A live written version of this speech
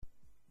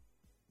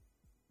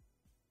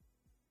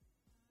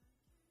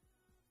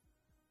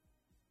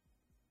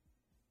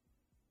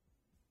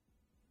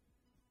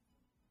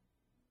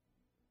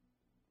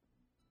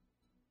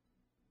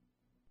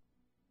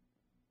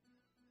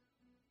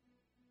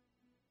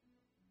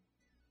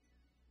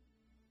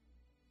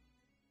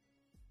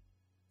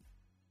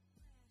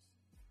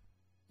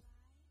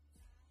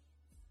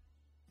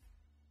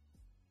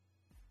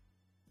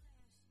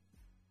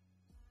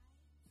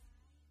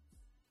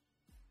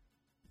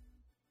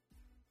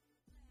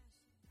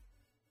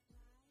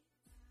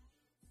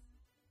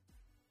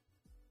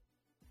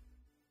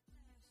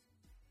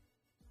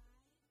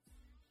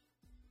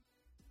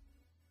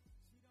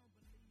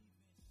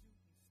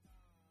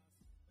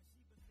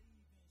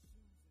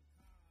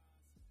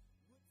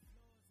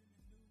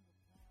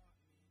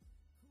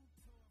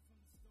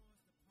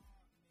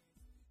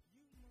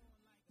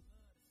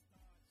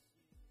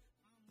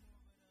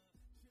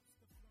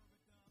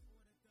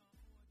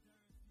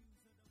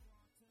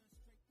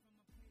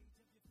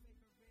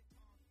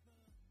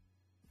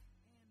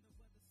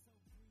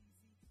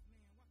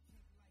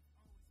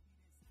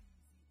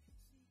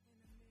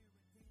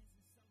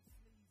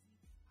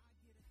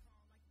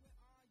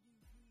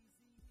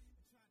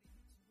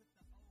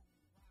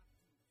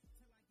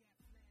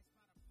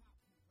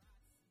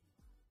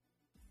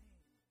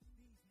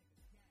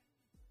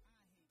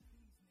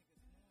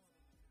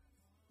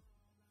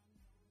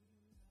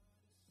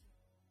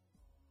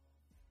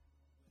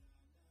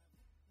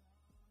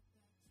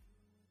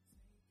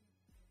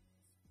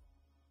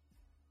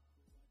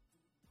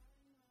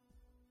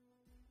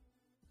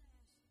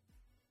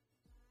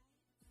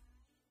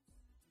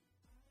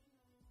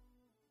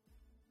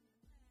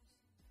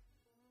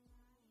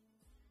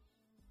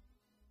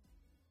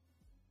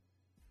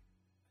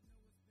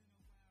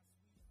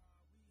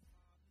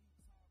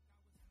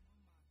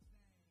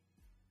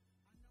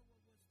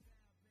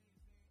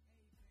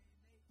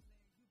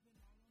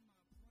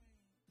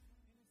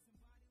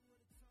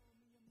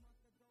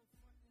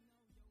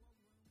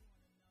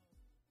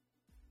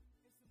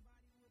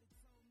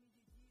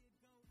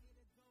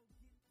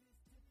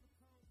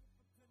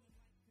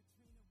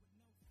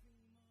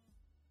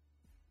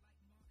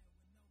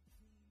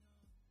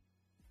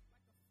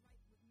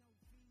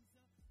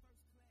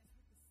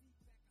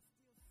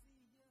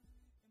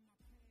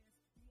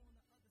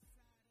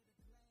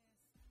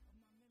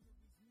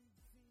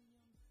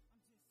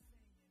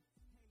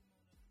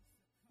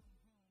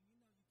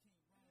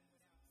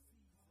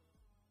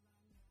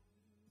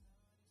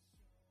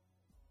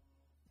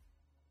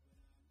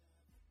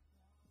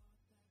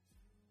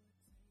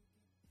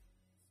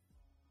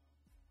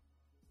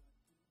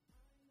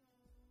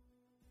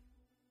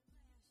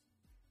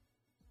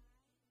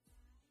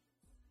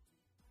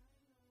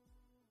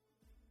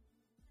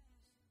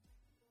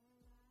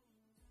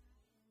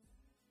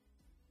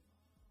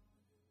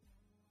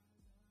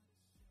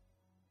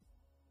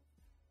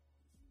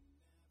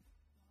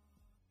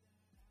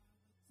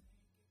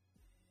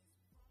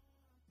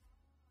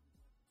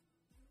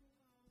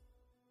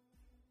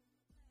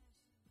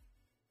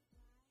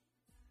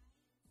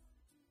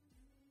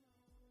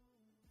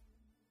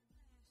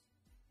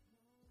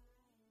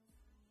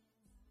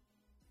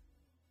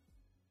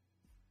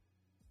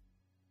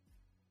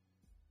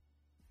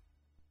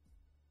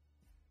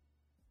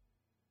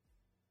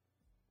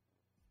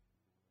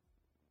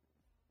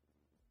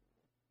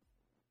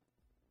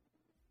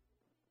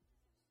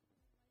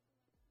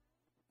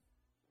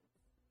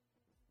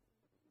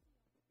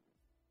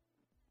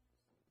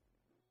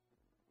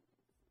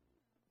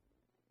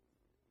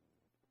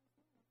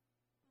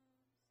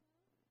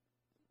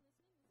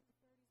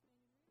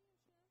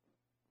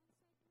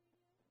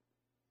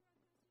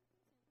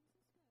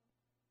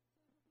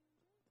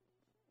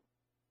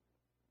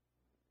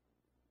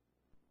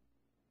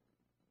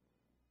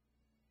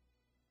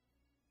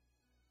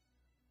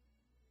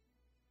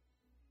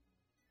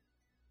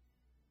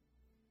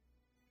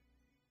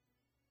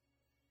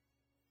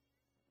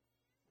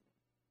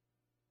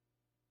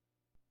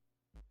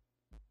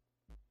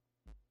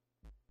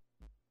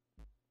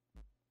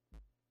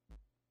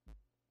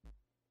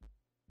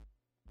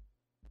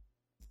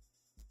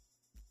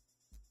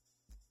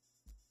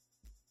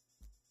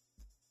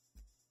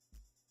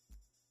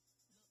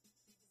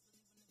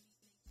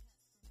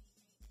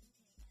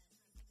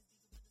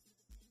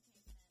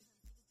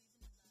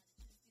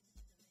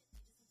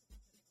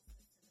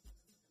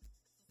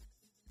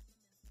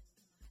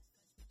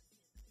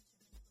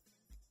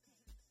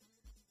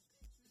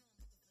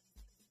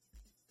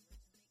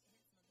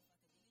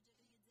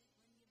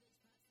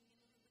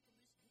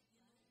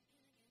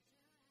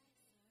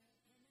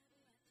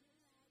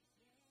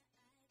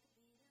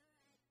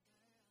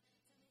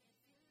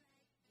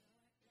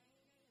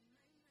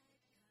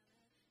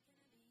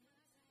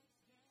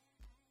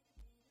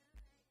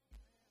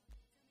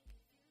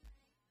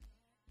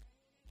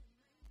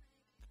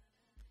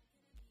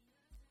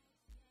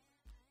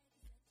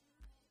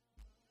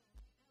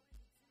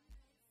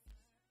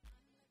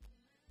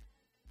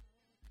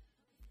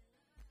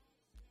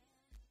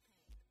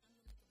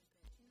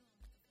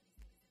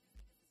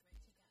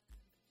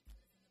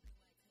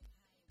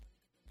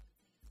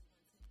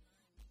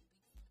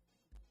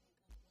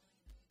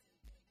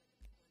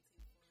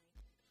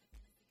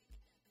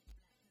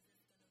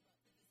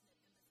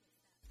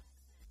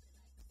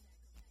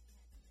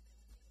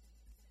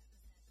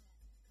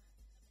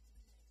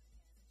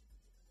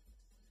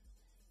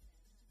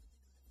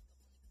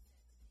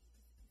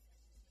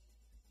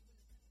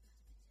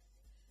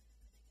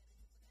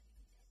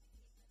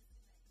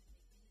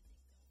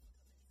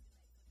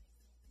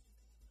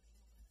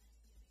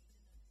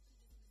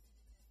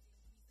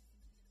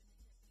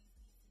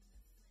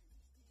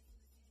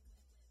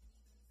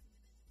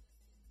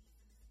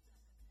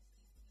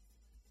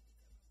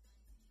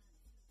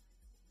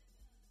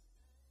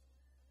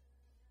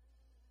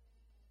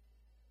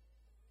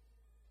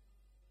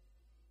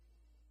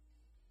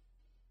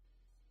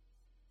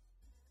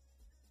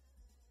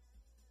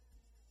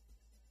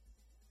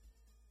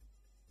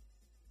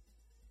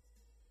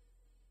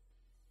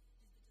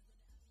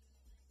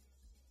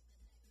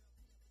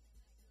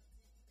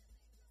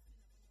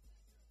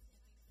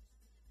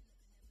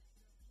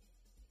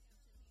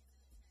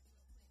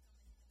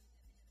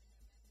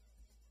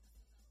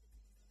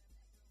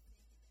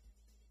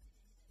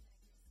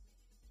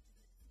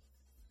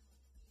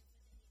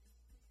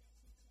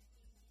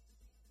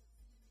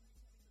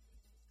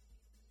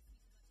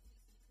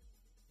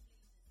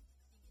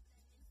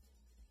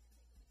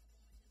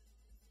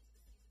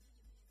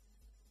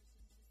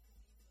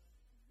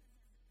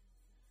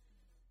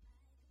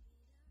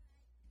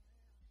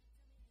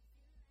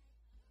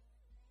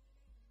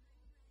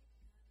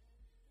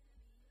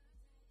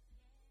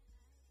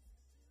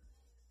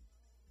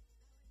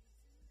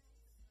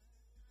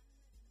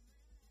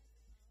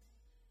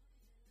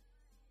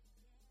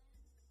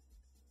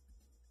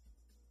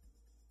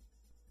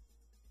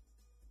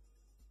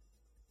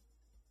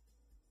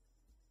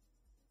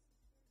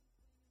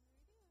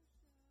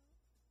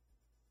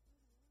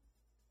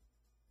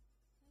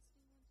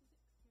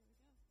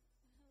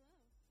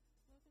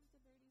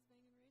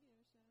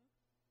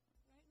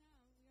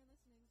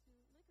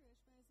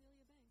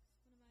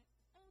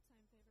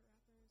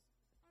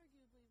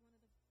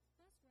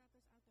best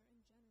rappers out there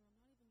in general,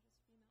 not even just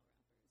female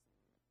rappers.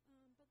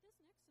 But this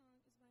next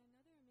song is by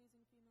another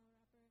amazing female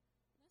rapper,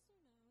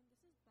 lesser known.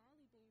 This is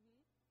Bali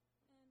Baby,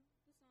 and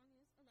the song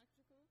is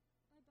Electrical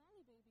by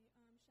Bali Baby.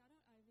 Shout out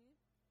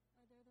Ivy.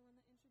 They're the one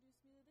that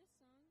introduced me to this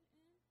song,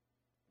 and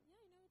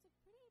yeah, it's a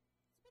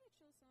pretty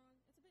chill song.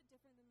 It's a bit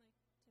different than like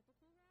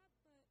typical rap,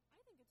 but I think it's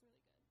really good.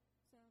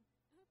 So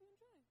I hope you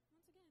enjoy.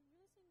 Once again, you're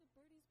listening to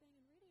Birdy's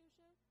Bangin radio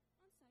show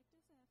on Psyched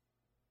SF.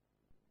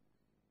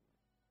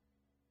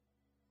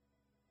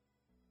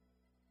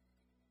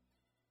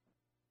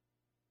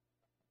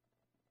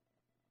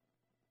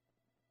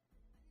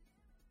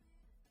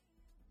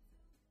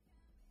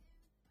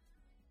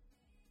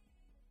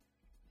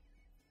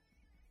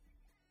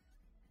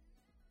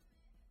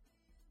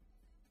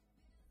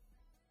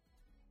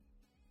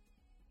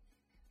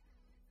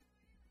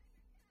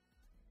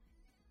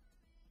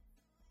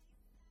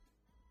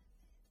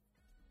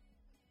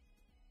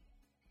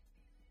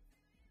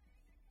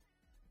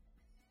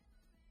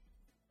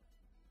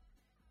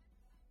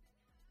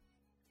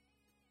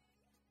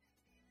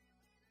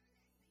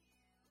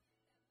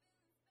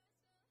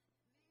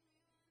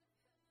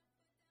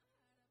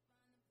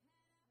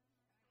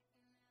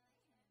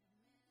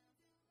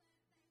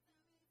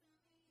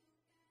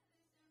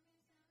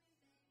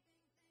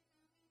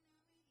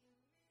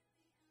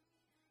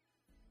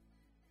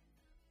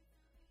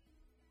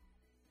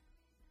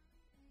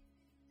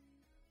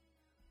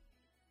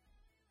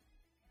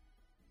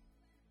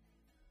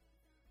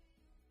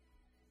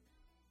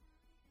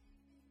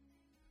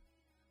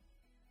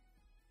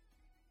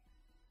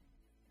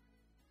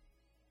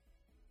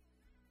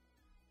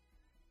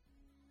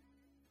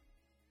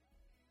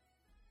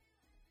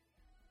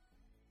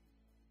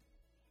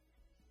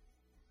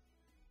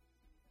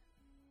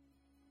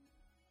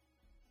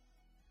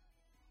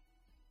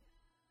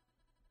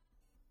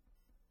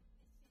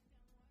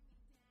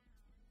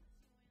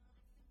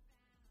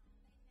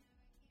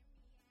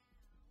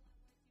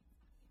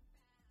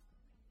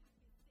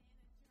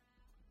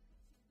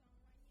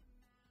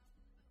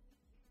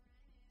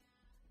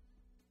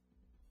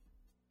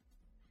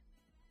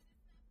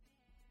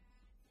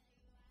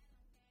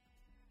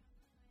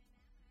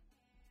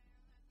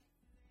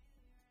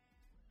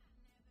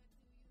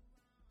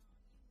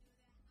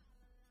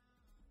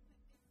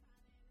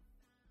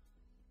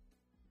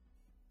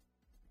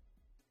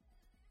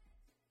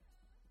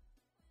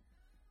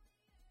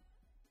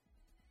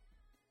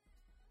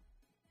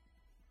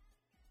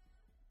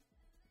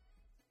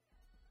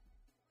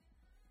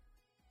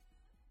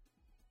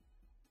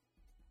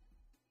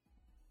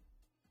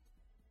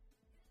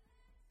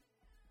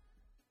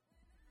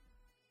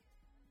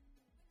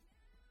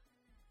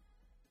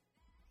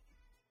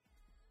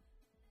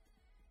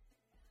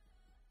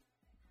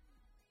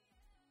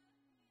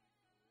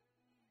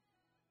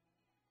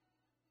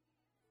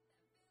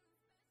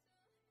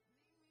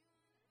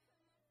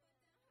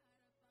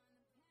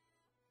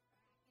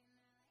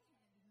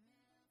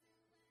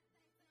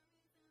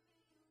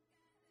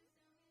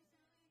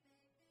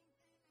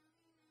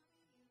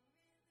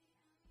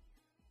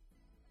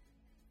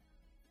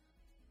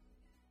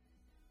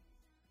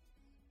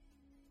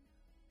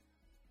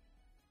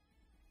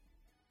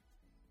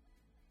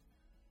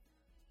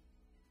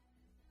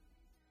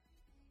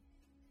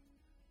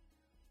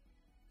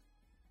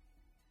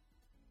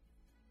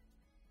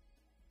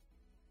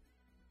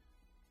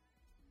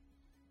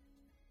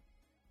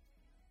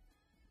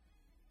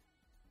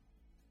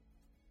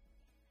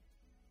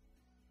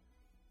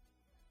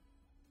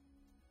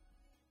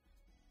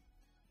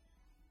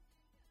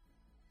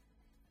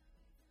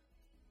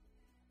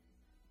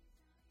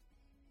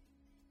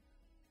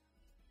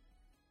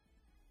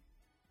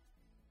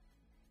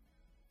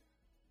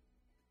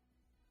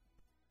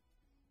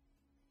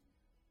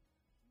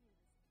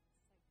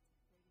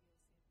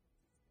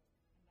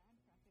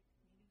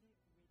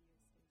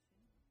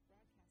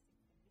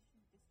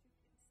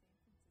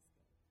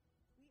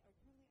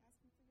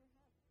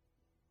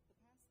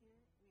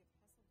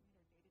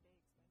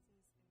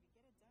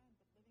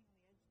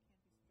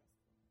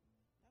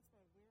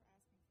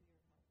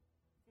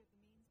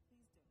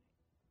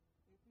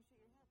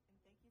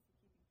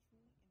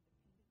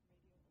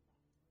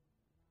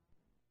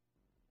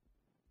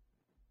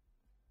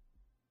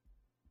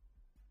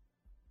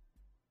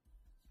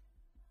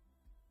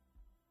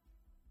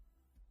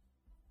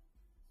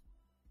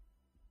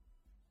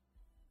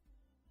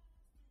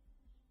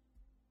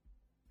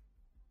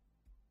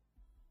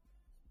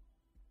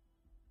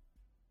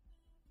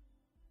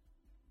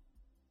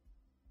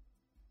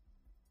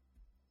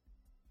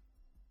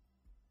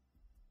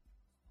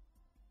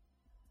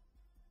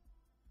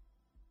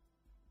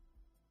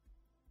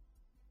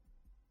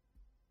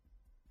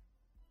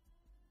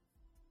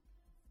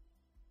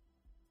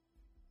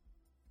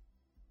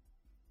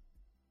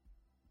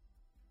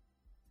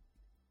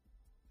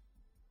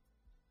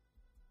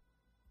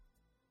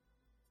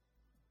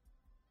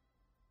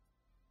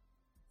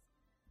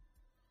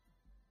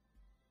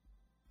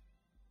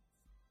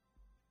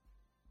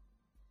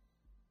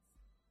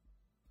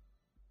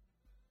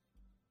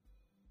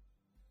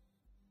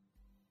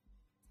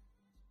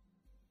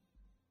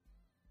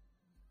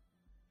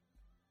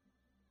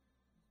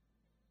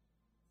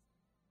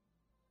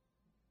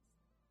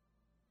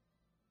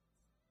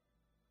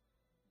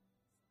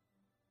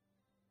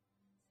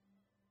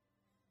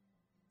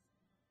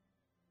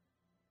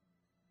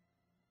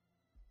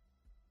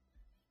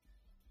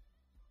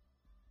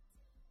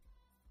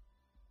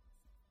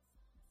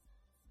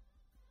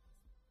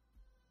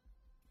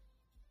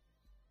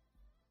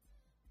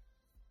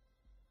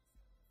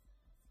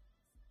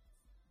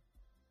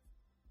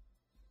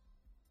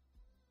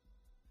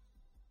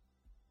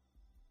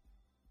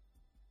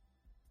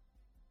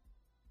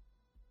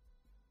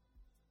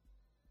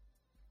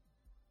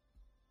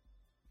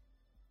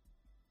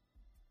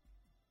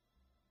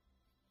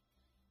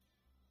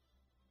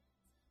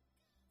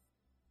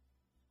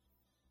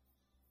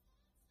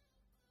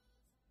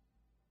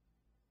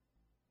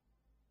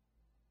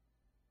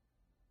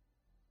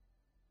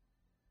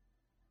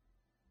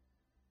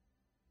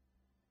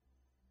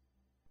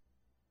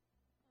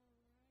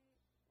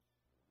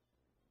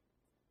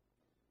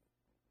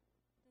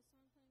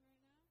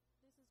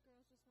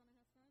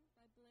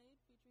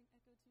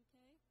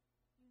 Y2K.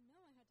 You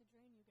know I had to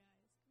drain you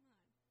guys. Come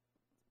on.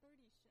 It's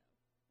Birdy's show.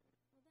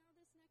 Well, now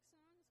this next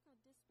song is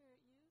called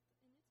Disparate Youth,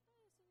 and it's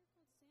by a singer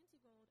called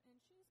Santigold, and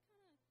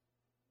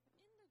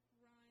she's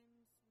kind of in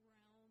the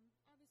Grimes realm.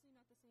 Obviously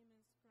not the same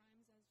as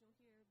Grimes as you'll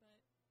hear, but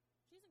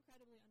she's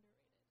incredibly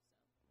underrated.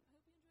 So I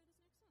hope you enjoy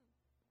this next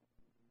song.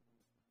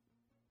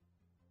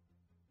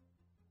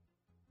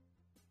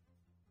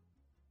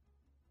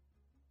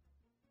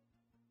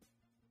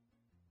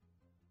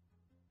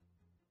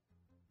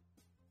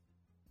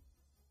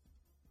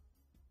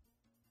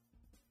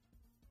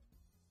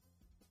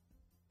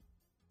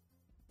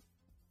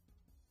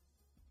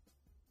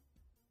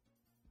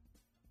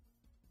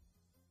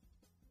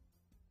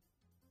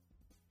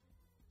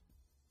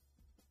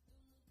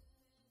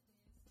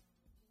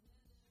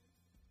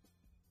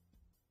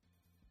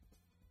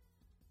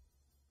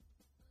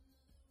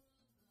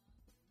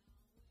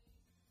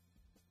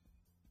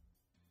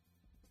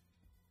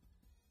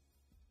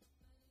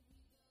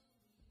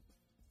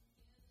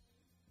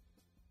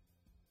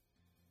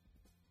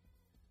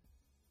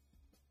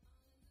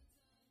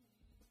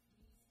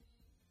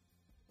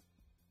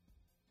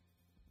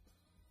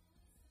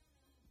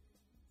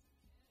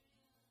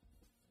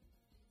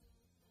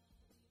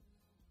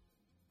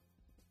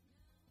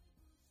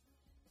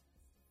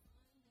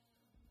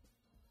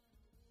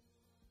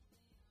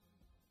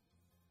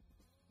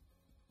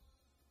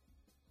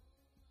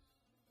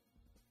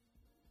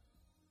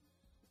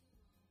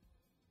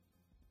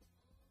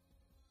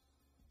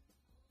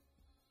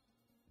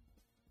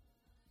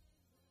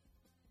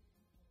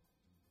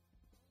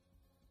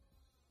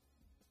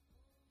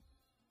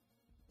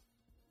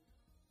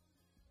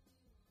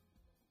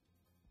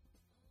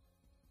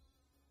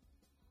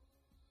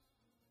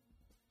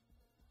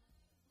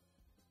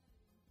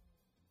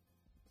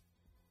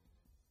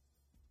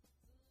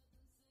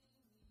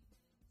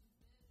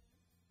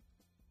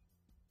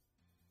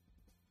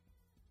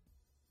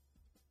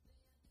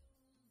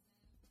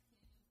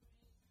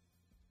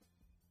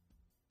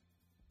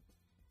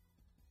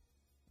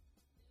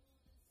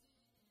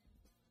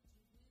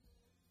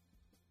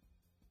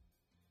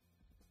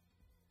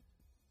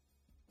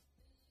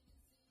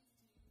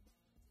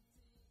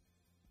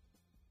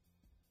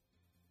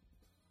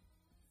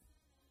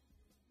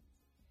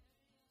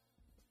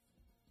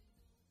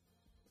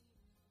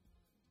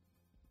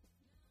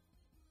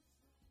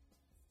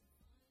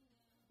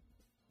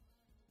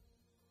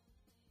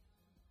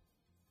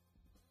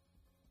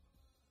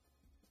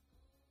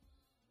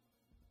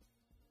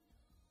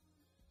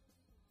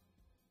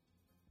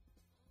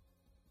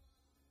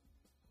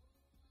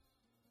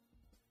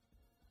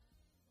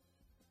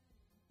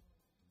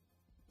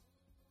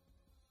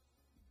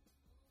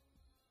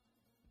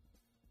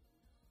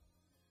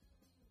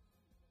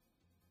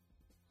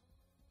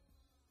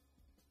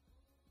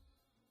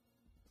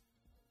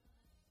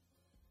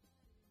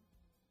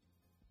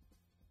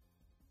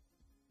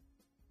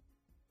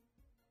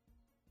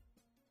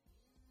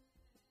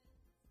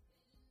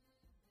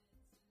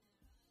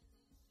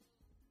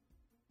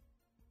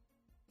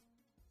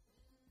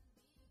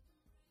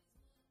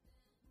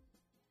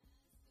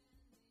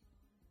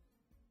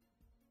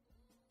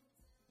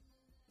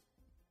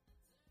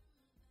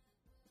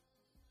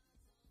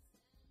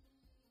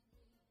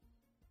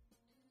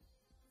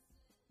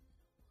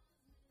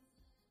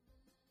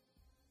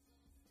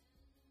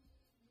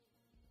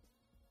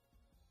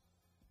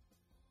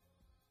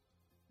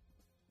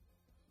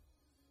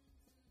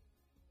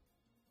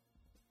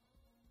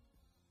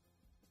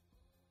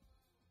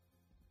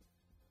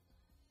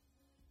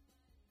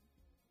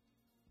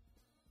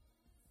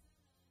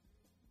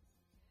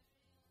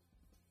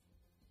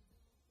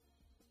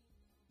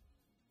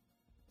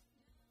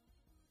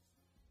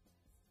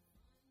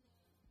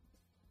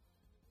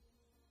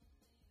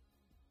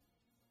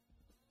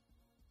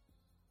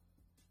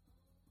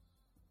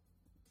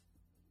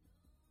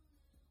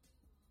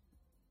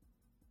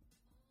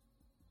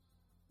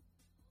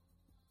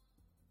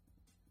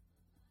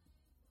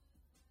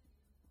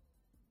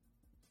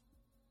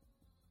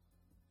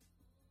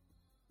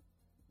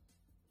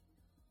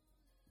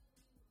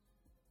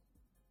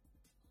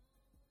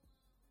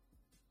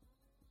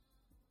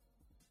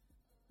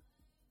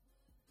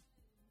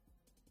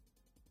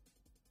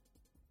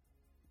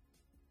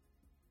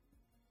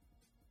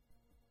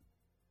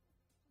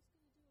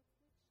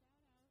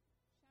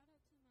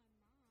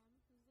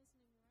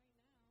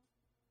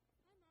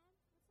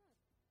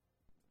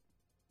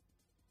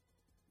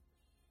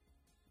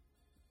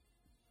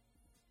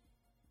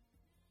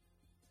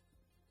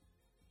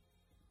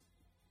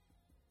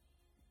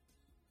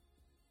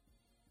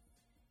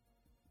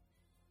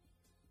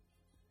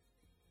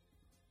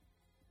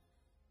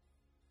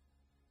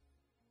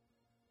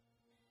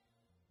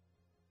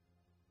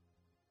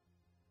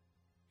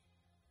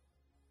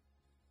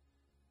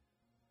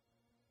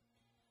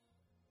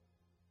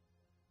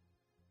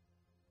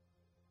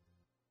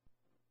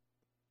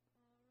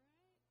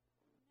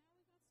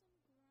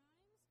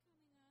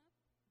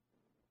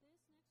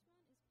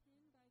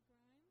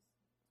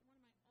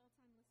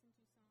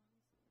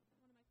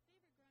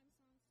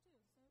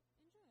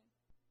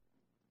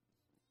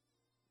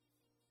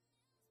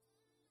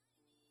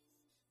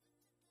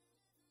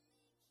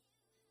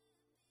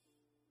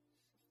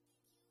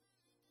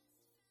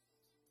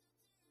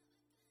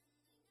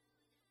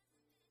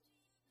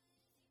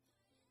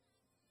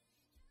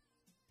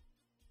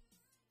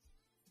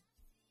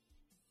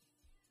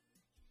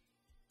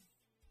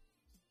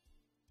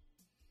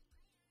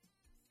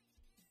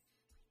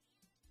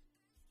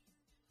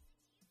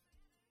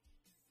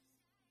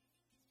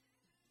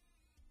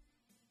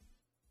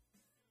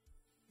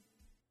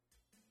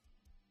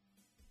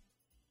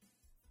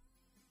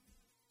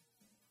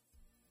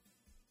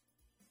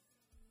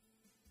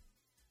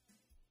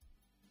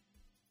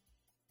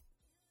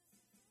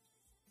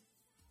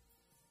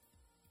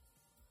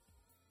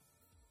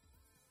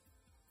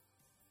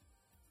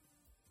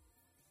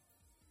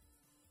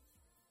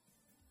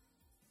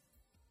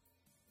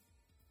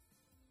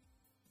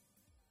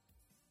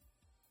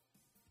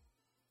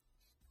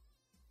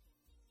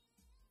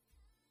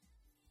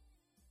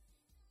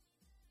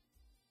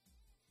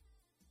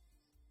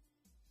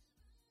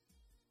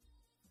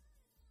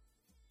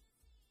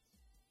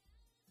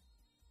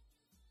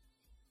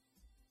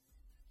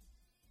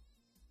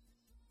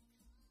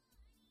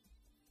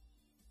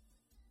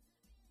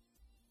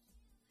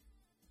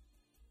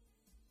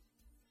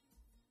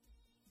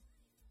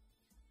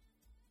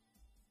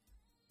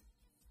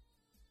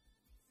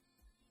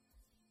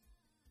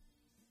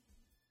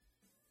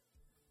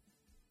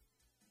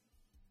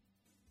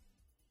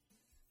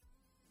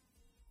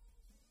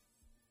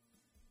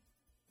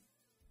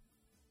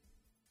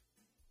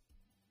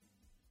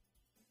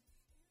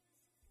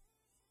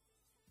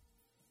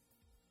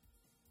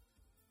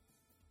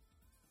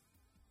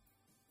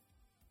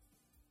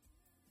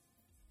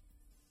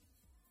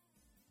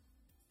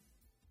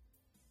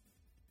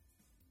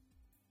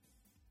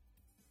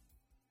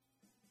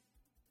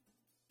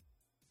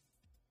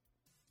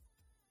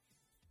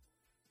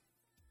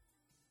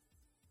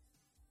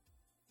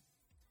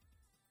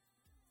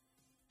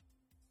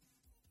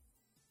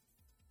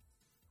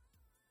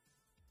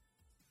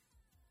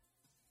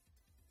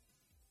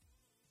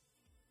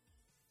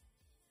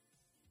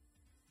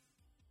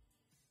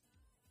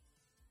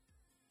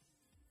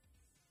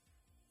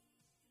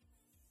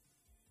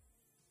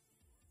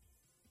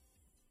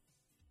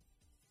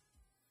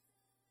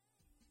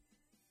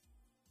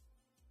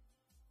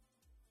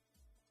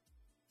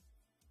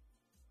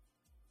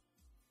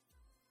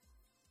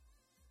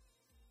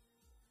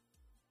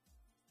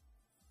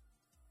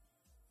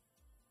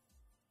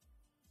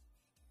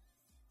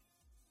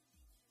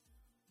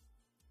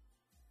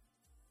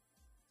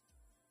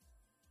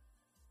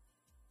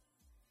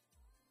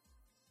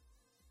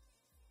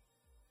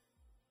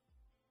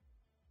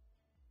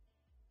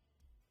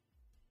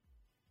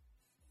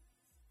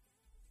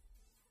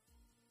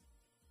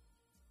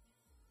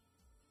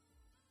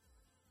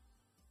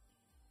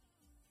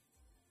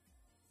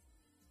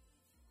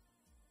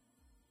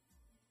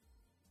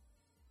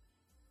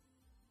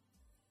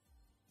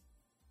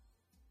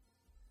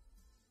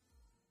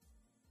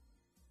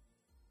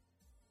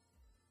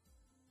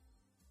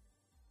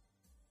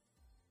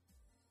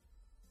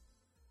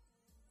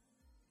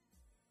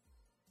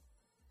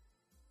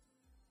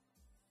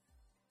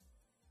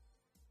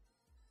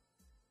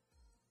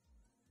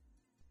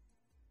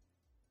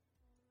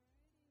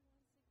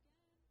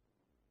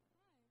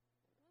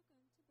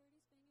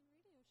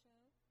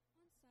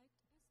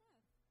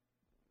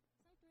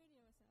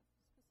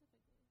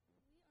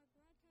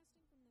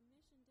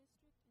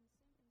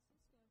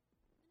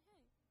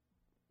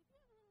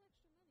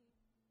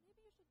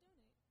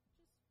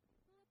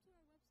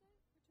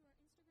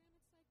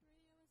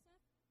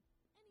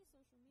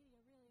 social media,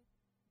 really,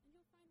 and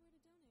you'll find where to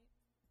donate.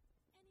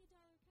 Any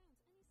dollar counts,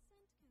 any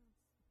cent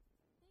counts.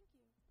 Thank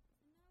you.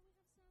 And now we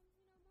have some,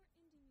 more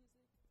indie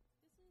music.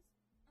 This is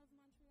of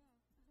Montreal.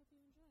 I hope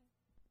you enjoy.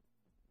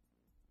 Let's have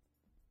bizarre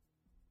celebrations.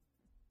 Let's forget who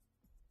forget what,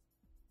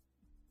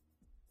 forget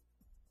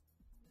where.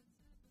 We'll have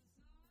bizarre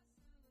celebrations.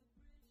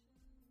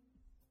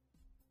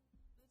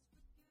 I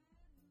play the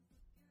Saturn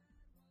inside,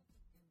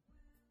 pursue the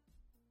private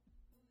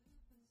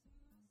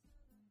instrument. Let's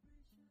pretend we don't exist. Let's pretend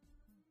we're in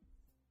Antarctica.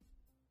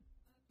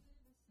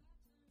 Let's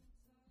pretend we don't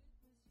exist.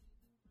 Let's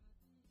pretend we're in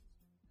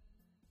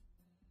Antarctica.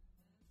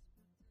 Let's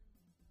have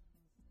bizarre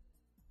celebrations. Let's forget when,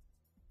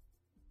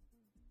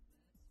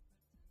 forget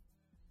what,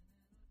 forget how. We'll have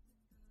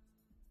bizarre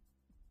celebrations.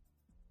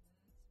 We'll play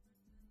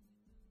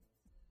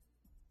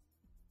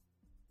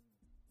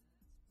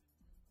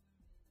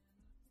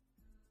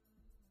Tristan and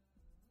Isolde,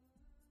 but make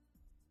sure I see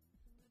white sail,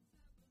 sail.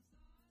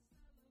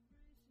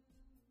 Let's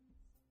pretend we don't exist.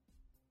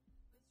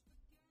 Let's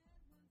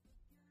pretend we're in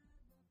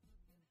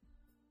Antarctica. Let's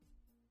pretend we don't exist. Let's pretend we're in Antarctica. Maybe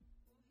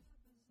I'll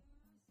never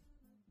die. I'll just keep growing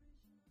younger with you, and you'll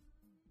grow younger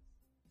too.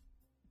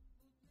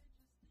 Now it seems too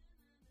lovely to be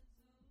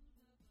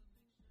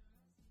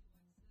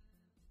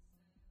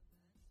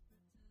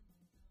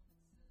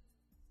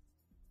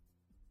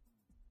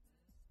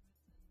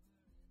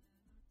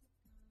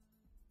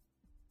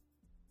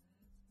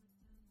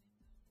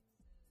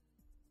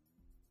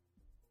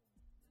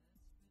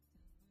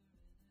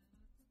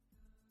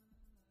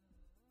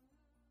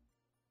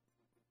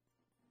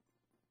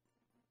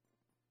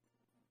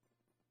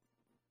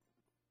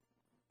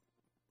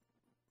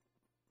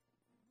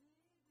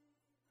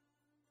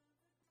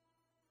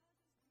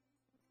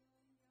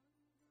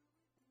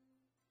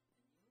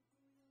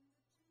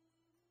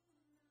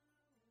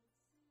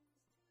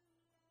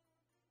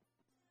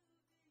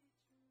The best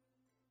things always do.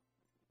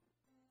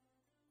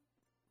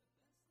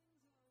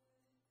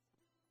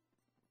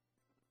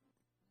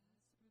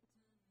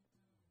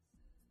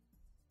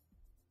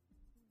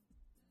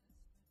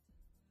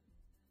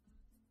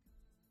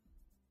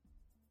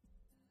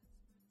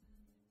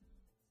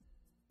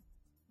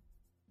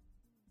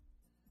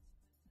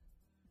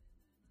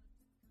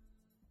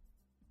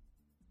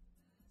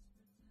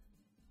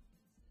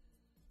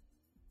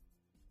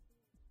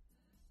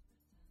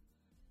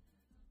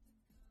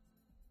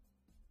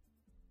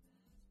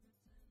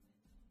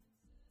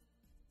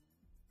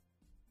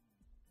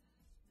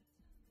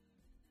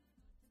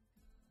 Let's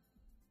pretend we don't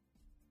exist.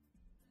 Let's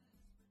pretend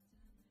we're in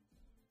Antarctica. Let's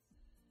pretend we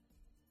don't exist.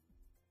 Let's pretend we're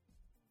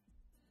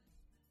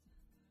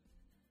in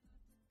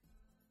Antarctica. Let's pretend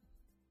we don't exist.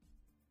 Let's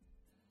pretend we're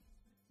in Antarctica. Let's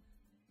pretend we don't exist. Let's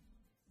pretend we're in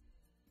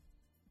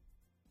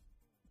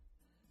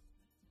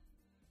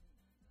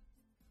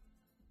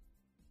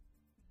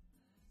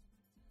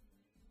Antarctica.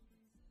 Let's pretend we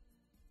don't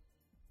exist.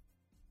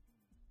 Let's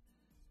pretend we're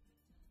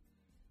in Antarctica. Let's pretend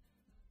we don't exist.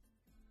 Let's pretend we're in Antarctica. Let's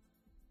pretend we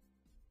don't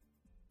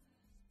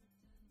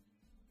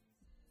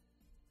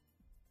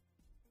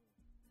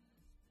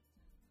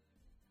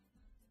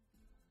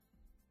exist. Let's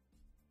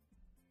pretend we're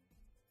in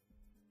Antarctica. Let's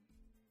pretend we don't exist. Let's pretend we're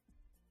in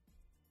Antarctica.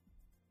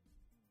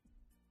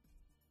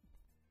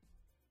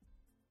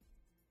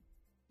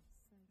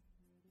 Psych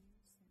Radio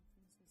San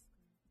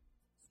Francisco,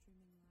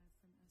 streaming live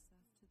from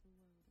SF to the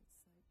world at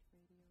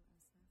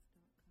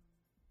psychedradiosf.com.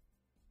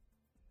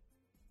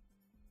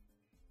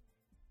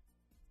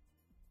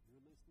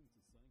 You're listening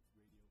to Psych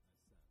Radio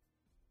SF,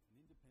 an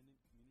independent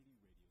community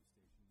radio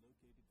station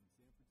located in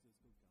San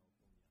Francisco,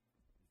 California,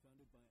 and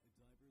founded by a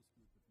diverse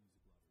group of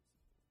music lovers.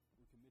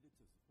 We're committed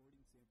to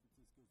supporting San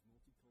Francisco's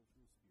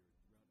multicultural spirit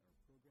throughout our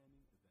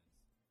programming,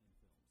 events, and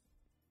films.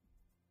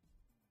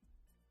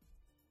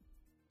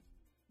 You are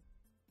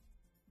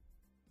listening to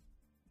Psyched Radio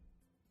San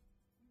Francisco,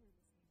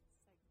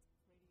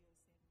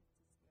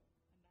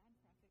 a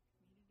nonprofit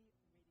community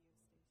radio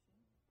station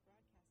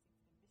broadcasting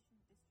from the Mission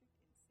District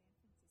in San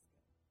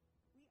Francisco.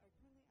 We are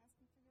currently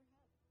asking for your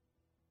help.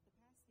 The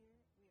past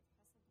year, we have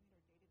hustled to meet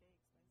our day-to-day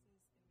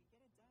expenses, and we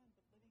get it done,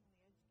 but living on the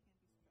edge can be stressful.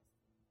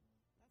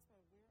 That's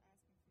why we're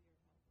asking for your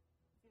help.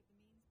 If you have the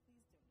means,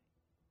 please donate.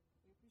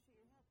 We appreciate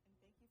your help, and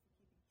thank you for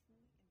keeping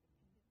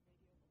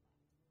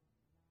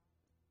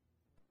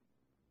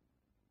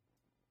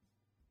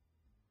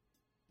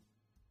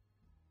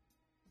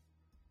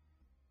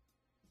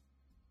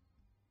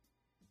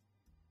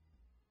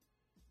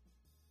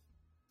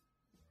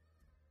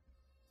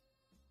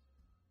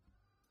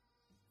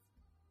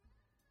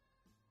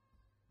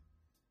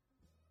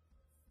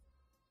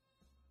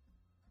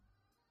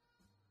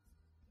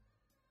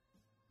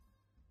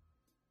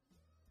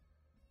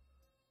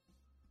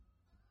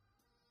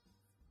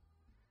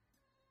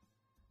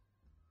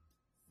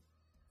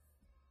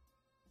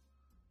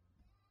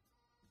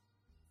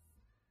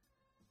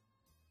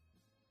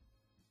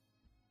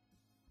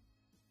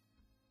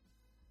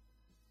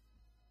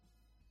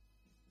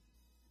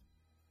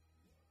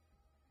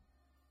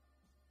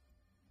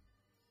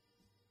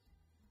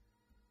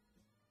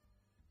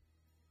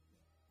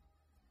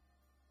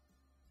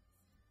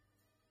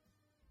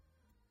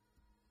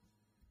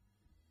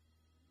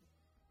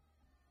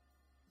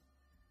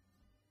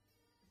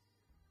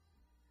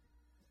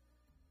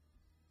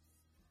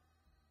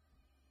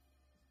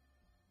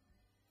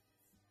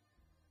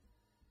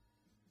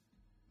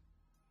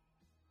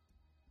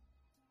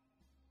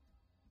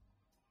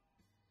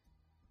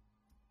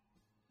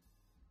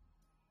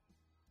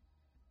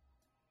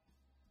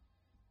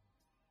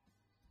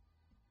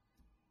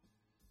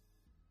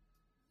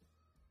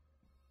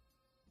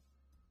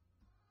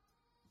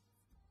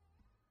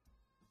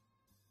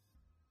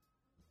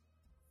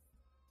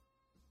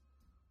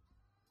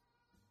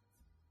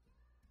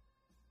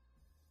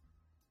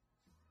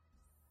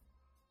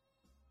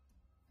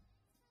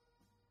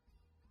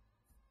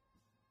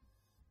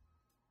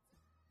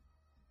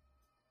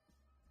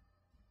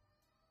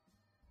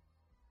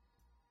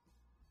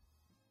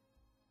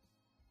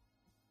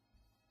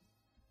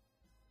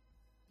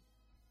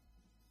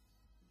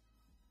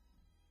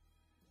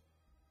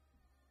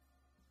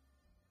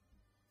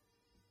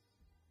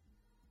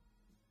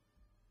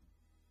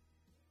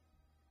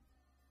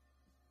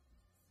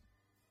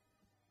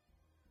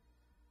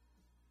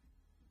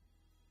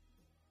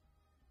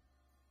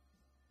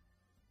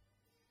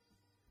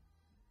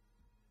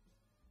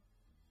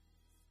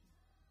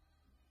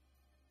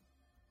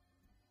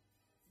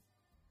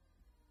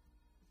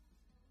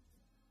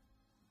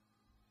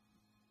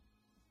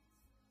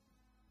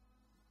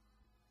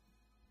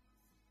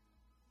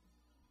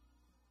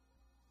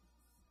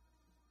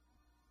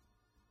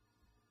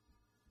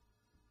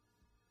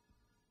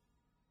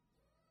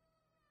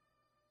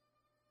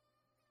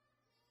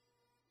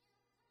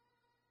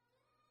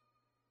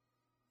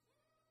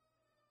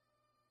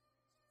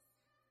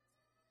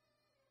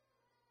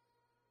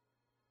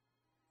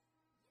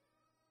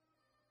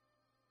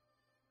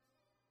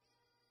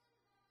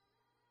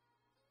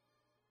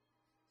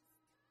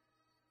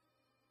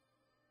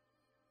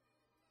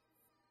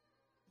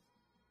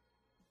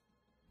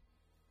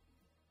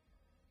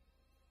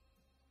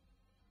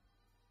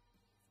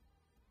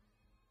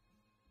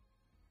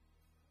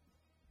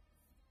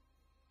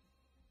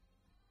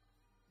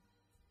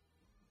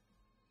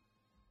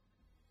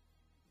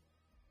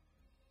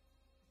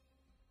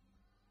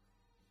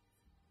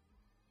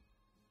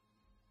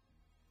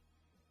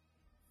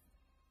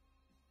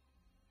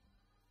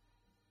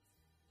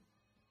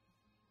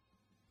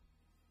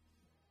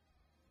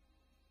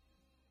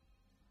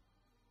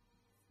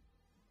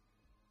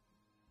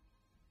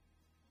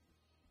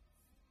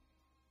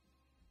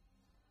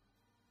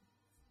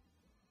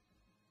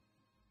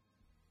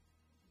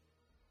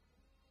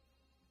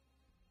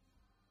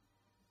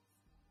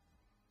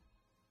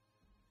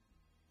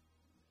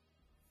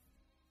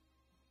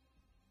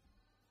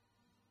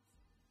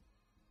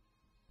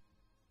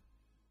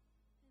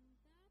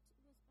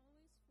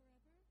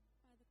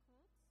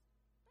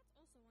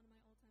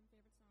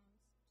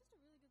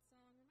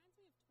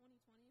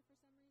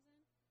some reason.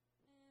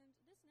 And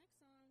this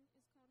next song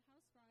is called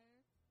House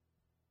Fire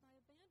by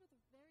a band with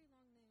a very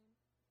long name.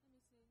 Let me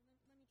see.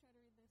 Let me try to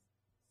read this.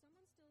 Someone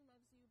Still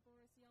Loves You,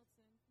 Boris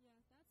Yeltsin.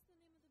 Yeah, that's the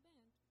name of the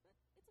band. But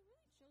it's a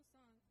really chill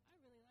song. I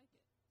really like it. So I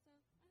hope you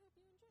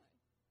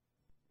enjoy.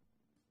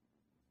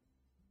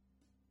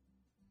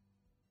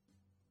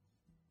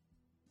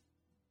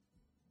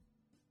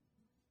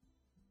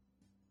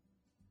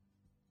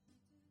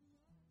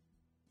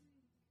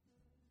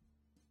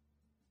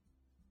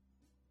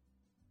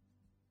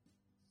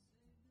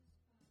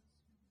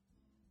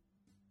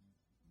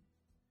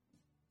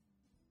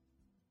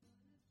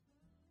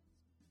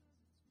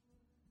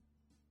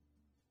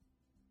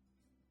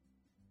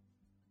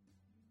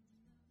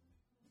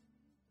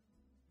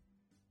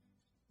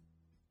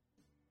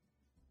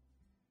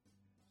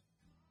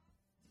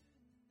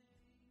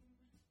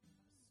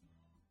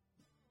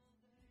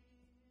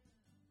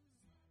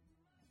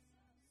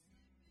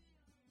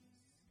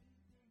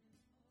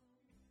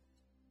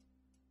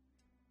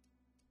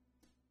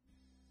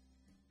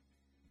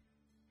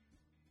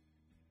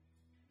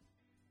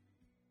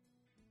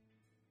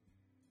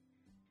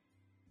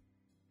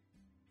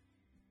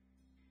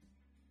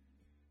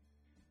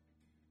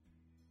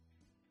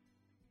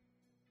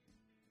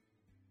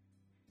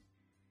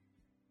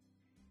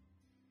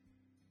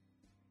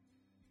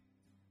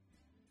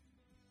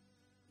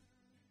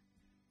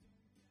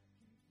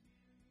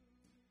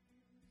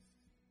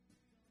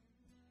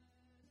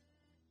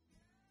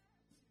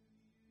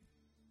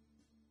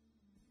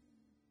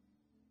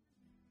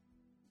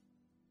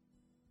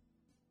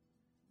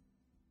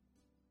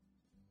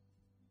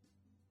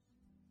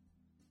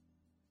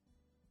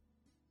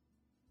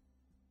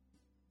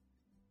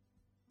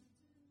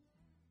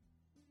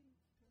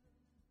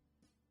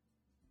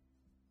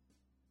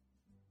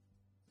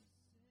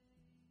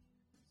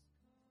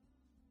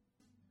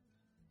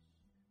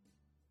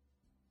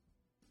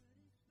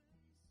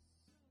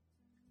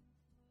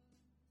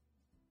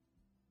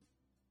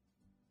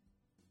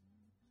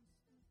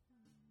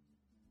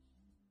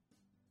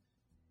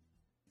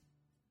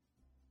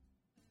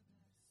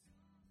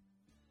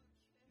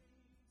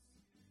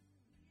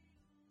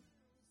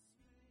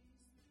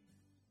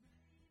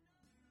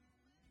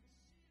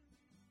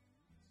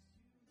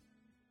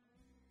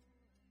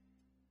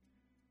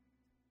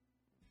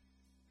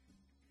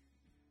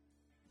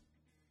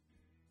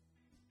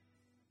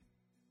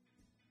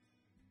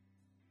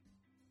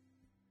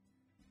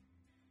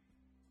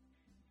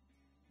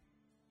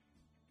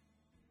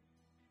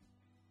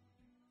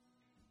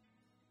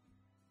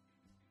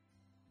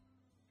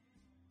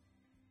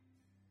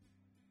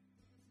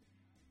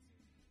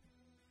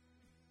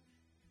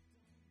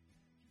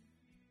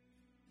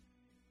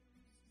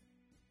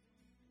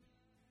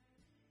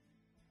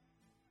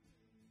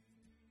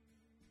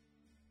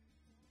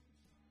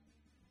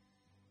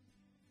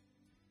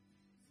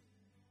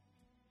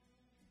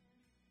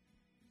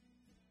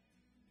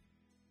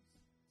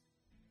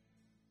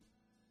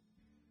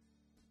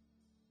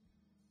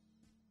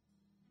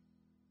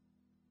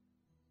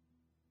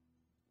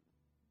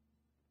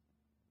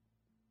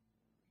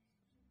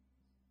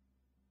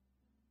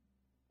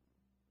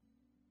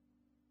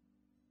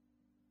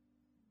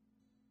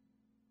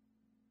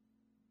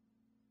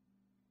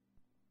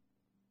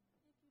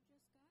 If you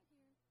just got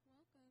here,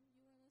 welcome.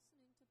 You are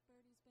listening to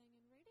Birdy's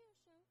Bangin radio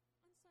show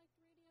on Psyched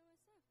Radio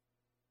SF.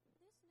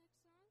 This next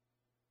song,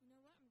 you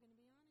know what? I'm going to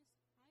be honest.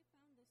 I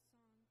found this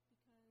song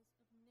because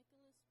of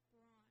Nicholas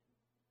Braun.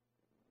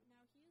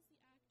 Now, he is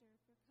the actor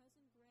for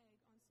Cousin Greg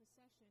on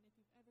Secession, if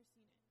you've ever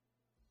seen it.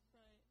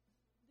 But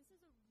this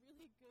is a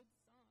really good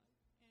song,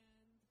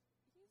 and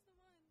he's the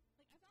one,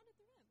 I found it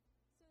through him.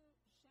 So,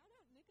 shout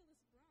out Nicholas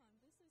Braun.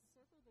 This is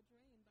Circle the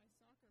Drain by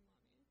Soccer Mommy.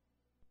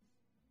 It's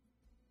a feeling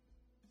that boils in my brain.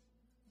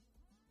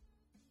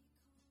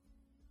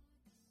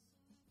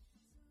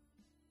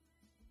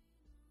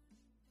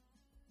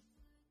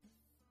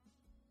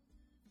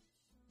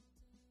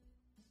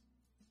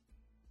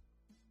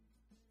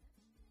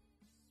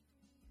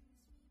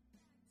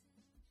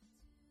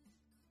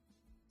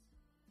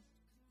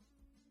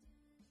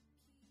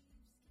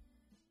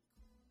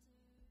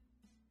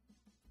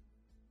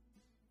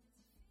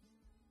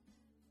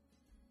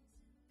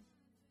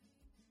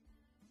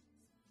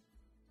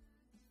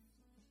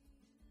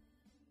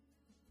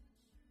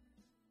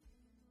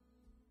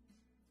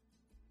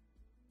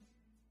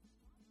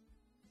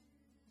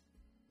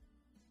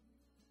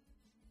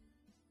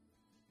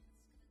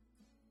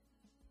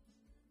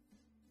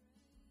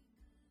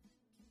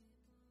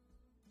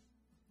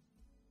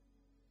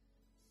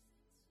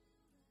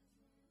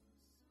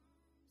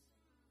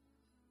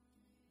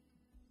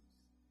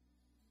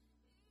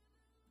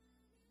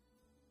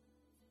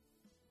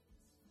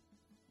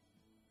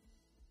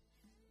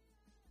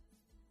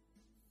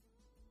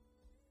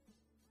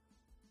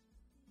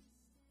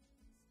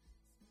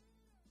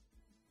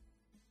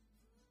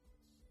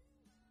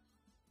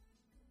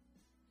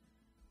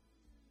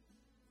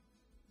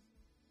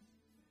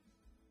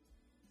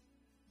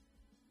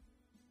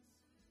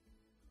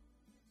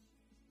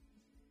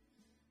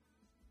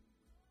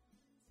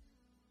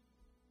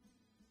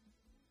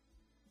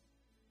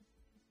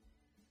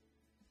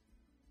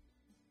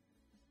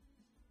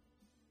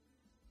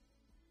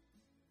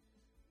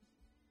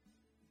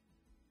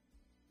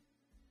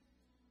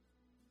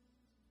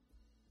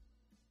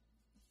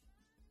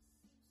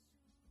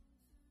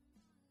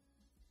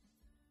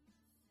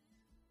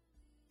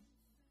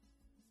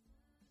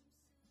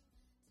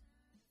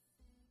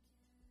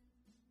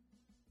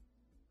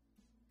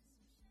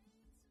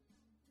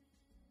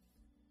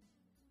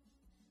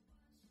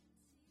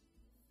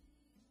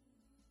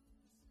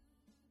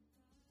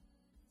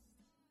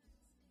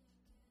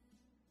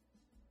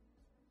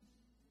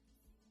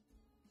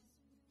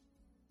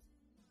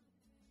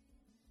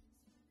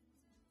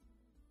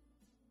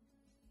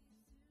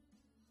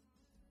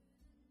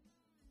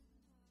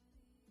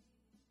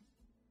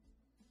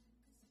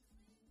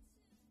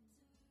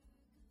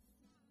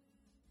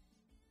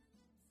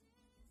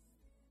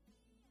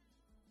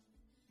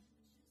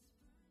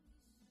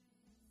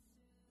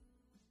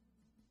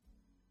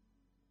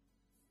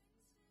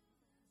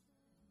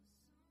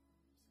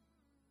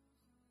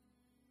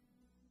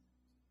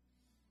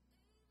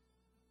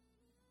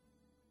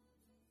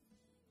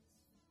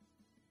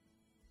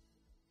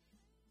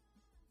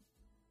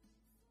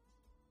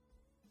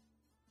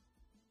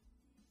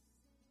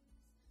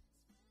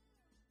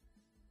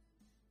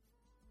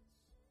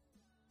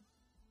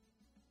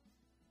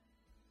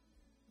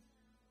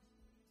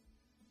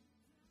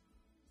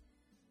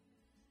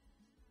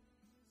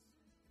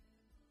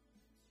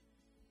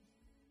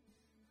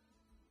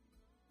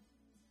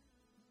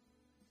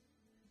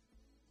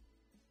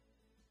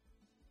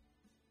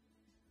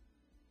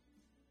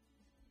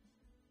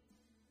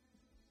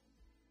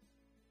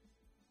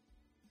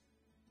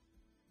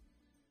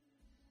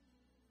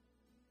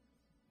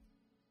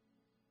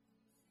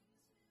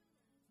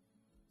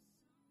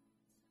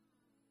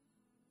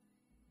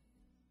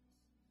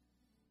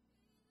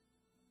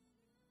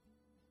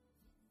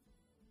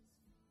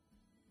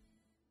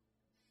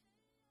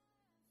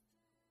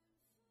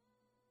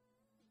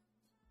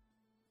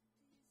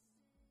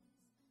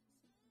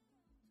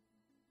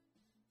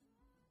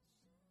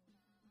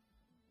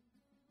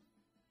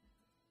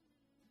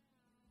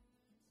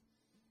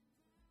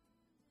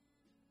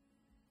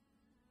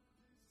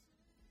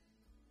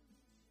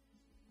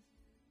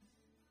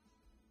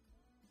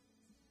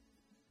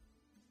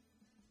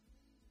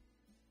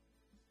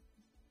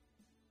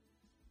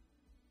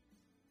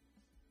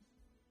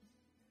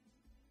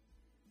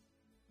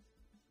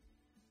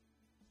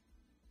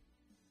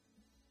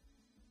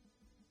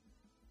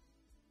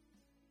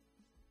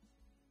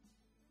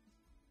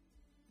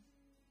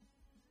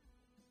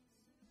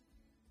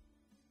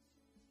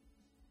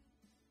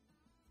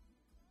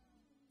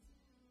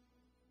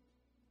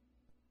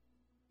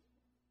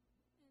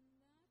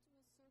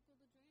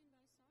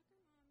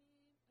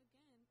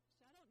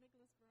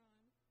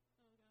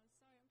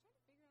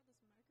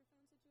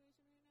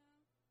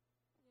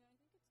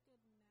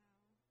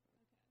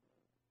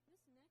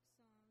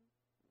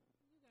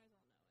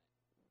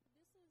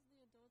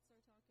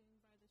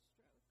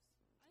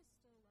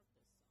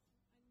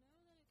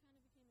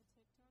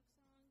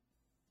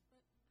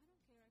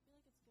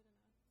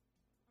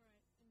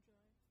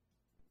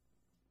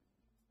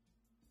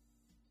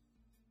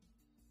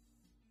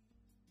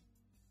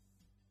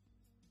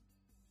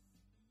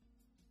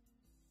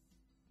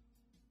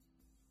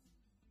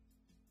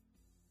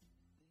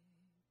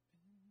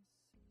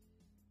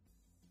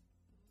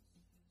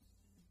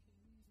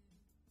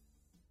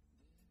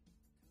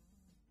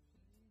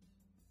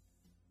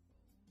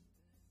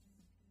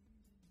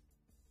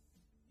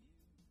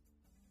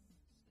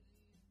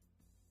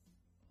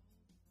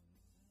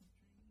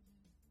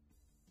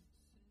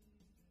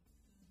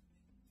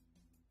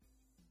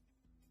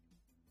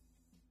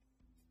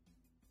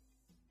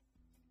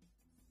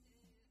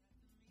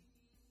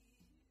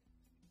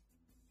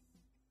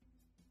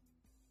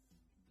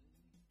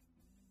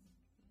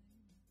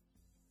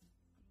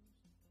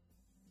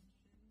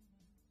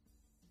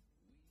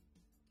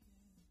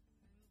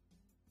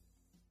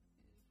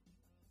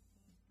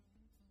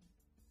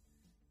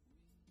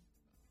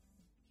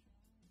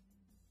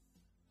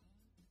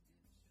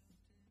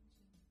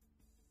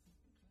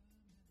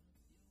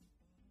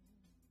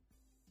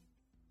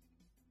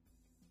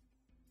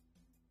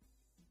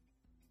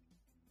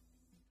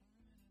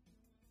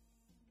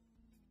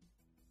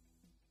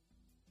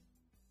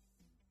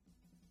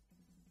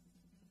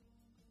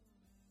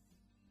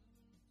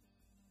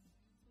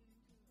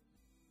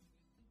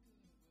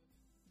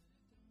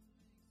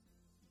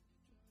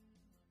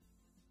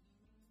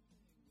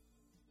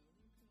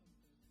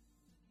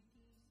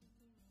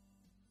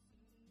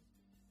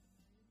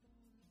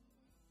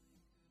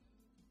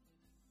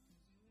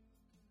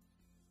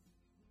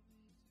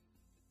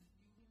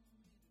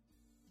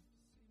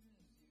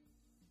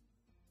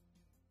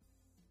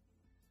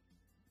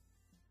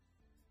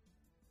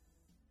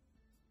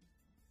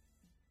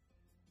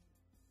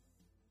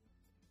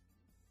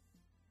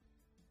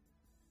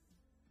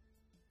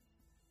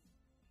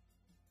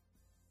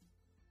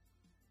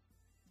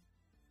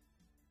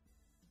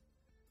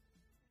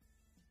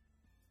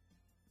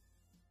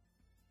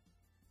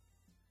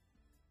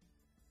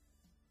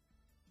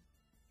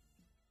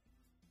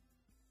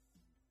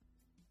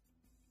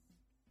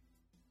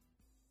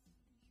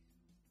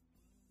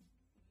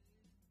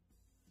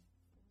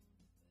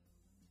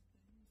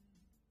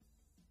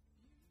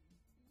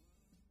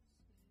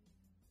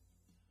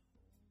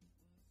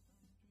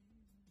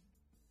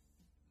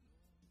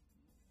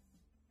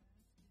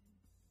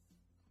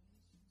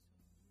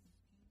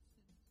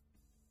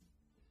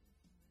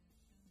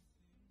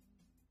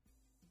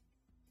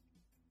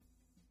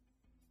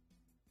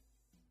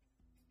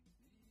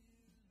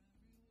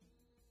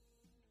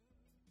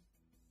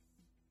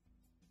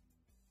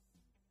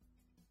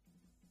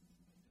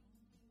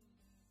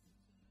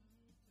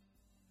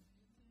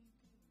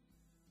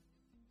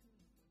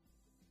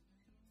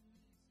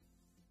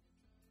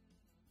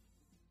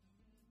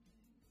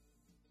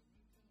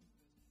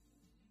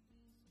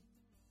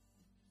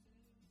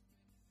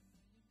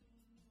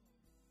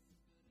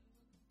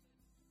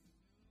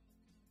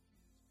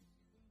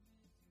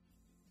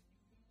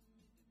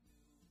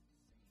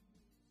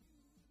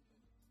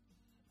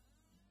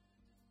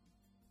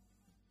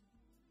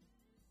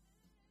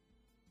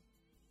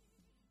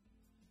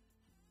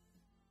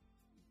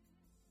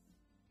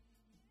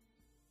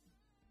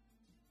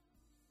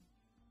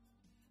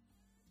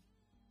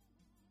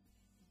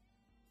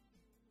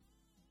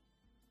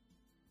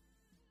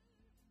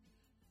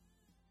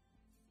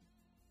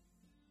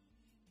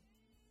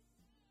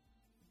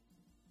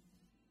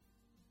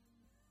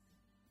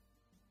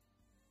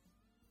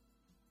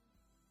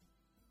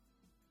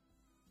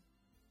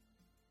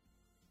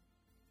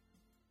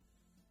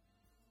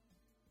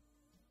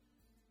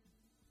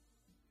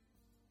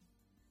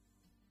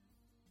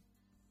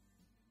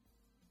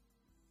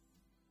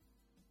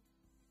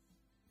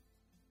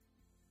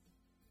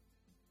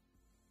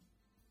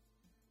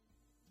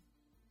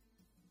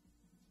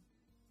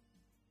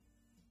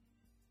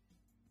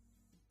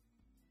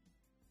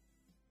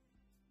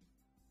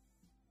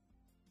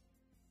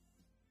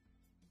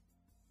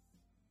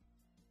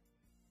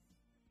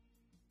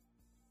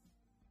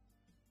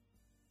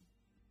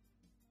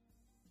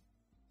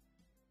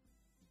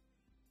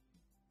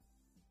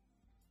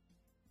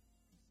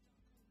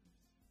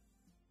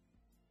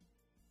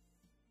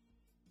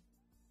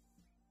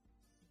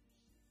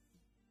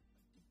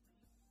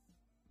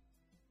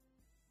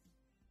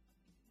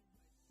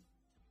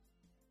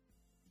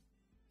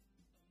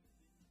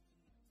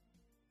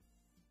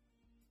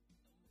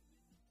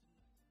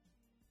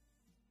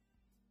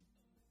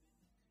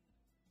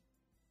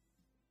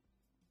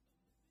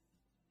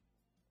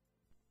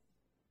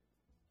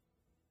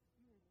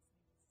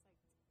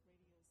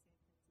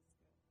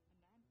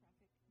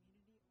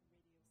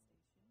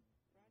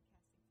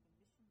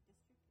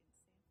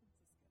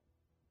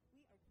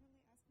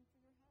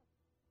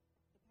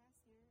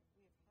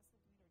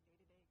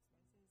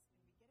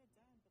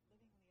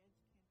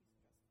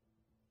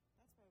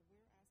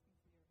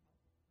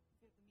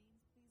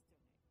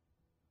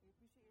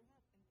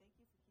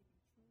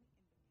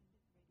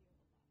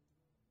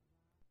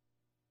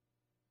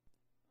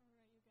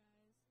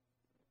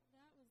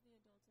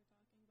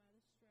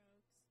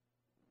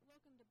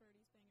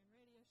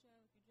 show.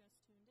 If you just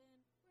tuned in,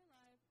 we're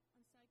live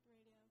on Psyched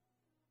Radio.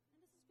 And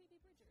this is Phoebe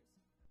Bridgers.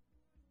 Read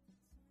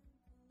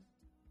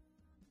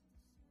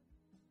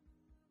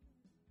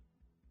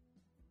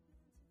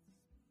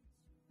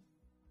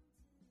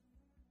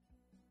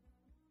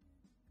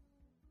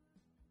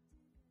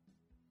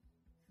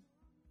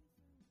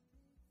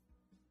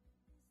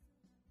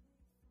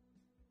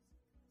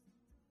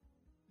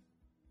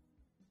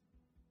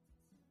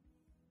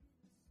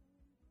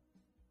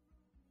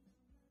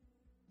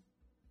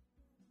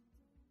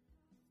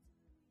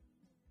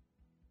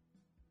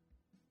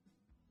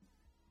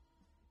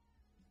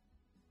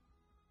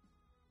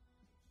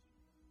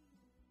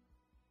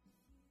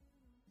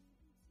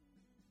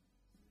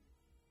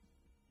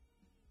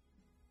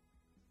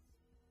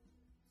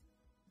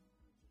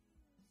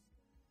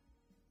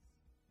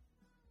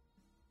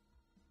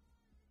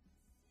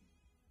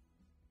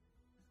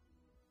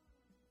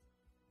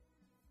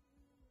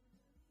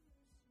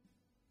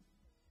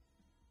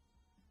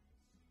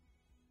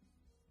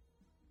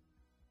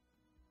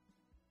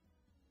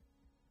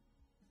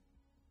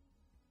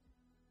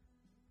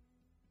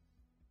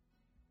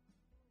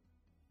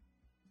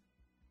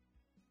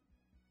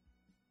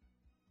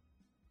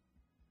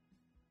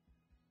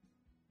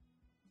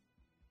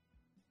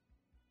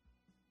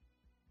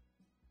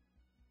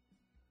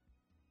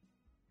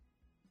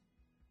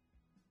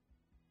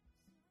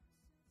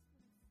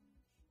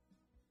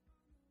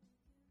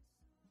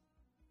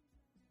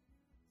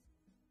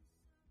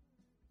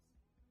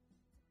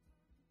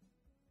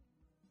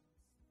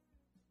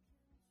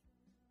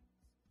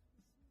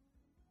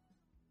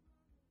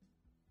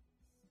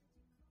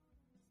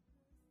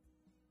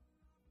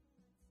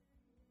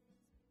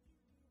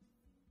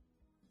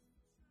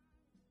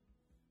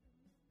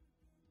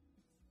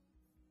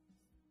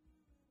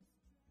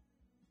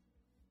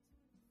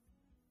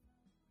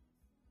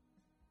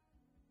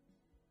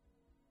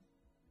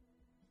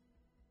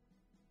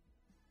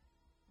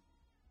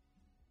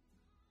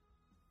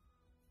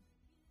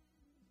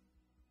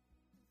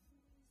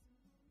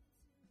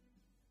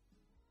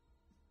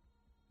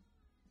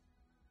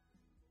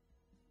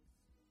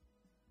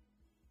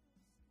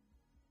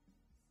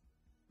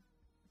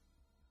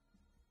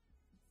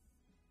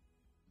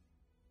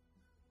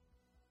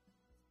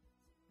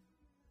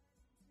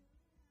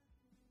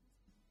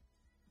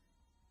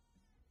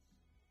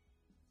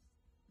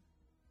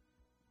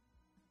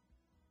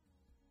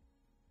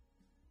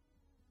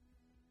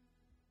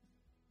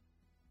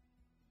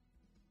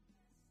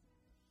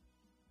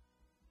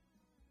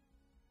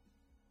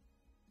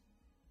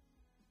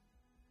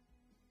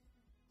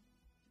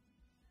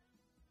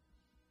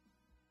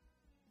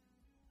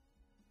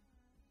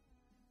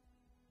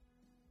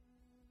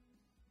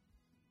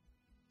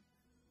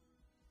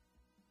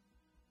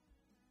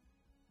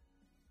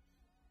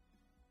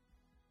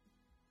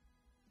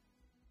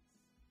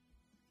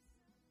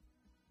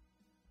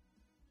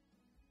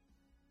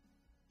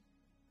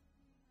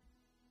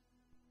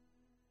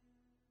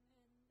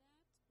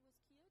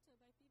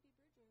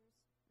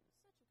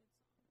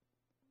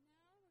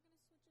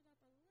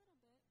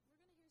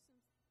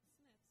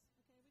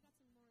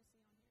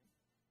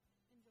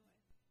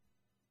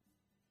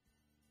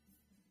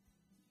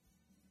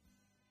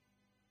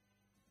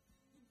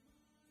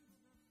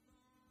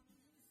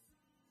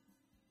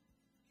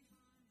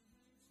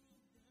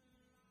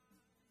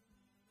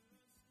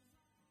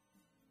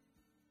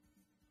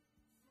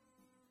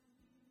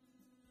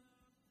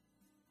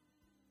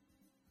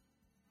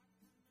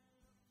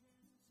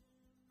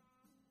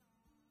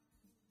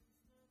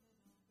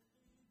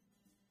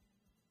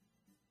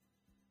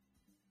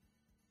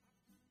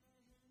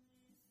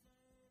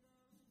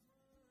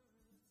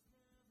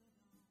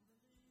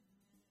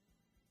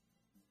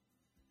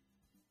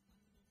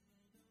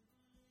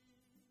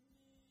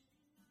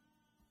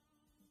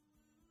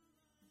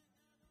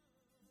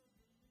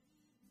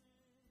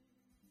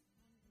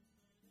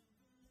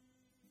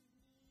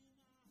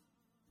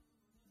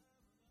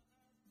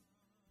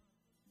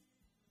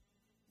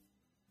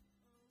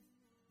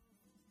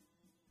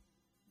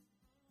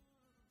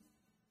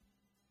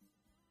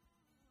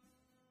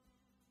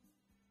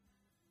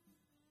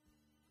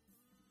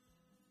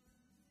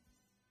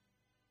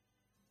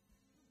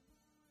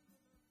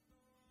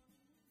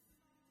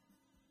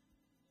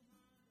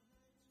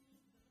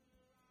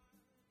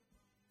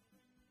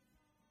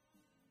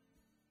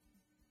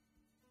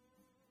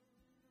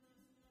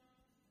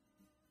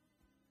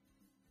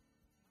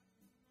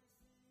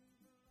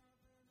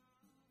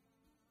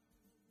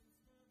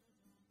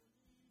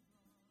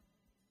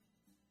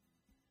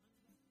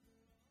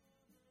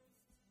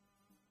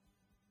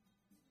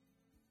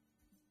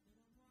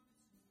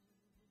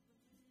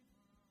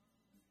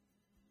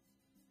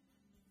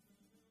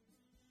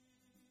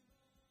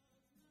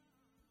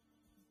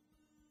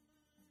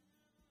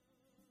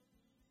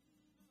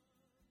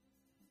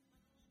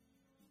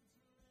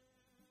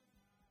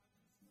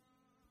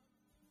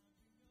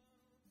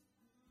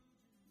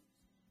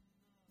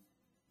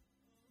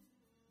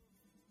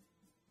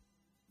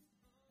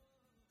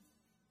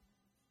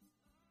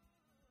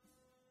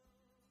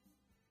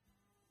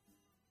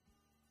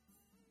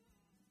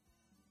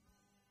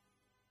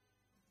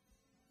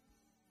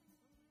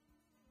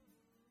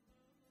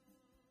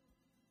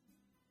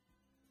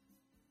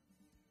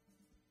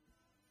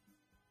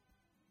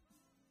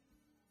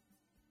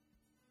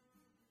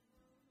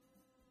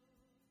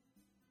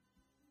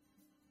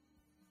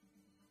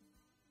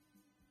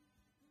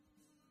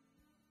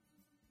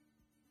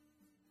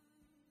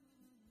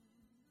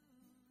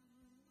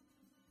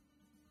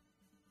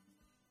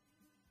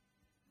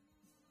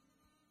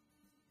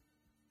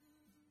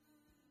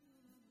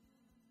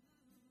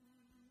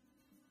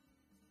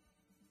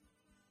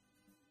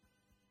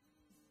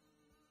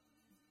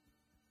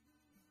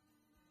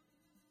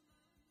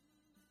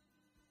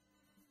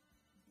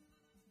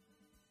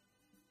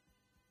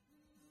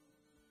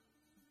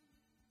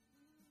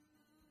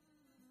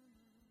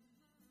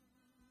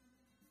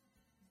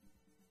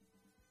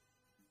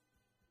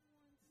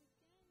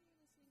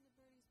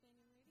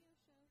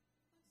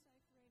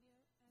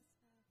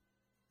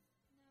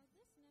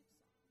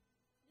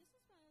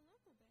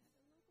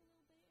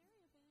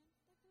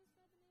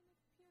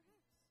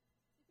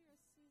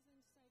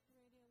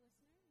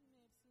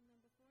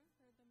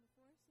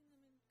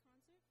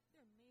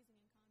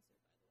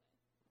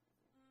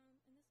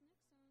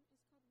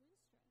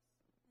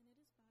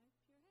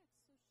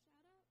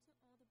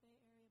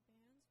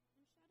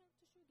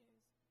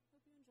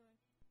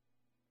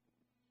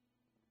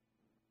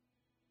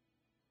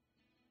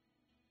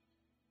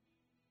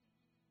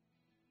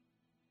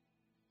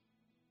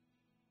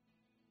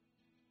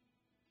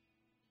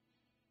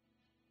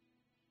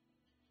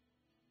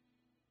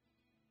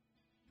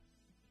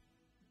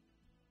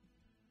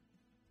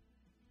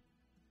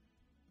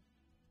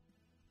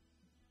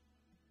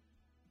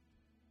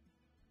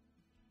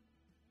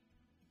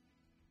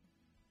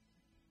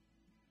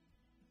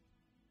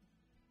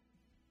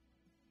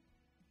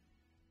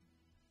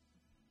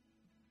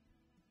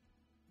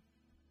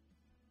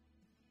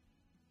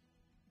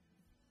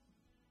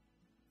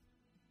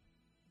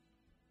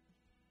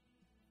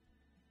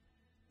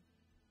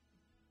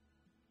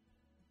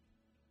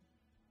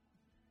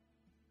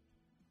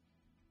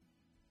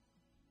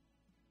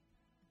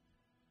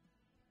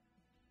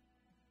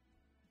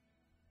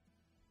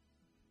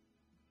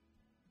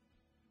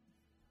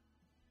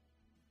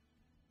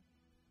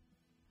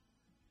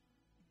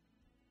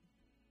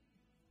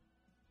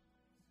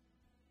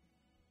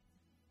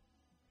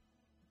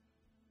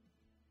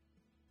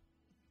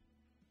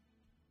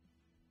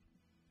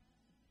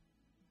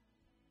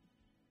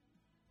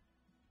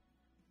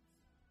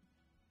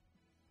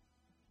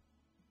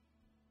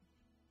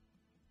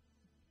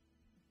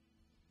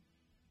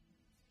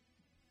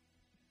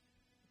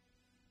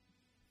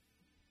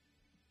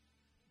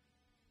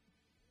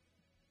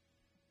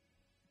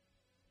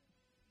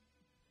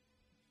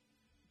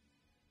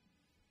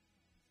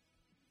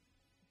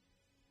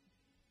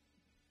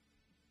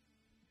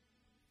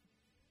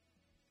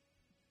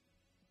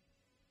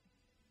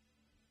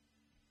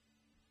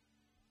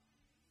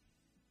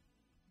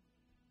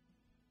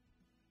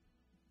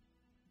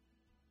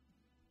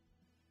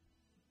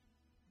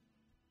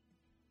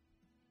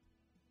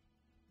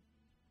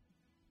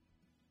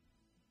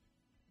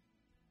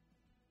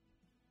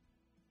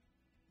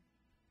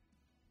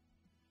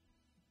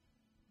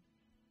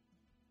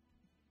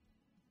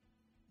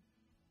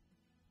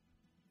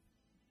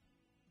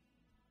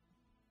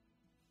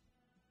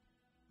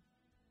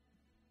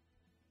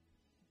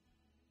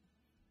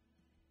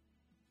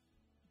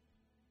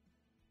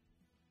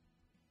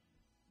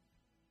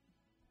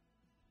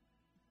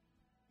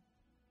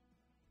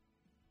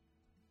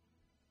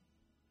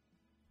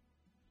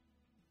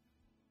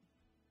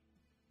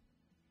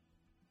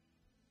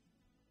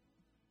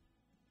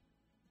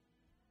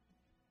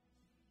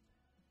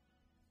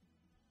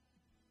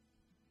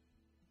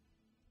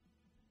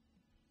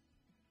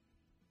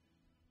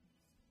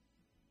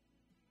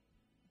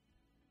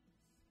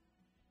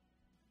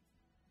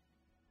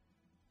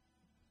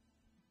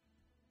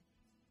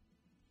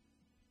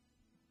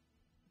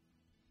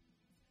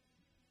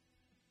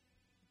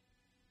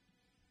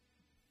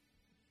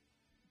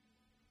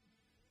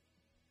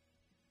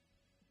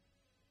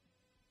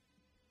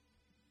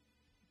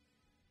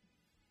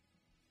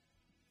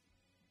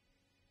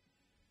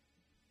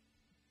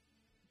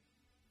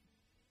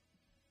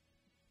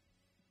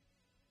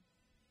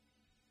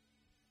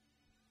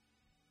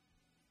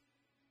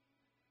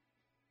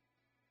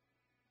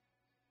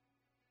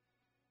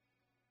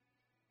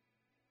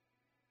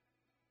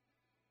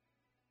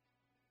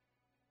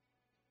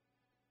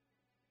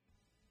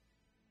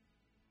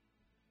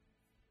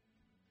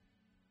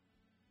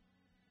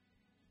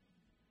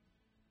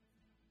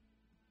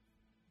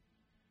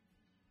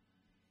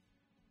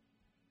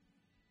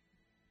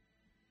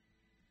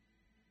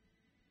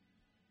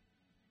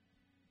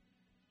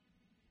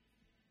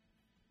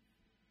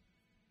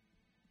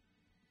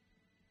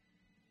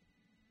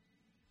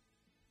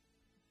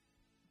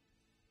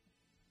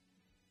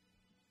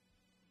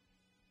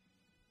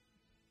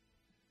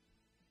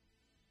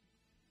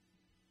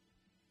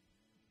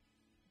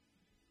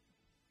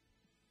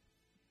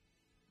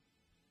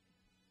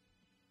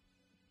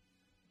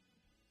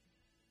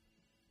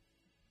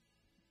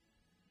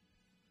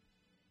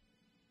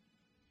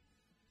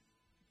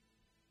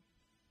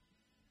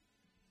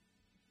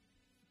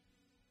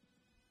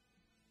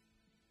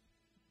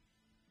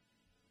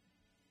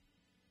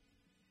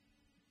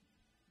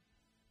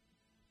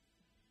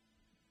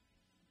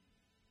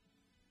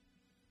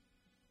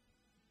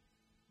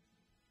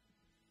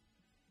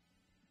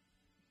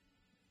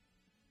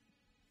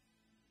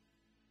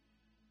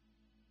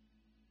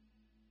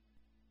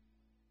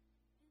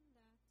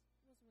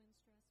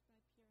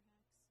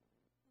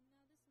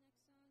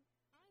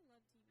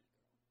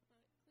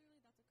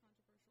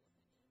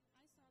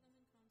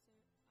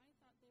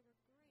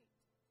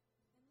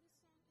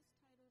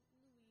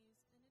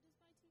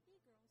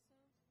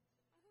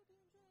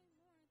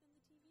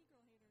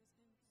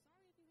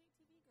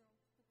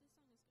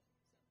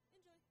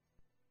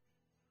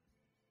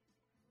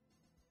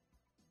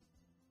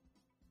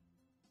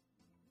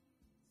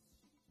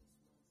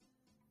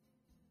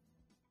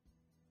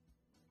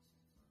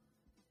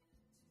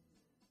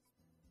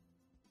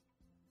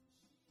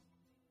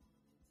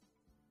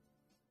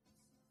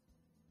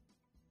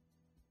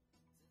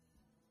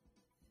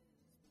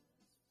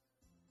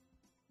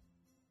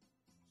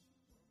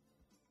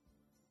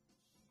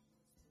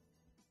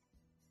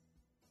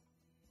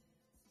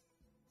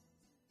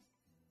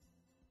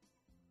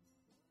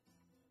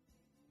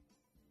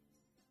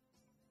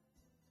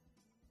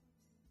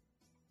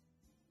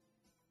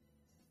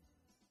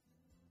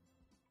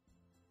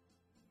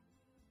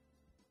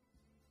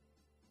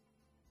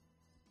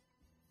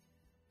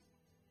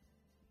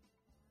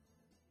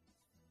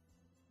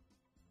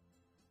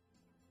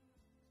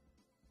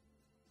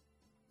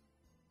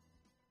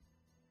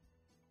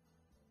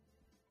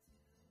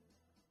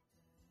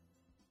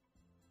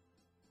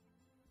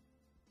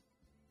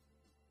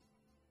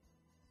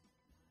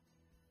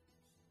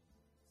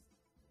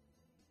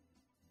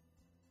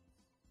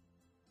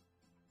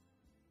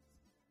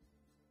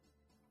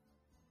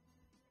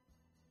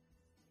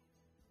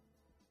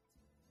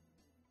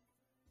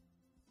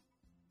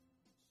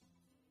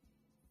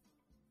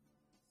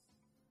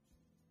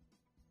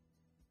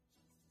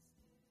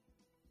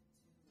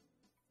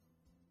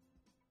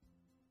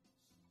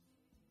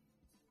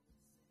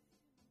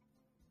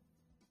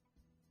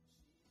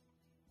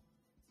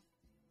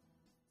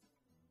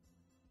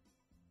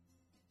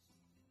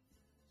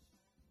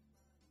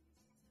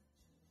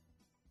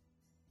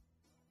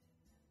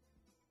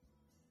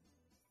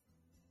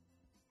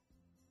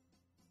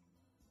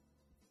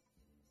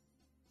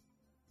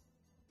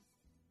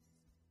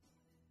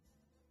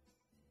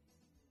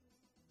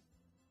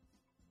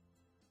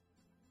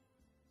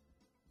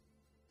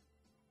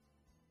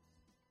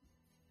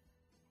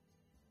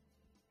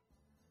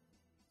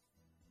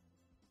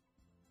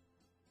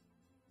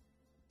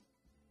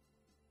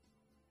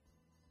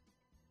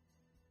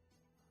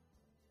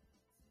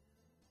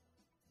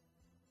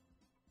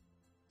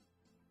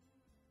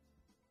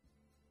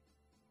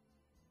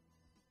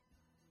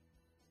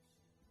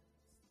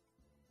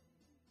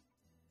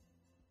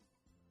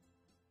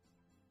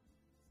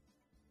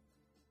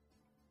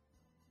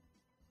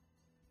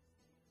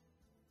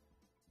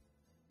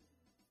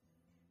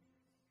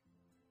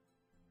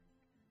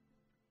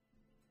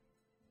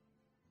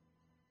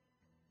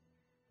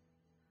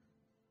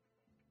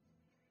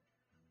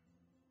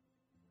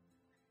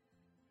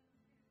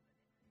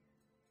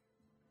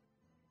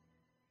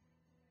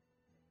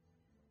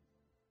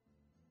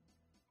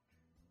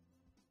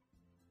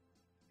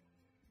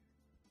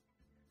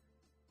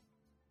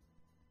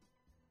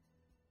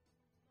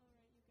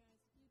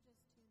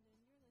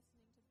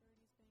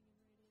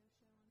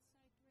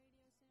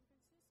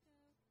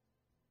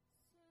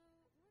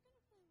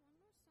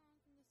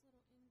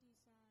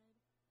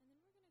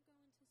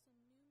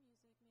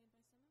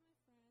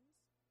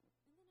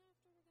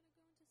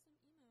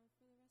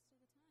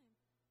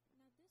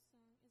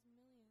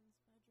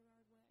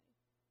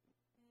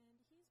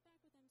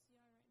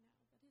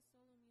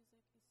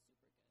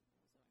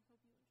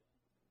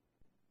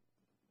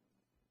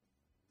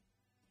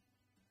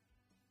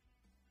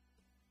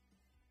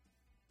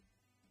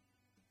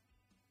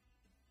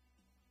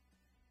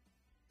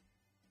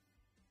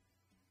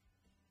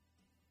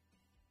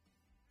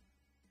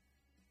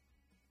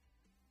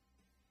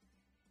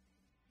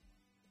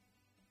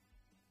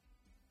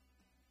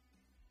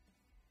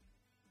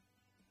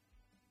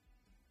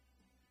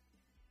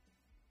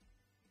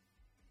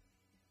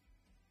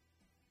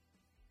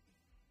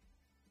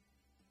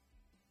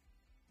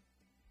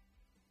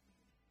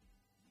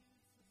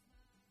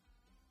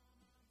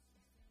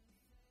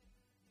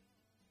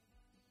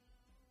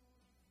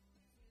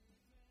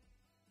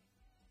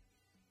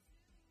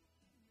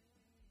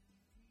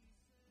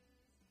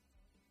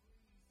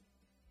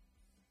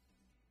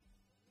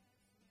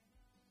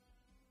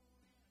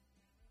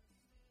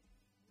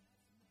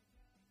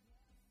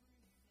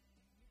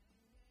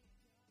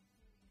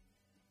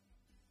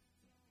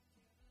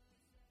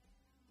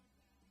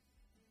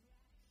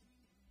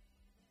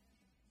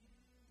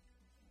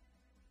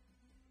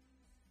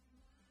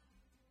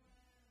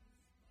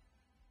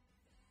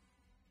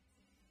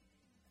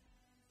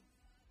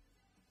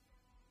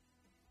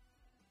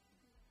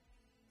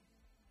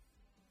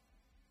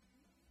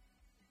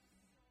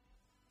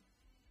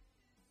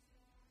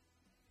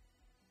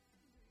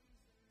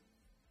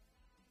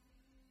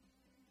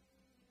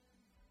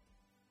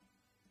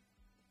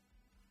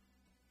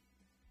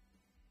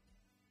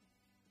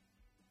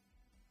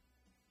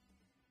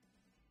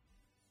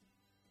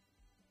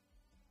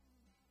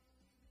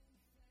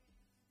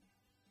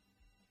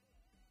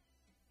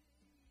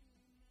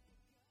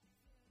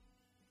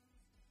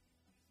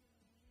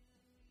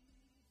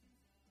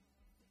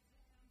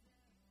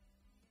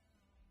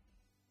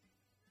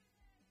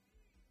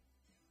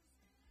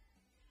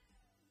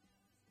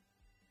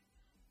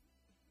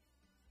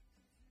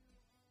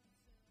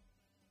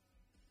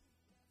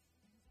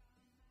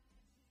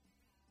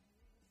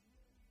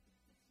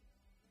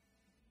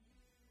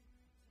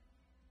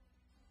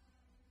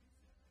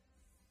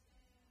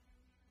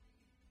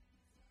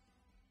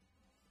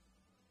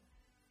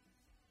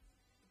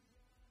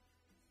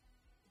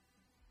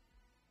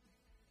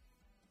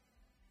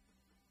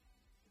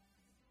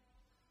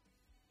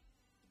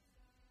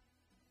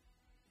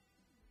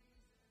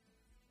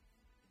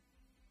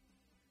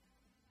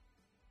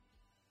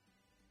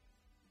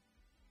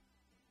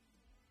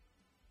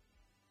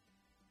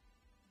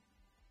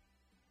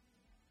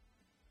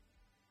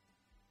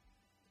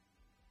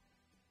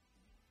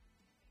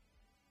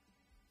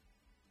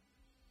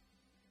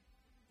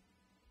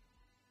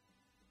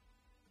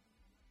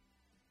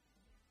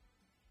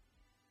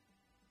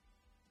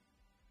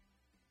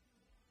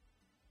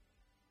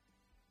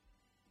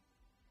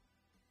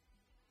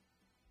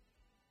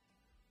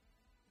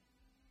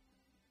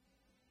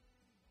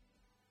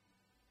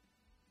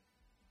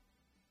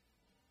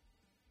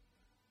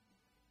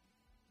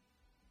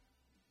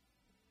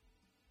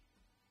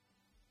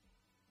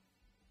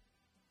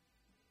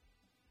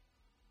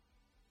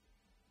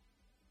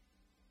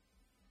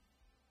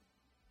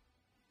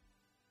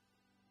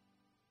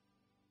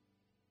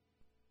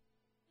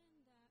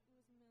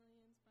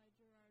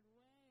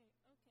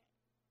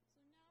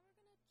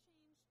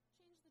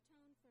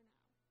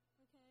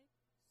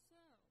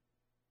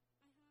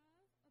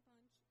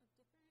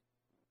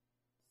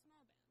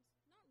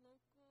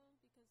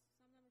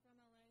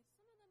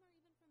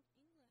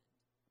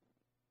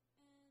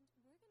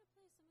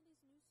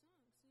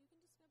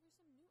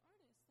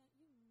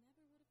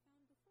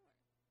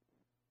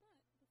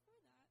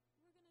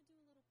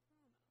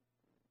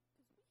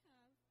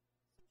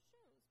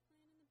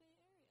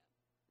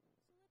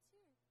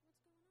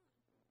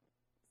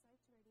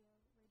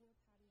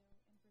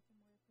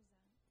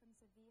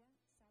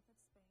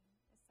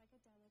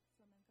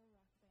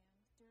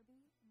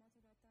Derby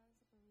Motoretas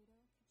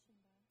Burrito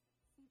Kachimba,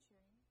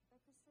 featuring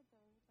Orchestra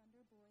Bowl,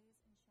 Thunder Boys,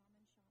 and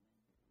Shaman Shaman,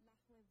 La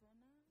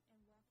Huevona, and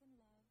Walk in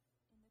Love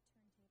in the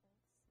turntables.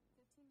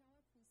 $15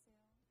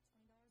 pre-sale,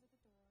 $20 at the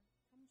door.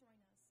 Come join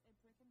us at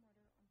Brick and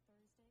Mortar on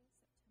Thursday,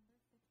 September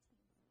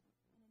 15th,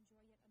 and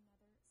enjoy yet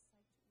another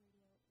Psyched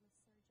Radio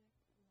Lysergic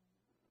lineup.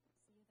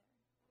 See you there.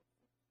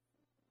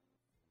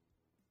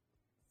 Psyched Radio,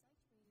 Rock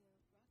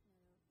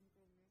Meadow, and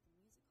Great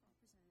American Music Hall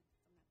present from La Plata, Argentina, The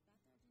Legends,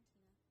 El Matón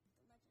Policía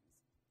Motorizado,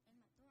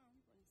 featuring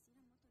Pure Hex,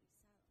 New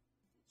Drops,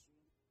 Falca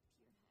Studios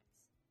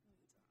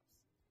DJ set,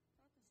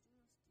 $20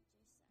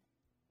 pre-sale,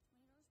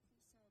 $25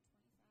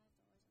 at the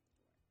door,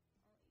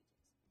 all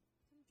ages.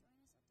 Come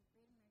join us at the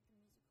Great American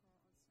Music Hall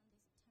on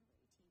Sunday, September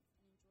 18th,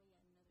 and enjoy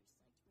yet another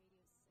Psyched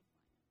Radio sick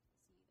lineup.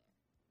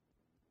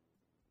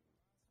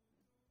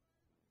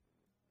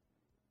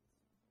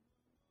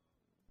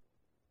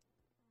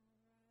 See you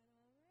there.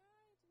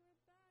 Alright,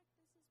 we're back.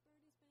 This is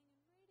Birdy's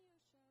Bangin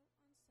radio show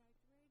on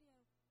Psyched Radio,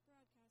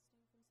 broadcasting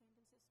from San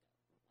Francisco.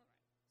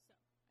 Alright, so,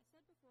 I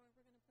said before,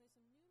 we're going to play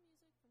some new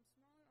music from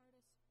smaller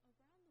artists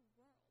around the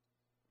world.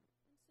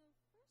 And so,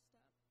 first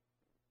up,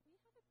 we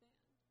have a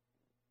band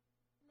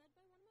led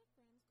by one of my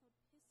friends called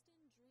Piston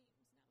Dreams.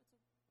 Now,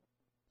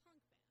 it's a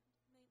punk band,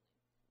 mainly.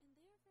 And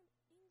they are from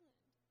England.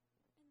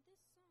 And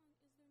this song is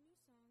their new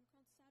song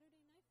called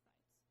Saturday Knife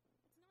Fights.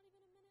 It's not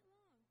even a minute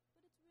long,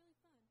 but it's really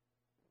fun.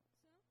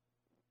 So,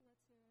 let's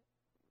hear it.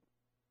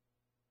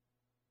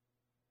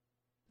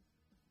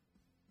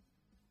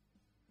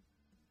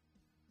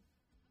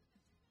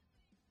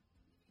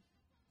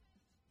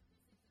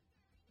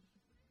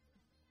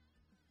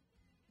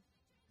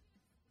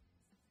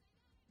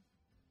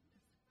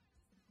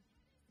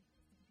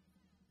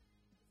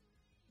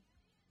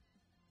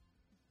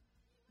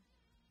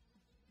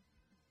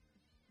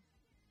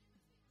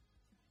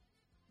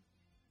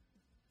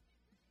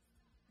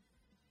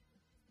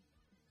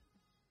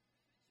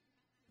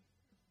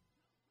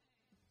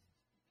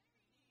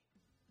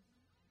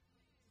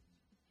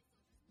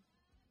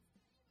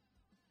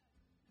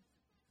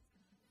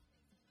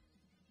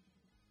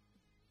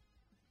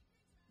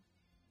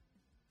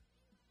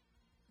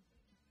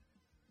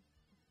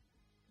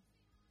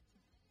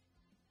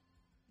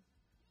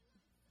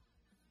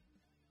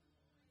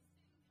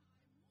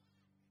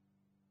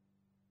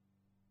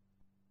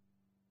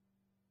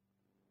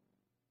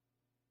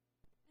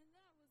 And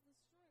that was the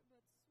short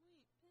but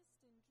sweet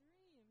Piston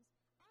Dreams.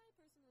 I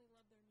personally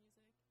love their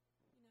music.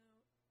 You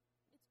know,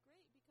 it's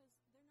great because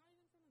they're not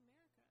even from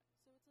America,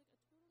 so it's like a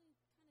totally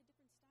kind of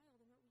different style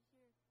than what we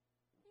hear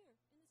here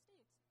in the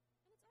States.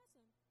 And it's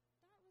awesome.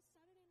 That was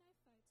Saturday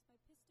Knife Fights by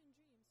Piston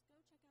Dreams.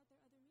 Go check out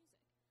their other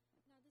music.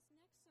 Now, this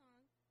next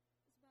song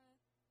is by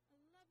a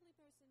lovely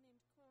person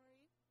named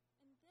Corey,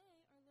 and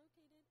they are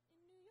located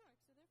in New York,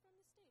 so they're from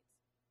the States.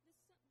 This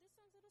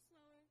song's a little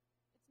slower.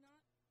 It's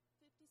not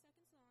 50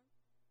 seconds long,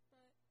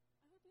 but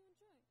I hope you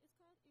enjoy. It's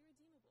called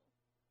Irredeemable.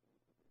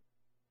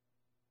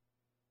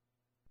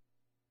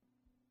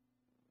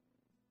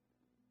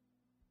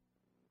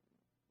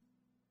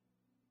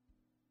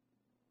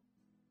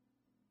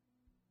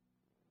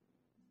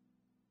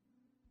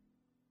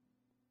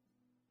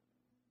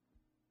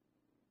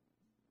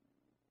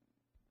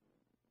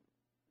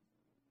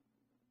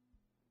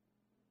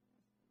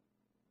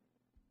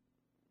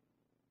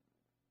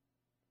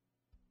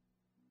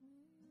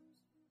 We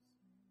used to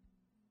say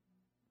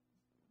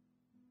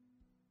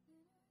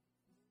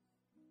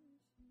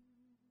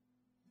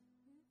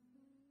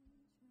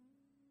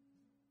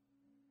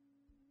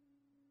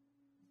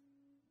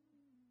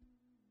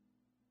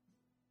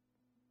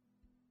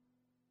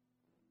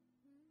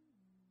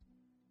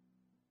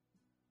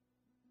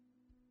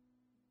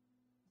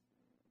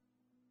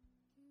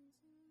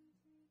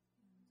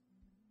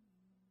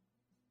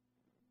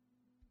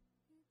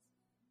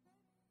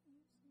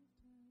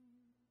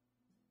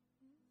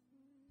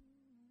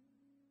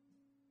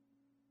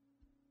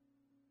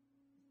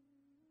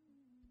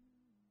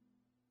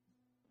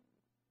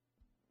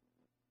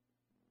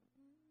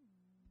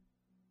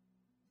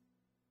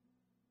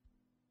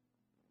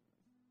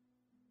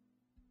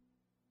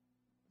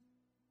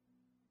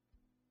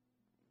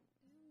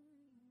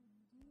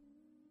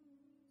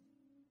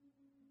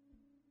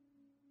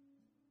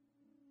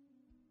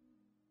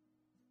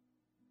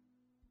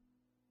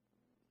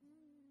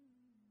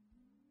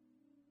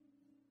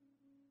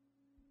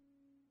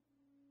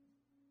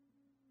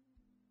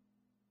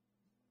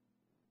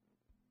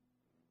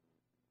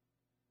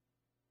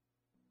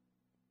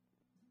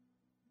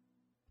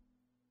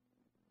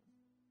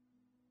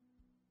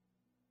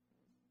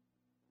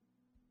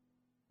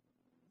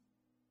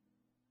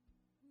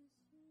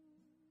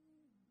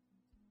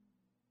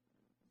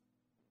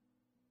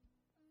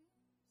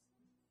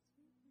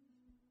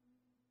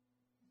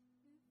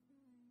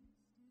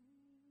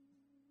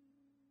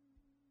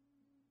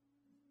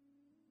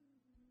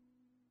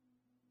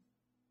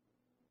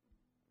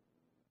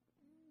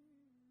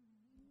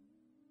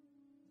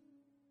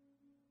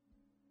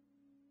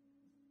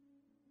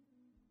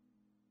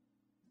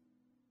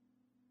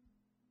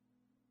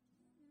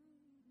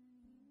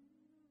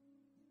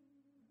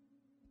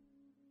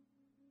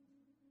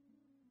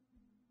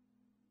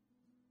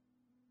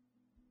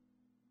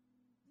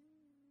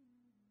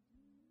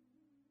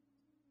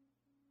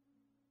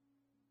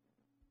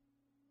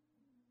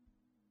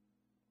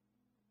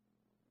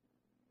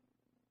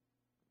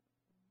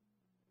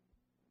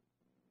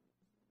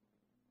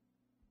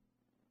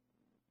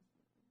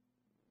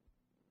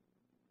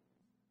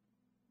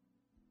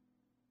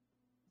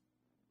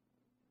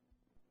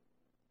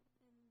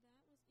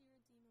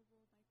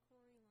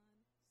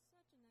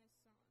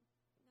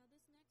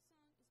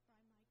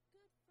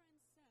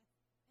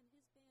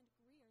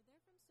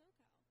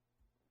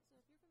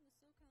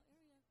the SoCal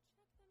area,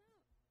 check them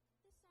out.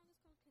 This song is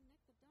called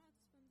Connect the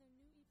Dots from their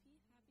new EP,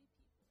 Happy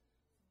People.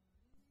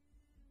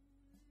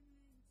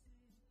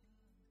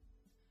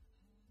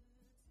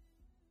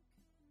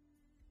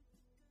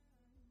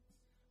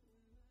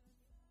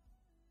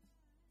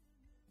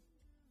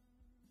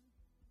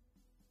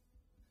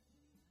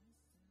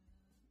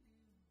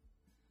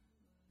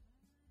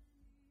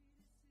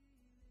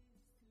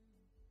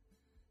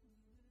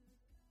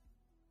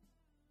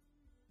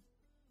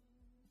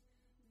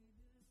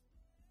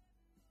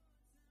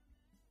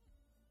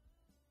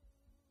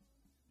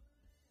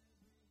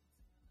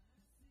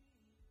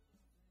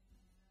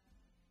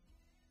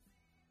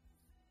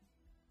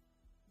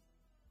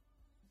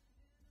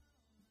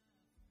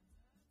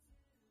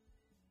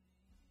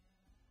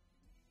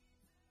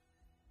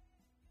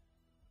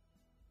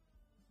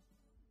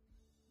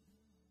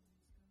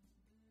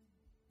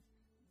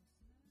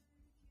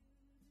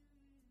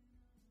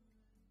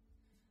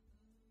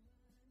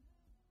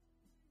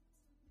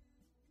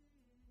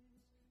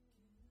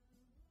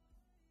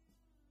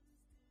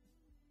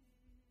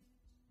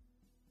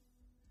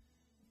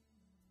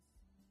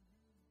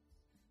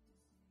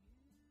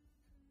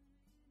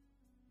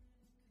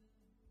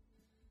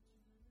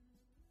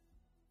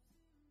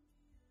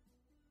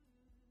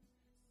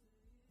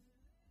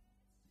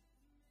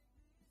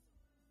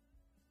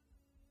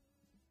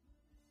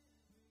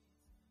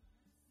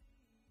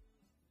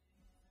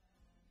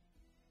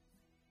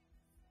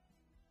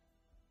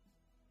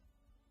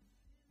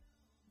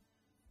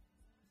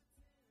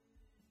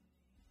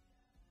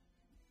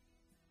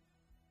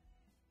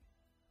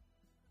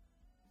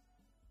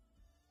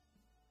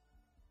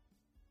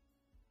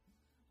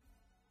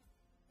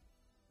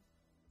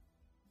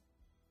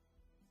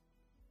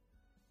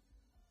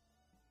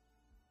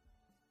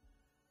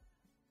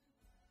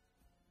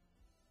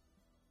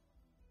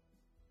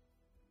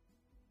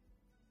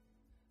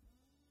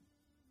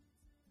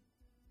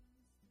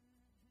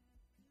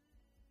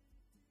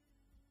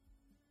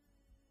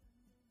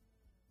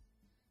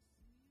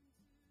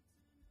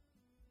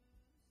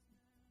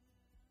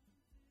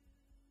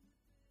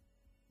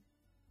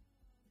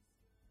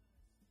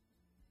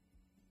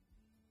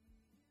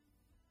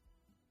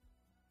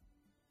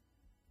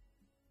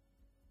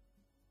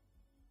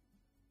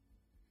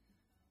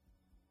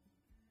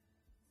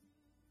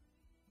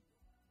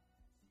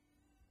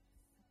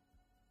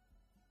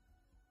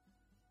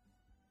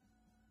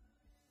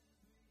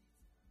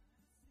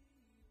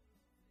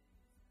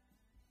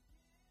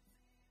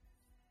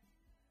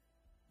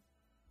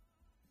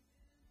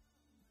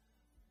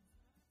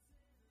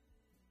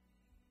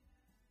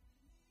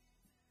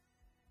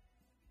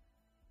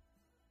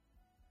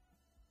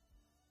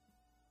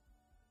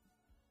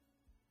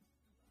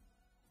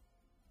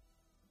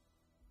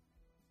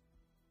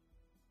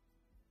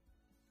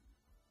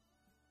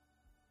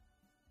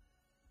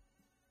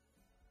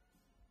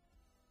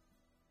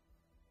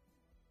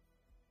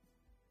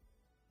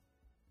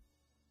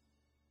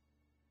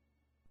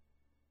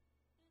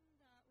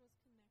 And that was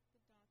Connect the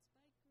Dots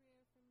by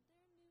Greer from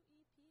their new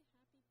EP,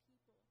 Happy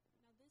People.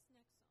 Now, this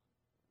next song.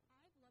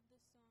 I've loved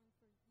this song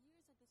for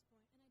years at this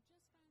point, and I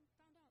just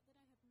found out that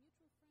I have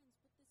mutual friends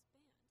with this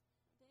band.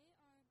 They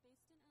are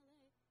based in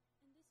LA,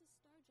 and this is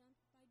Star Jump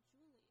by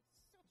Julie.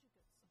 Such a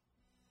good song.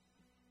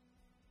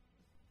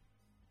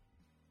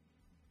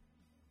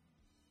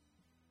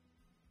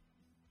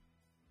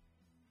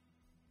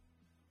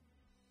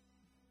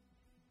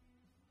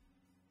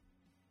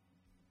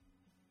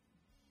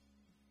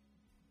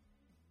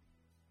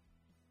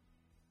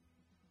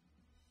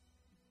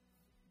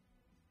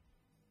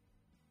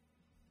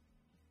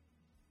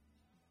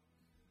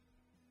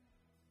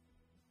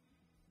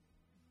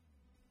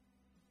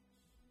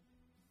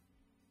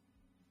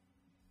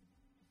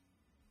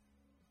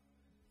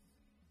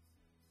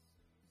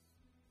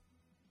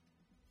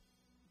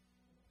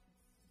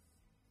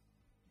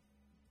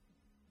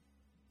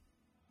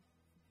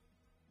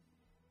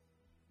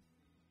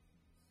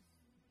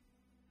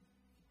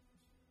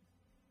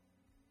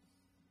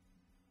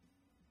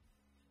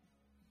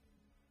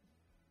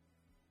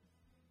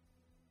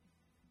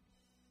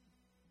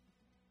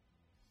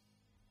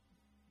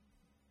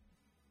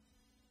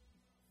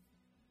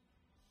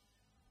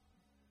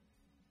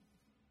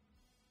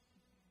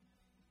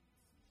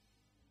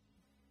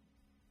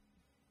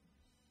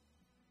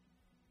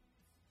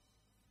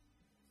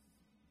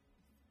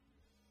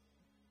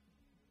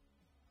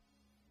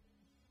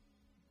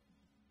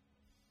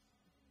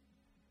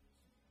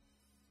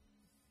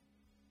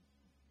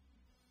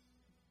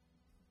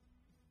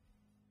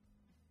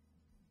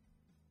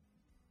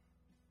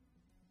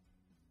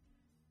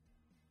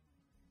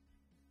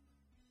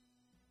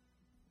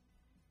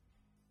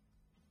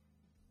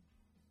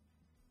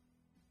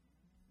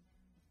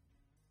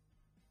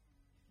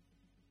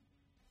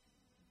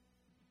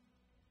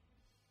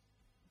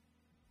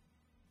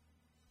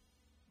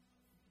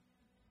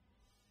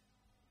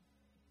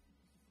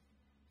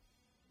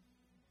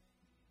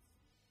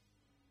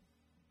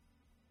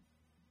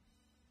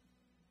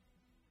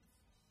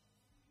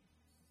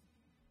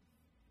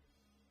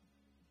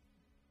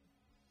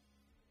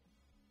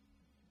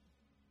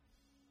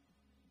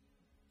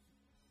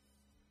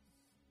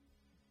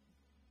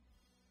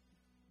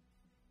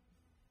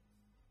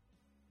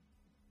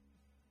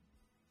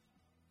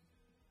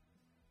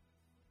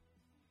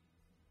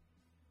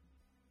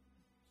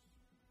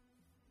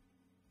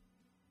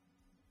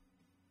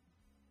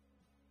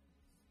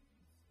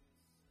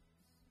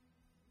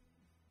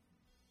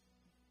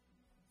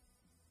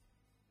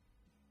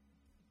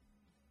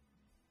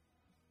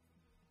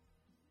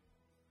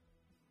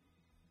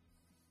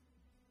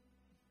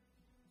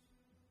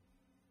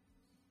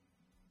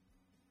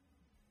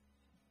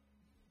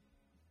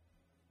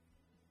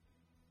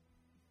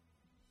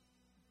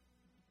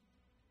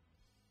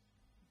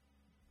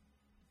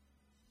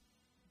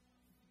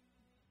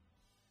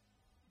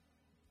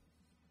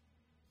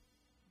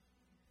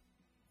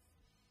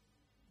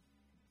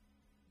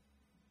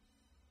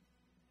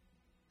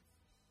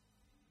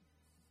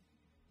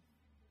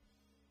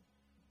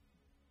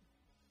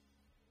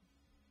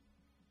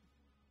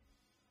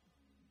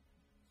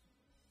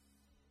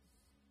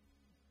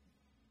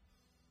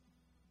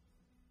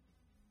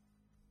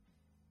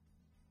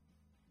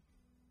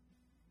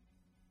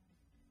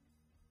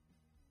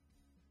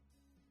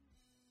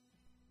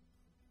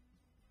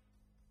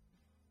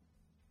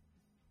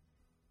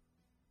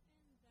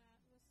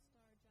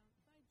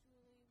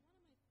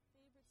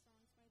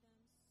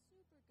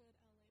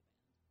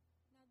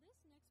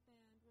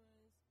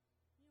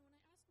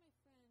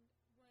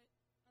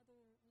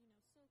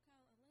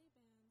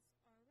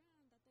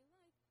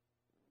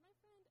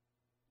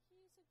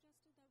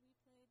 suggested that we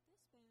play this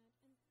band,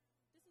 and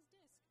this is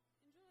Disc.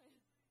 Enjoy!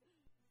 And that was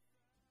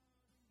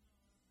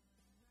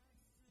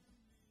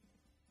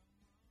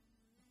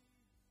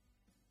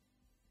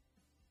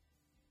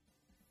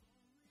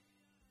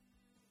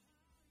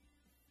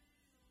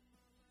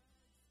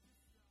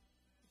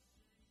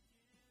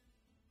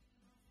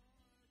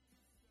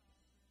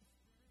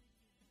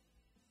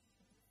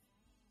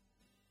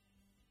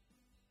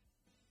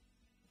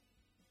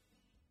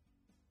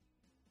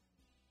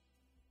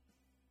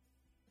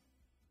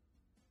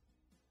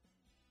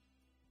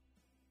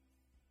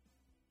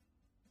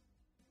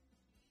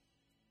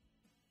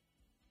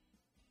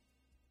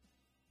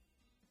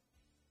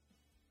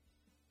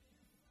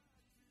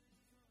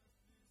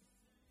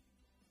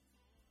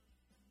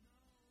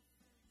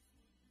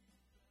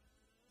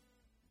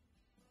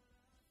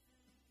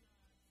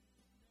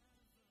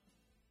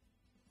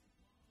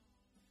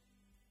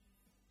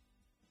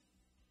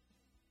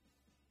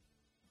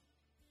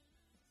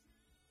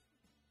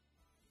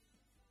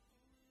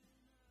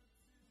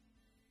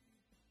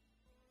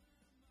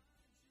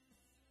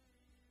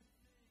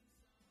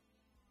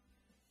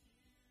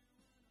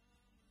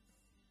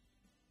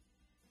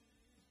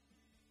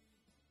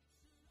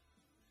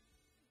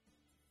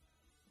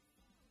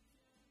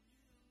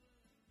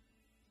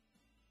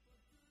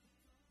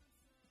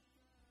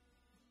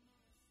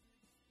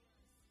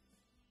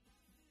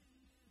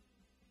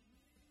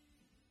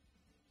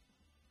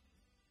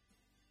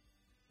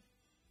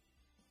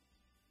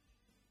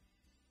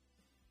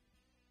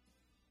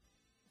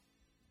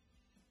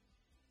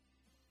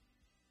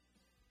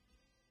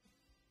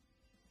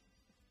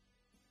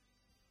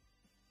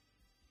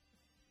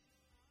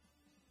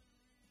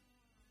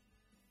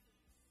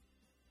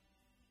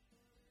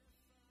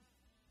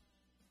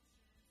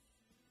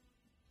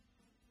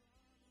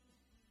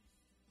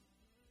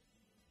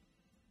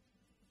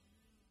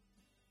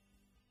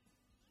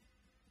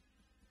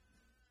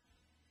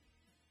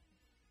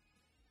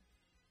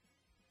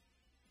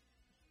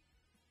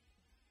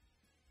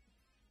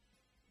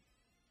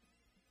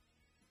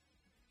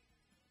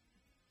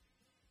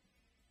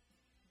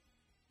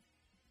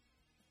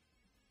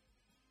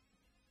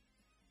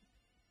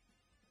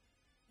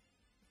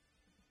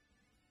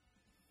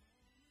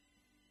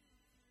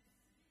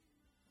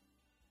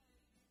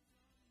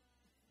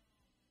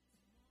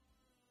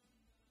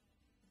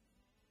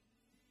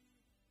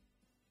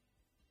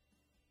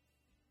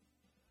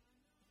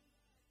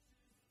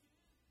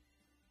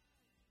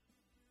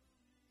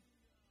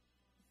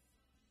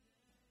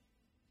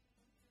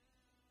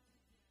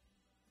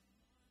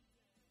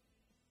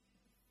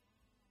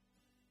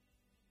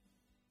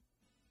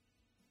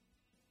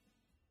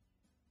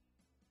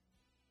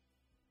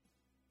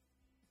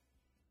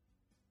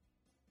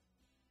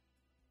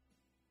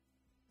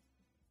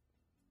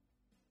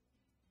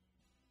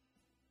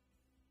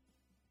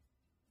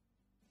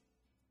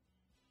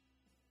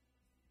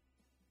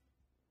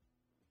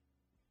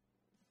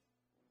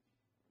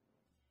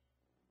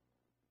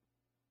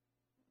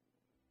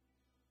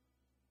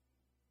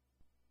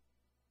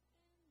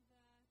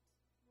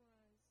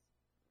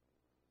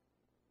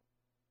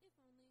If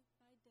Only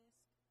by Disc,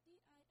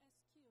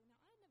 D-I-S-Q. Now,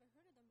 I had never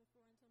heard of them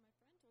before until my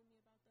friend told me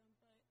about them,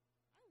 but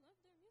I love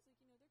their music.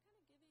 You know, they're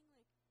kind of giving,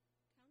 like,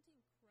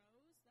 Counting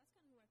Crows. That's kind of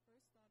who I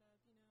first thought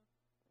of, you know.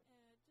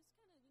 Just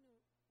kind of, you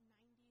know,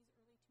 90s,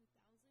 early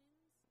 2000s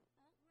alt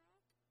rock.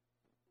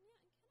 And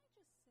yeah, and can I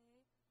just say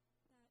that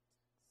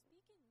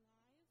speaking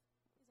live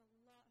is a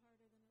lot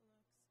harder than it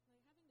looks.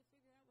 Like, having to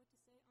figure out what to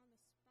say on the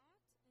spot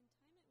and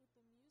time it with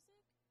the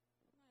music,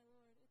 my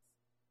lord,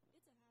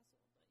 it's a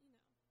hassle, but, you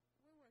know,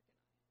 we're working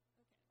on it.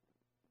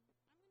 Okay.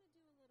 I'm going to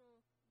do a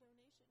little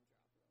donation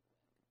drop real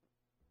quick.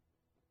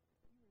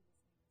 You were listening to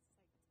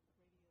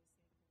Psyched Radio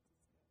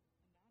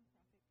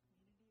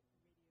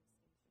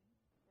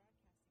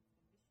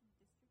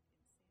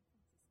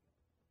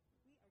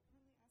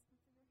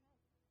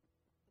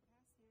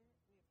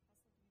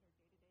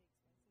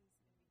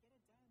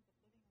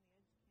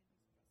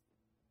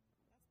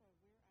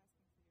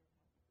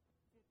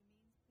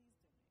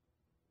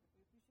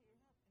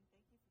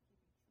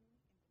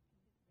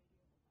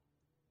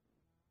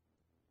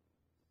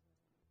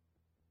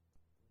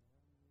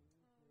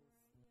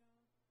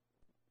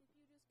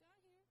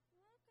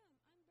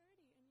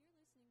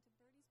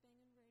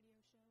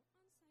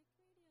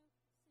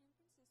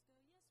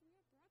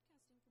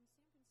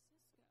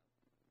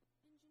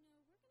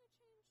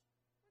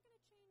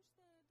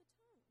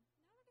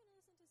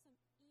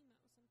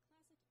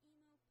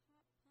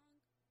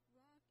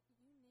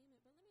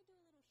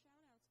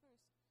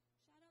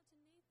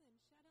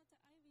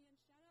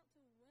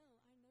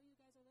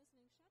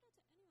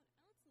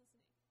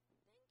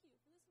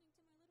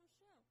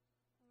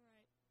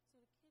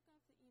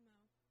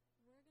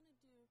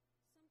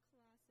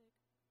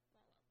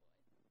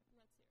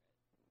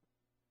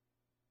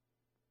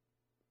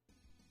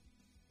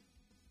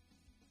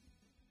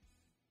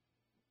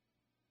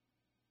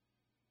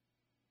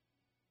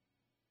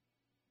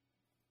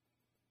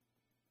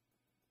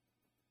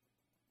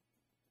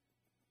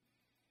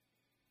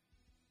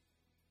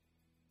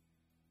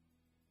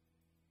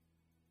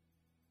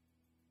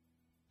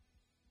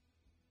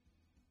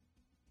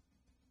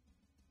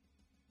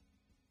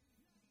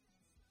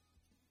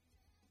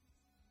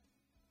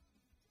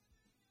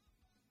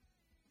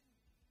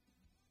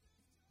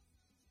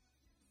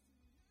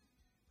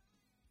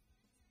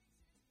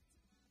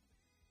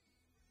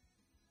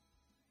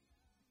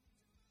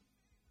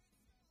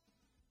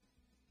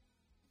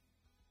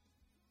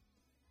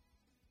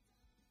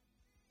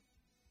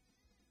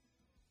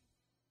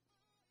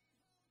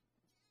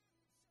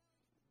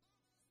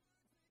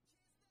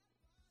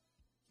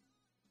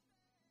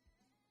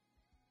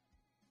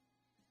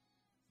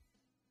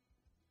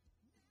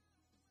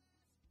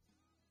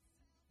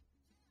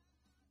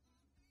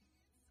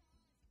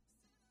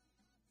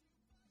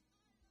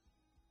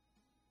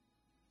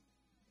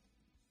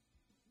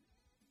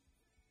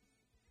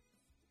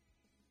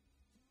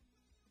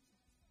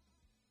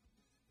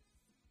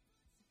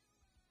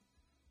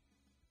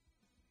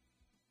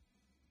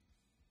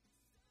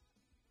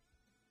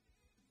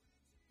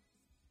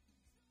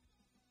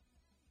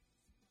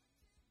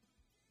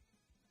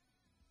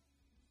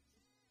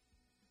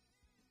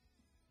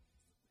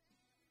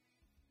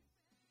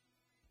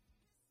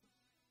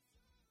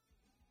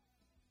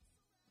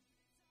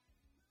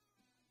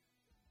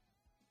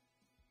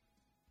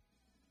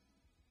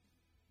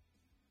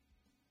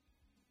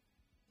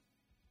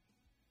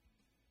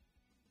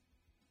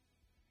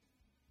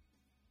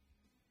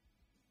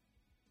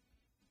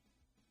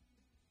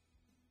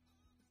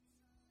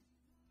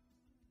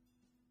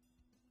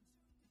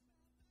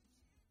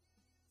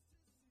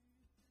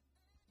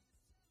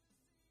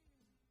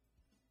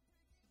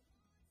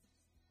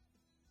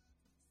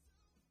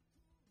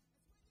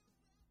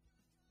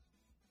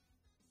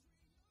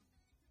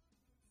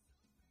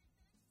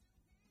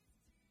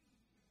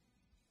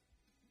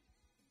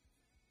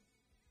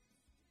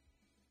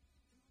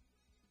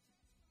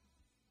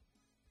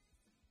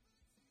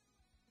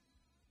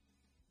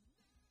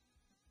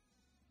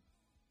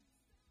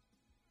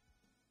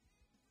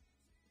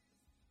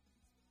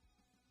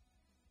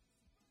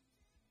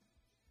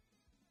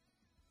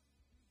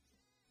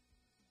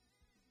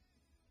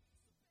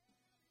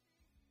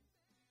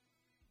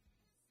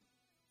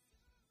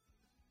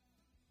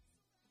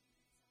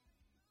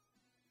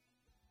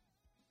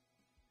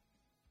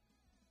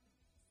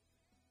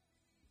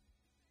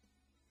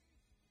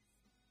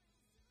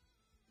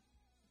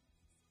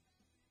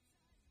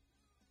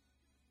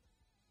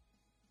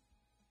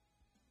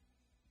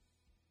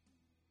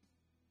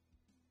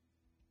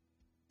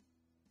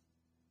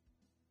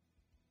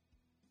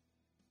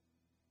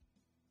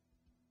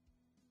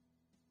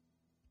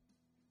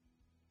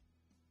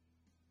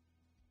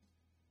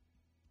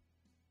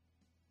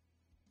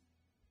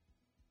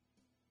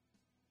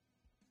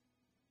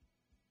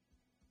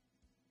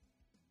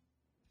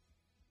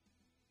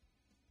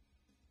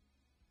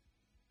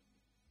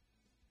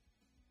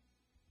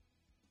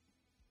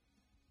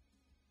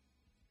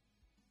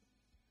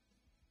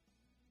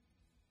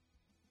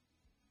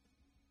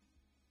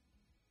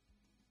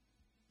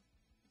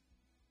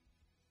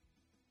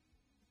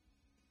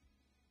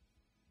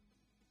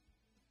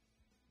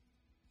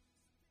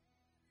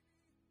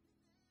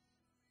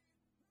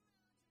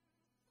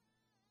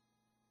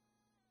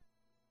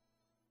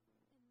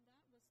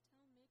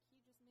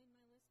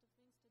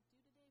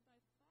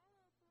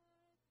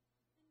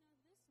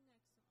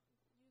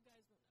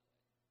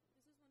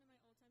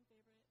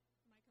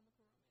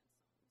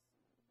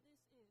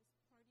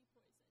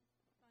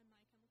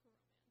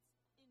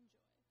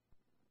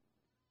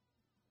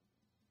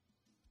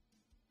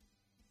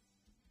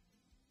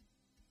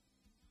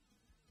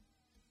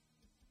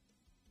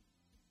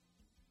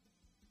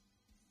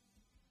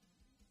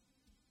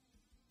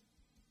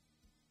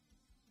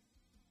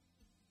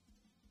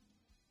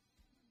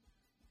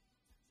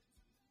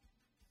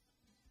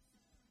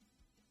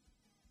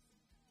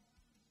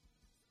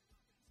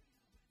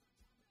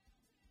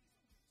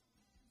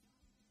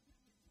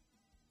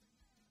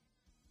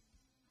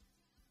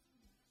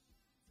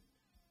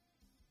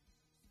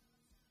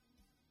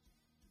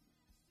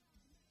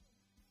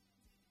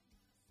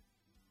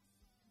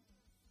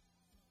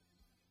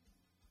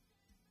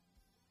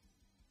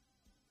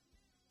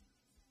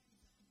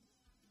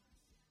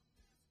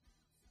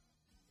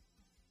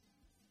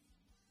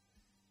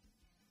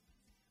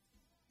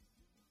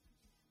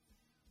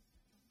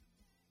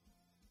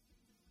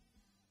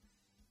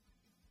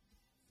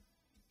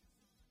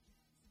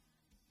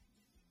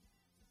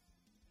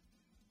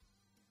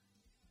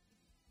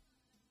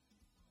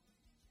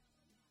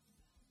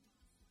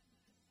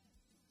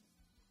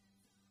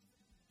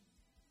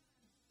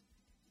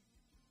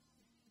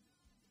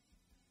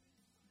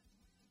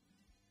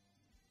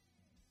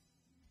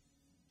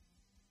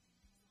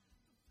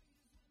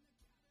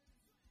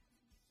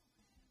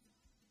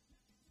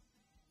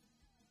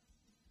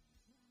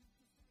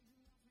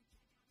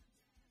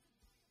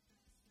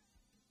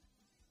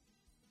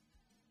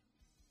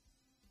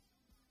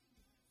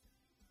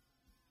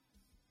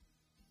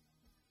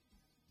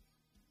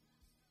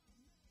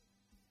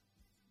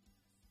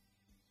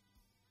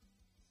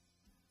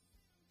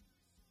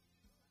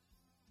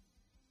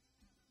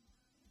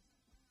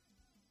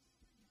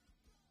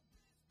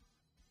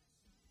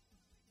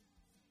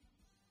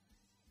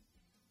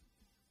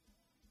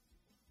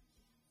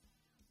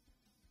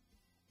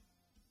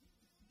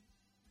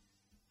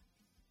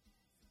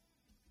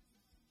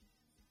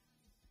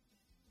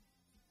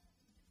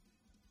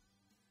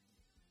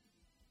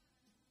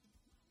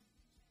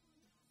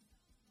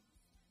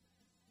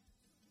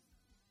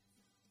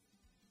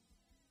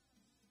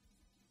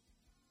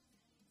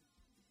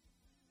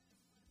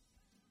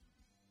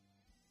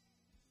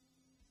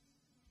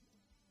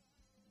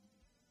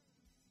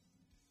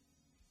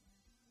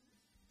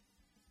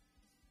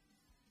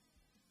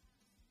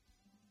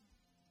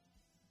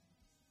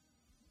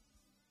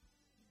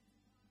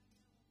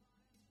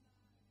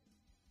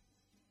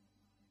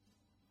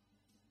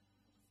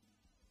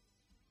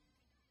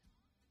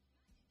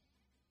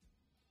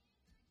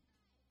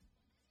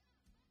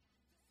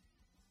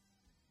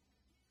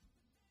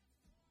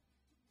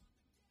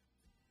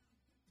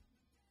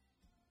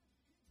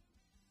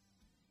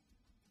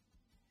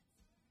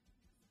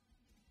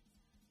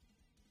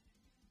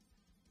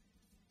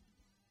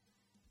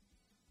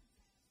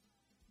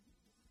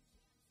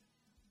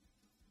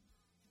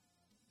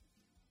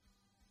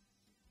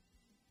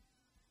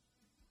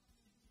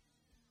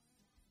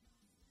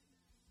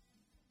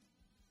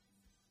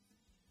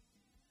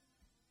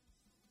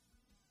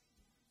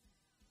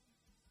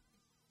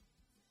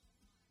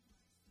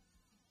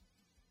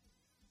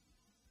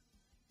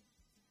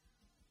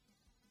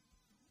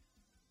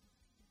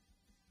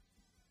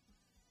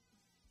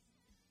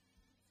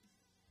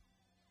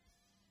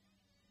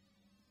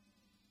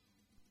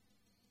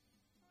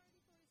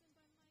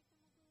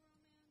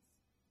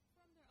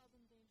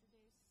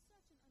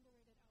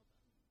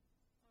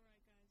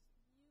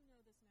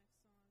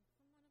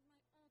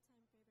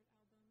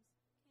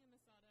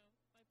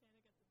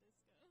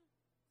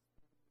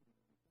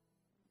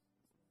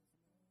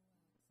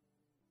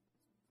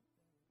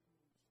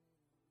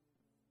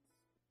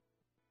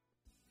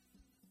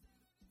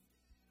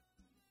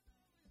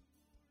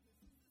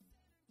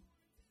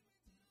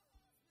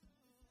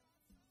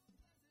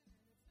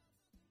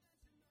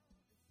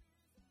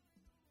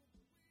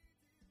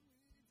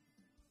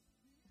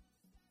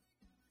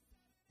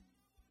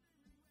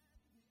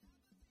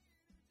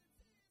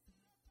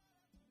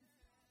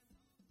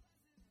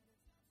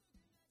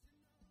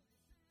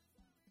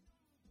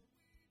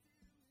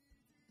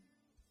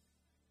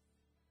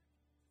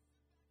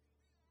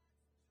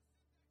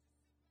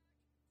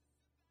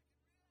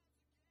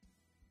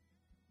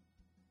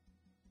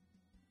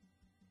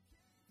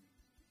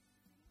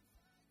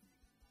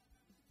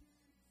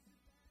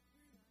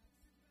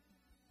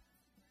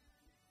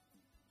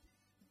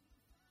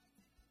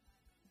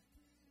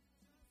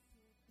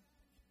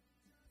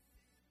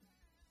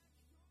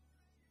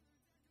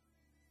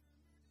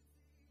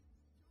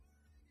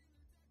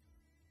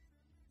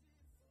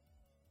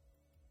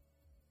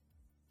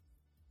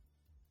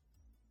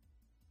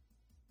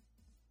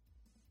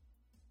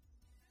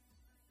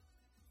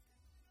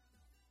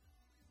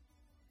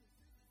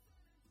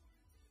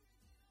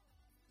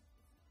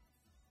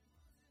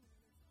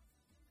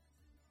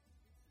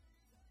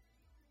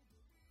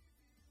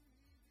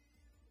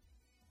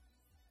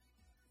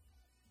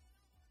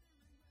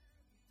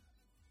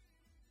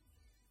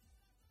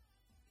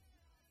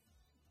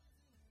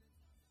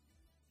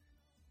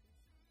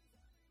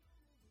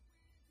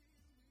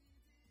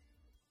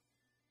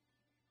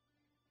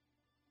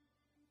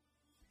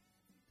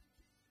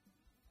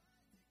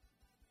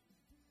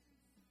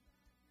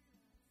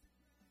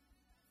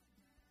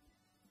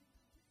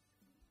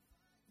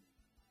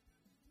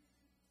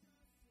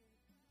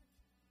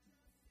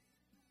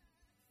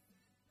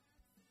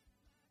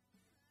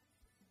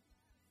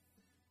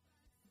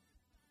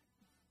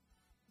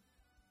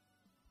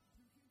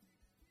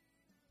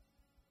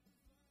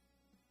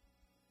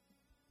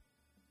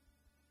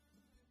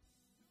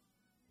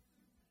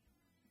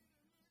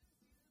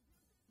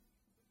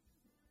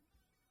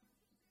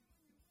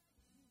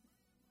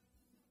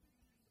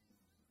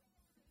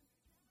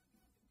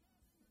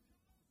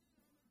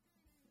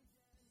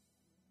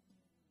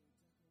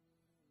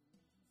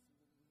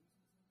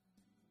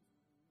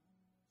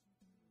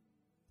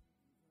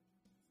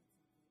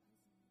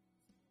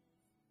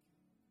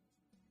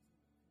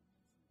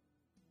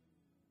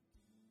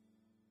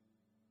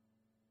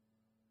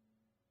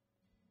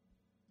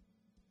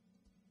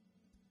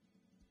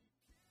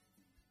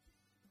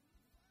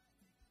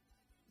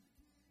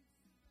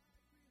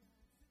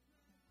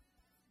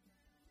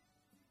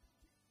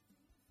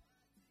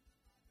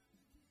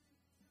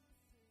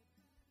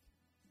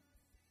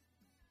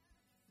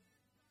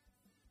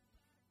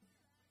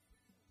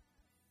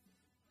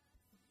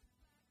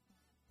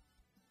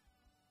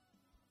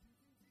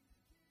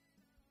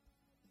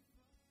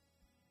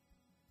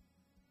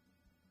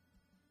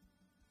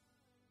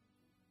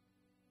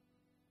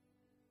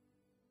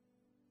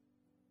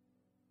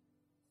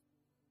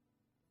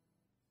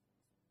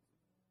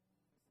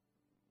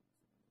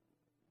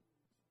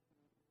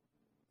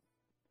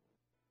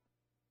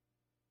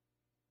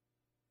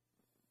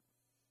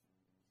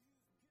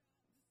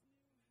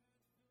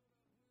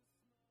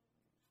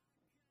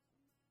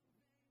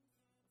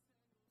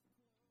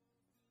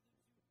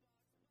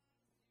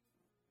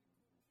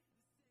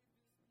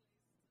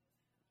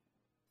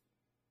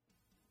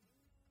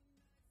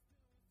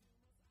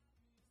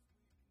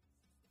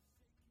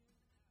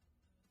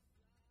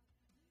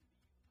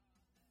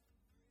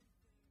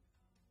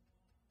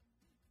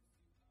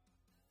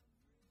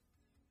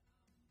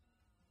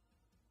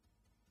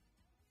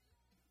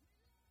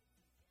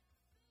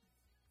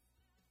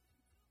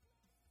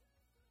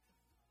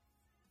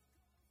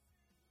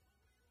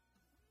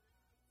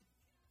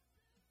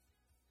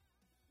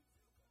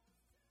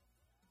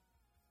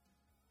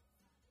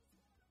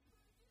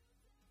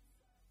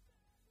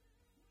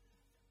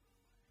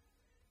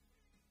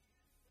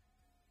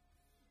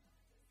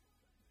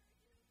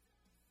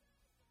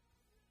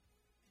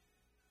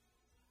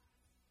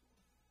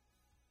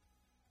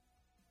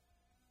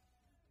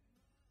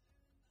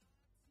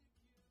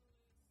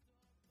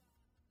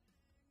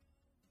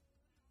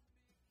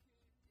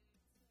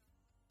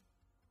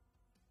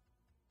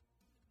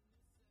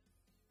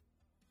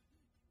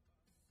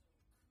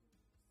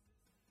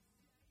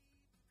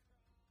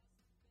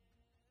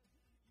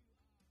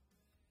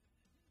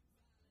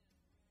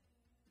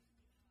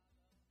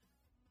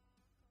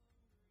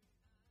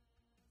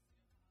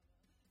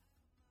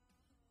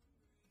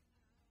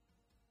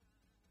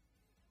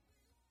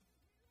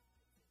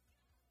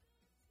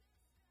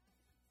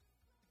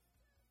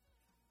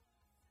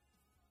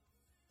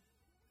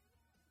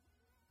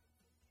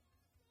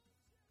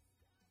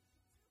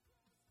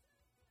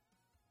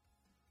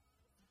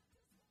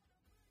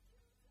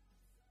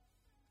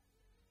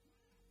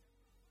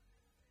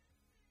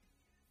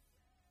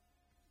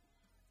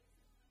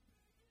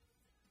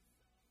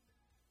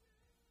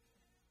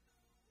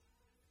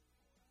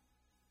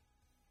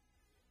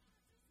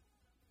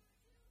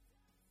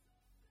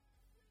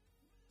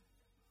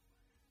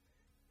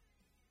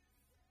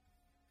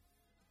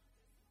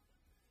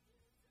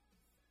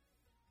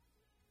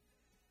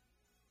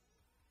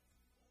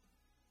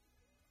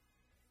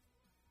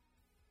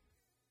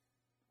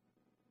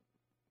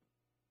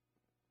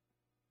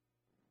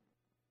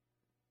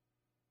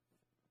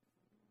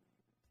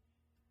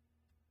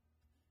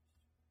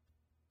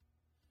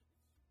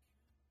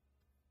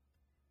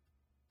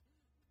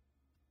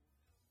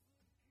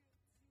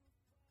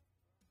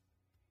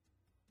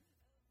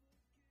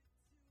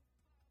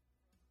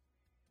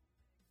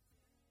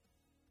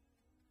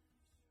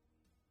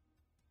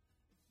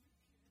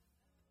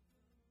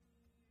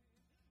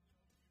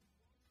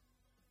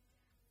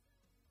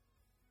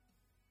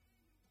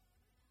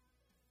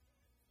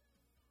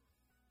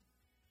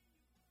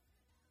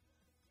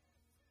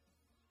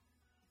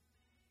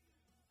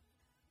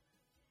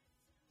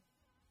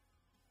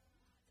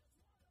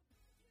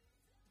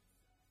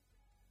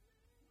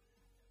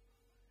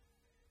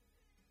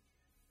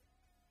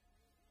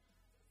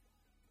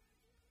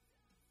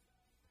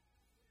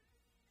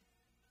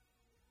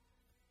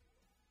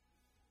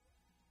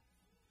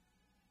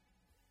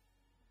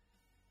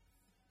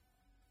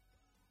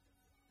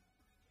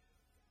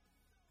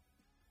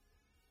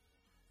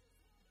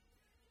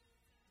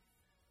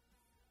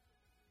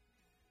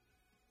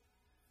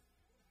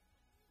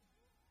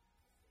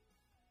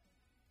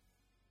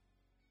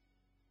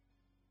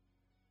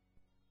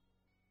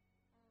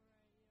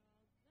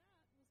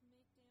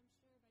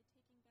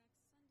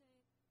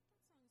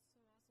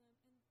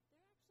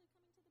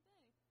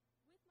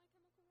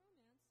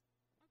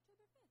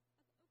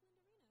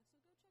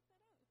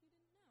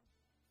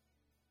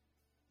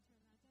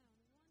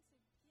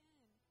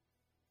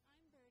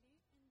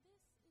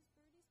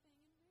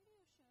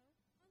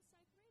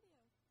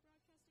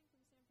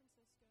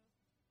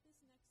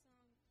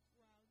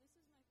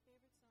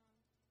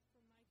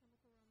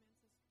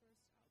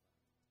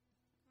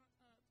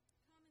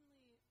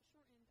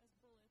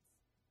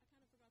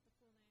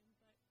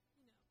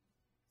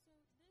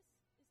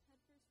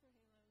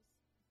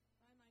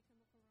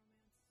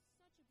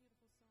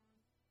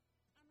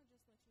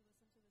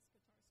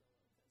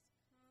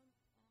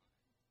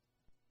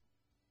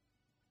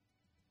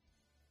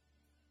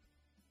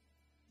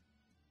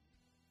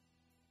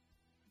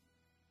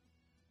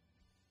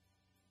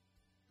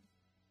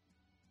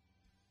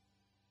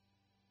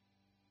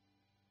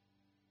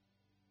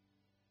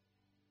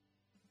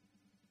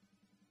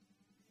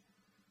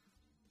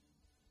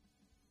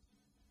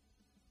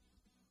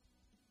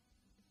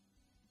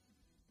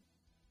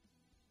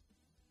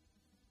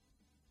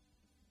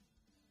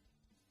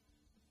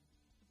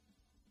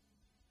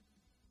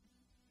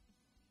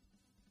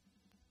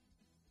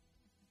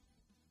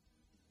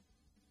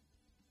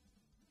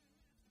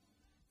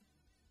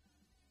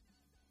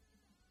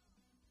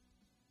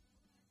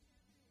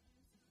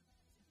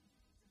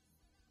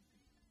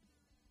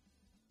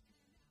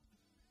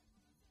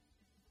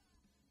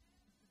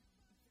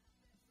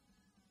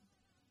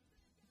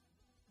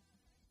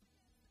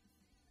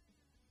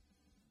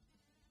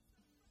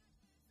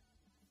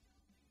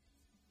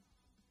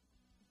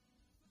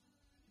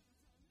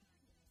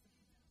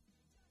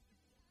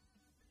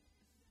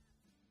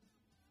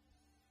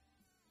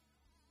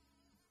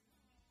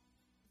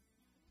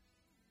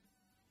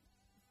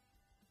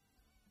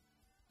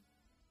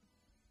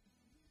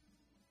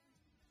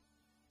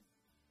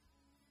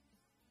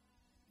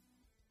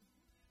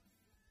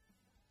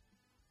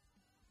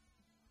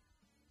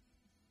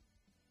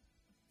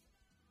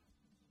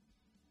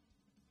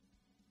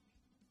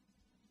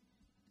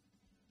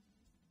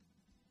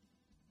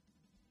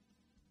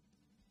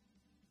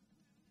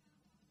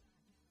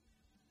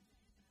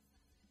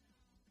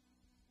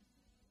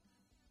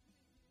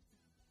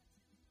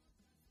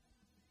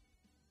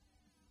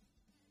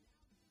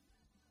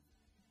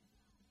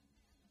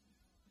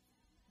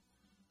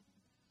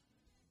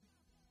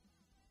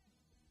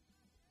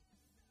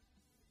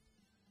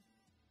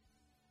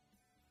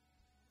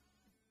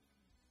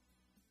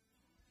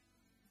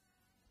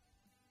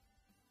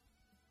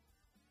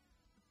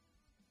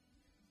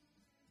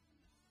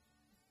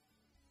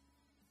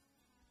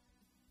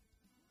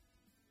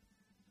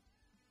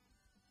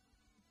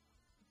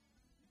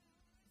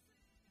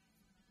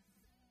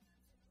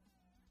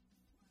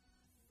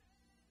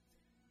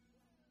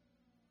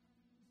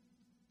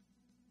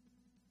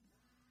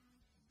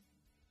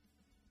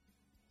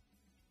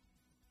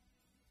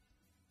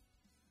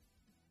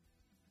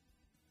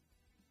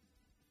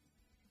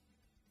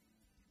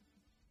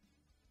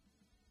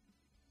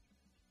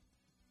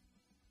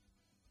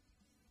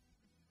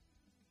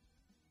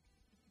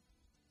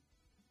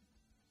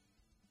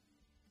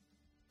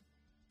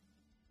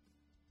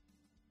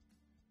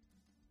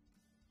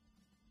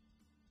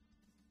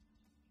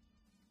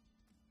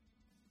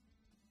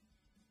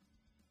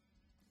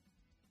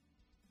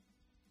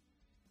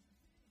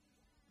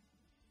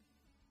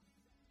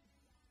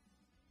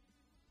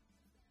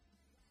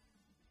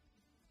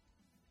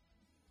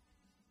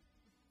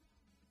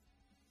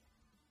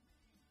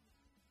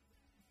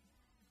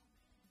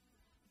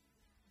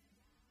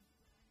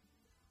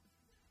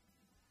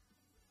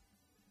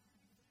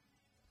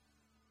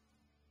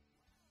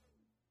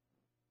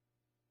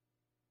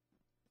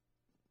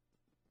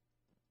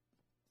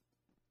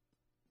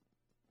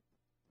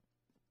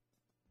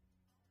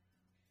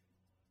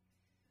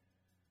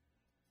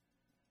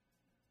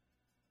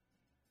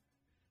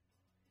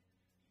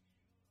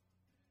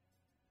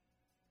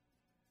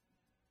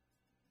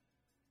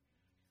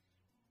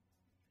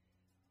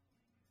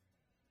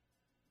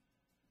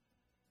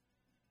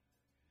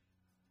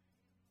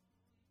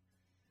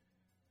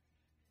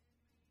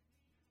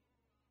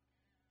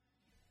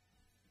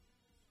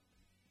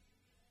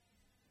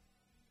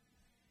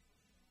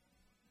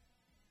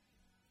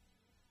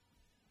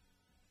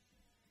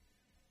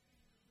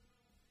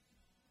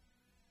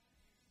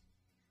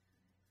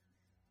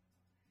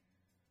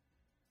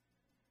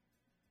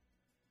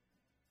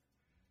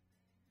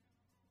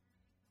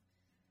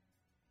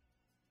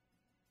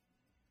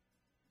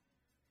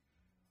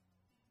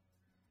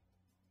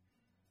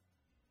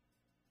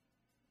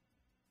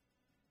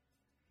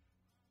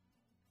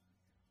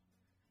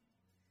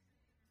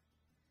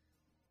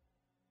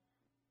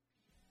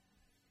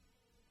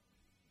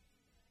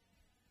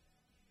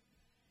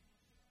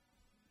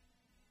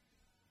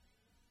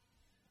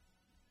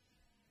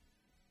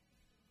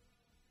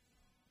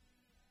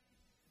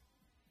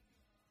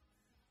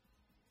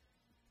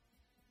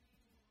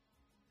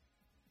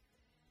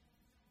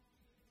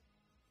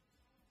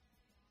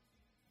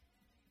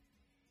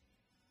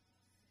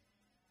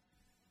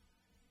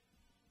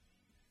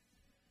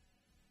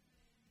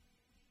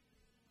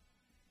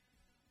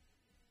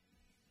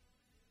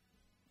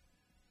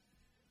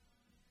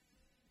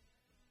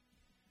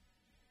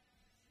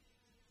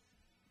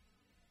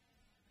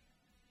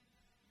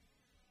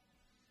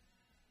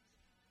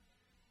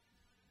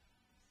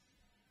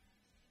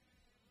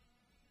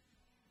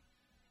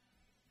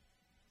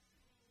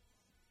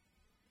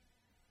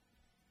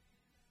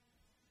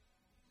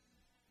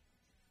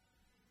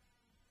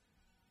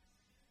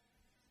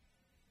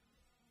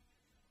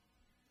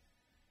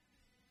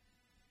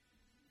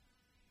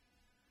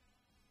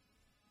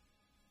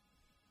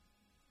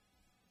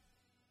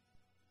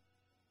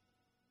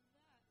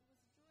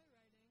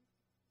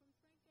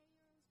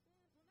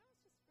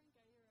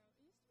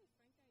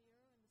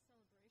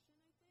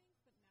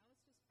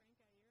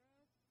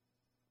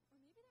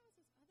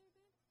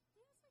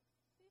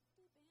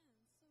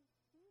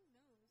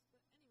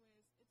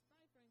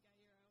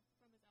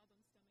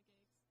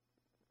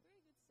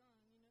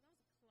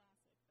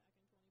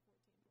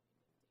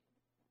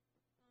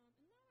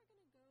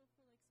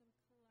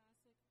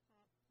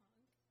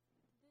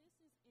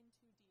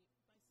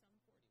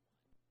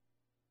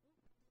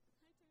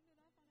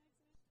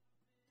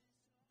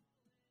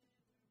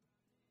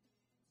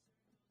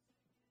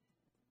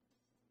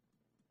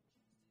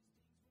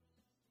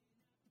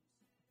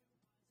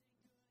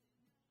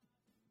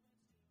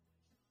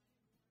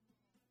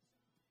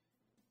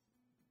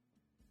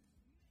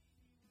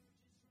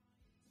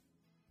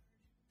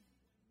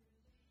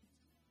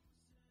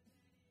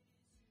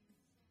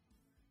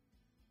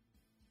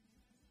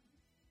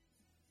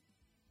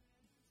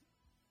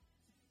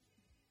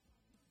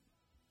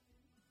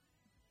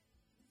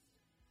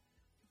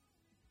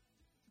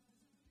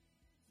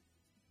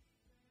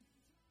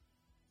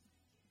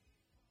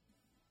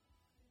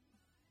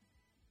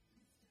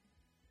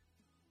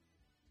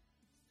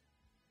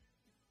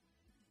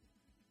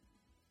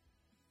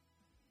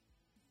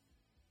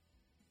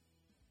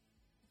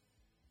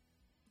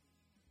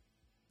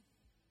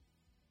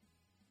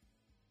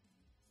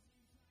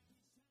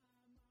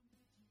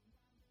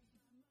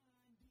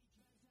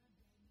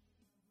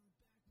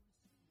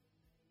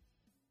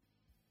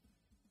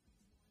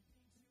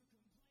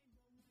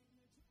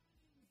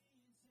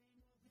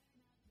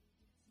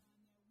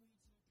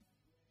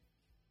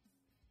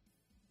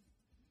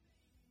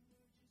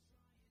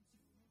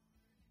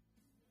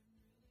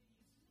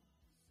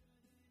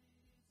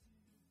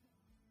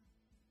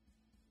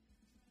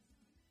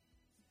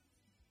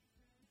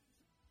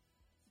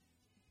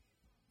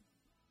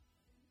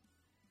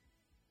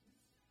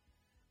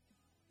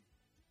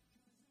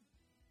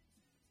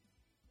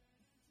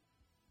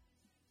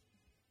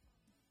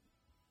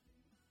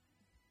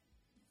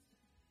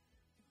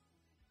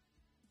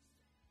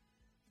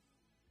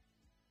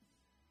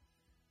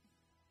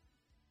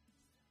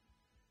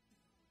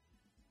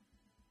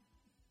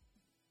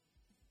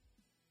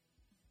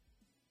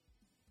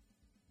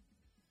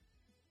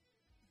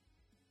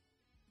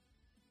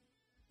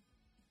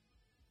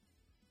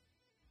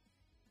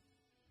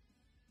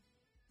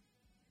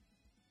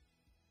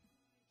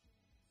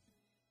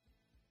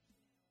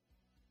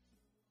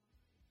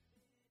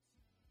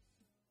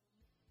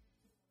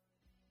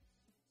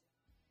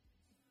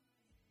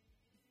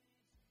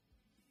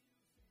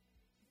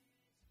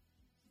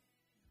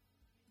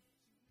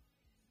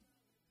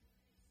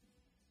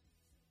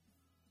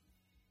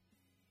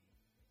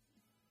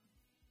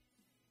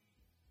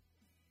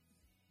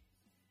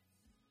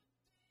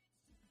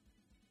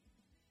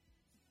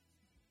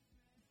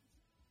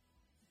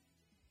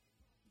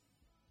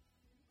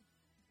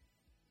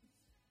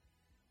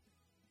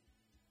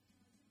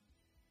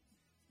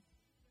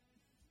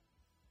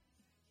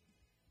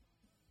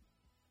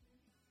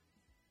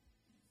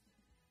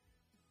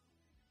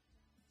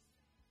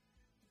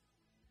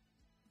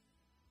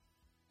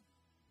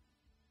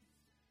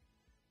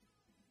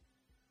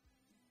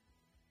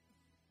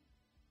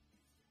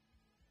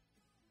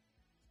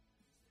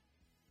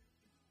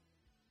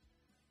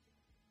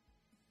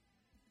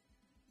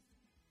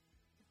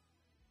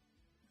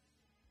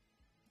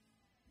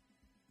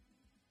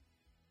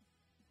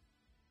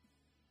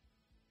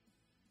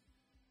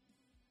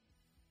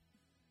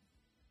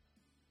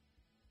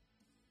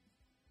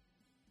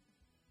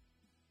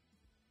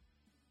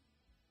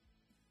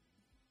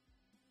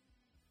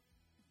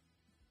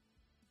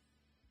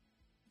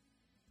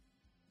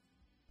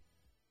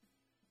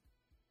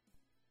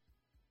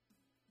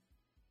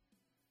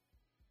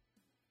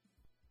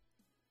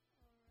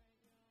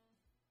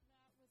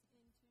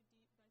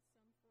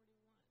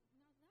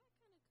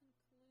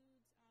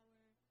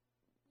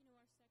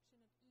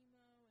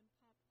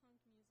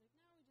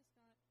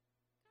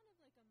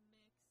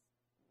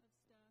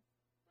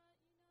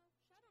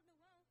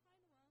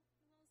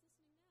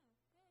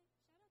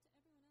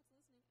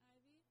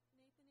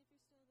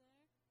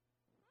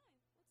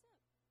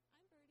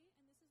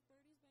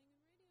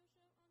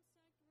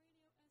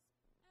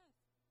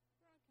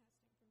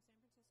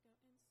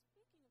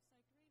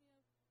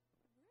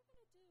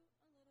do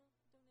a little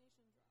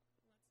donation drop.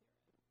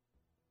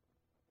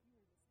 Let's hear it. You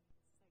are listening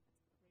to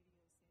Psyched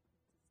Radio San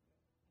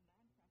Francisco,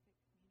 a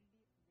nonprofit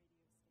community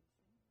radio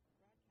station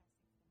broadcasting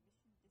from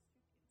the Mission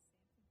District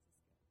in San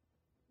Francisco.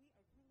 We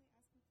are currently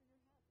asking for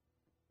your help.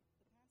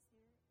 The past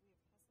year, we have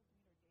hustled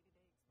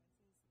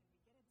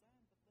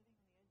to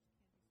meet our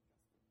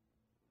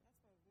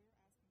day-to-day expenses, and we get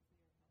it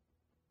done,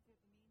 but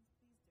living on the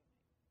edge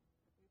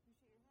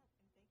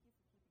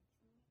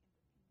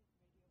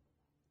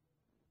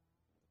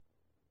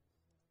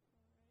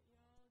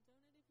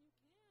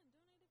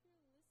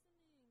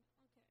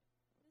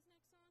can be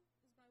stressful.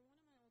 That's why we're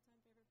asking for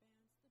your help.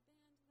 If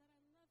you have the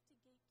means,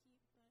 please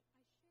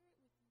donate.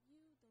 We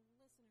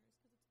appreciate your help,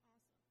 and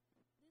thank you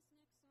for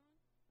keeping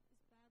truly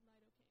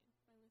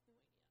independent radio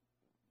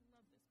alive. All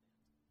right,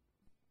 y'all.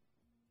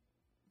 Donate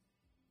if you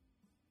can.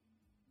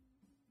 Donate if you're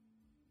listening.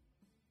 Okay. This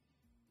next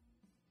song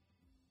is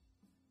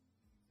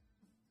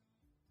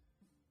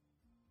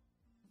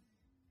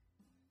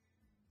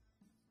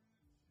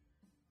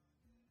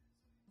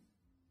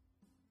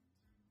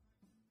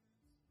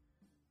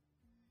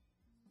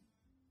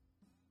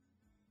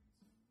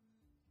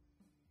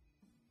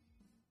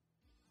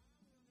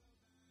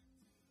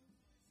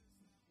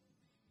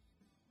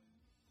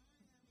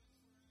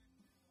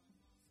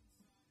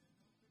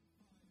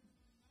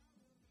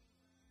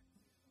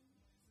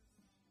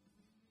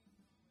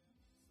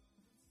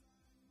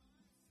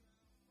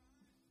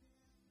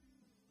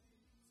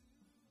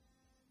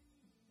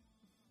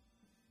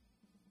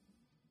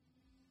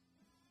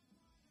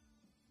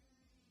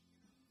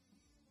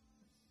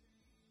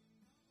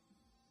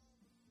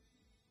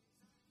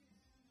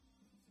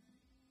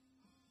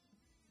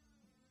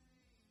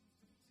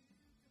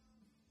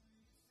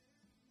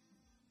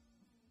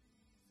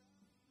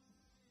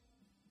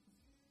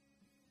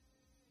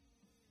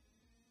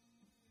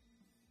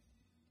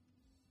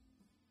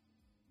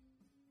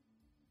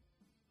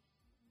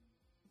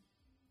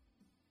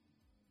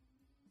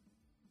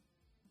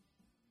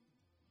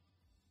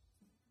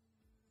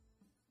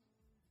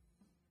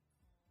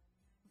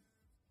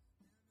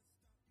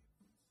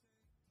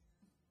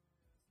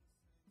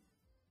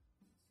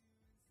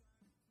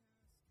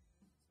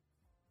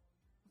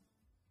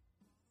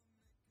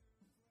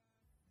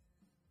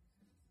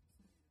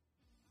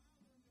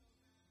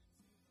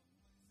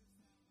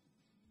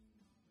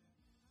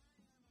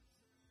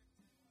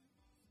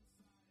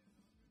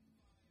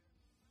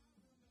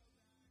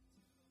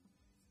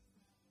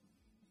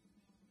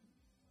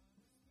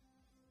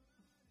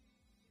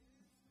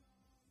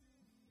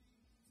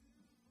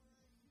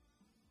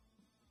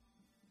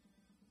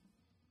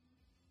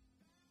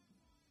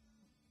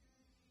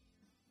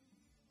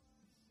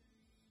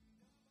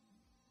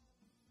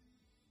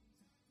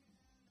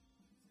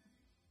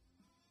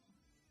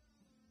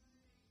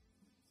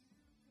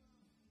by one of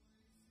my all-time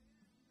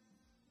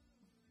favorite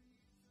bands, the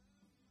band that I love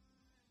to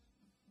gatekeep,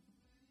 but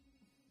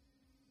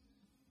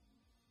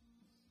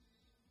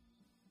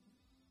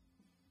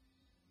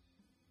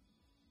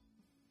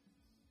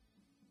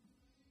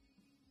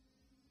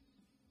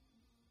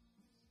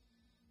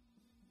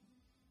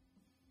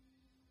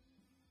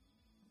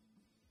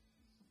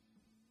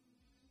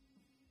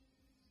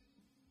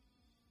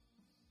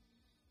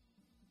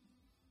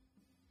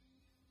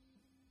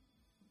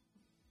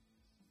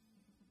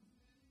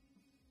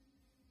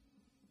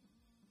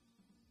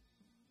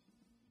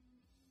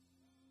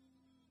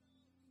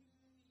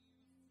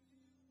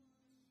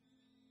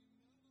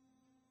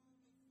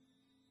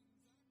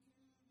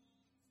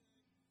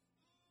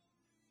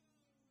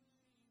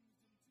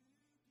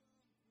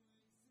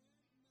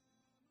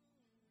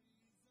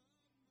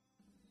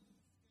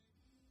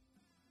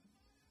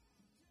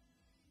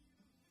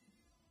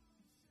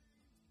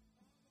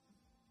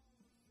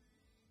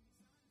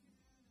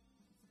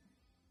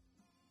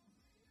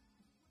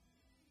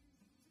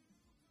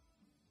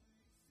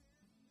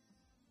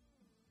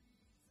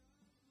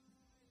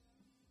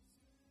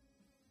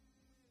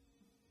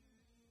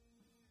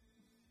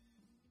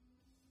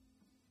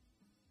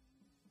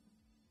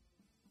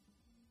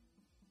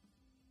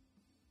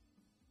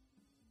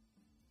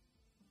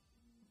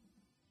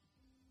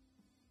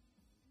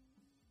I share it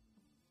with you,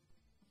 the listeners,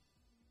 because it's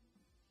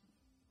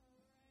awesome.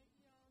 This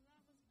next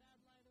song is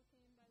Bad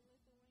Lidocaine by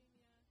Lithuania.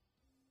 Love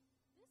this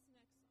band. This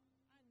next song,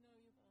 I know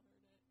you've all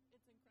heard it.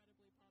 It's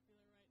incredibly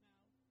popular right now.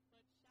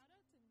 But shout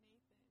out to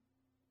Nathan.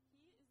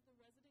 He is the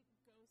resident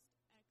ghost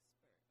expert,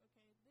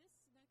 okay? This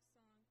next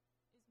song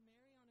is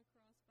Mary on a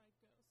Cross by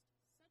Ghost.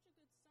 Such a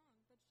good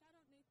song, but shout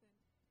out Nathan,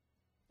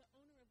 the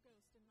owner of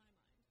Ghost in my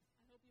mind.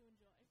 I hope you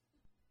enjoy.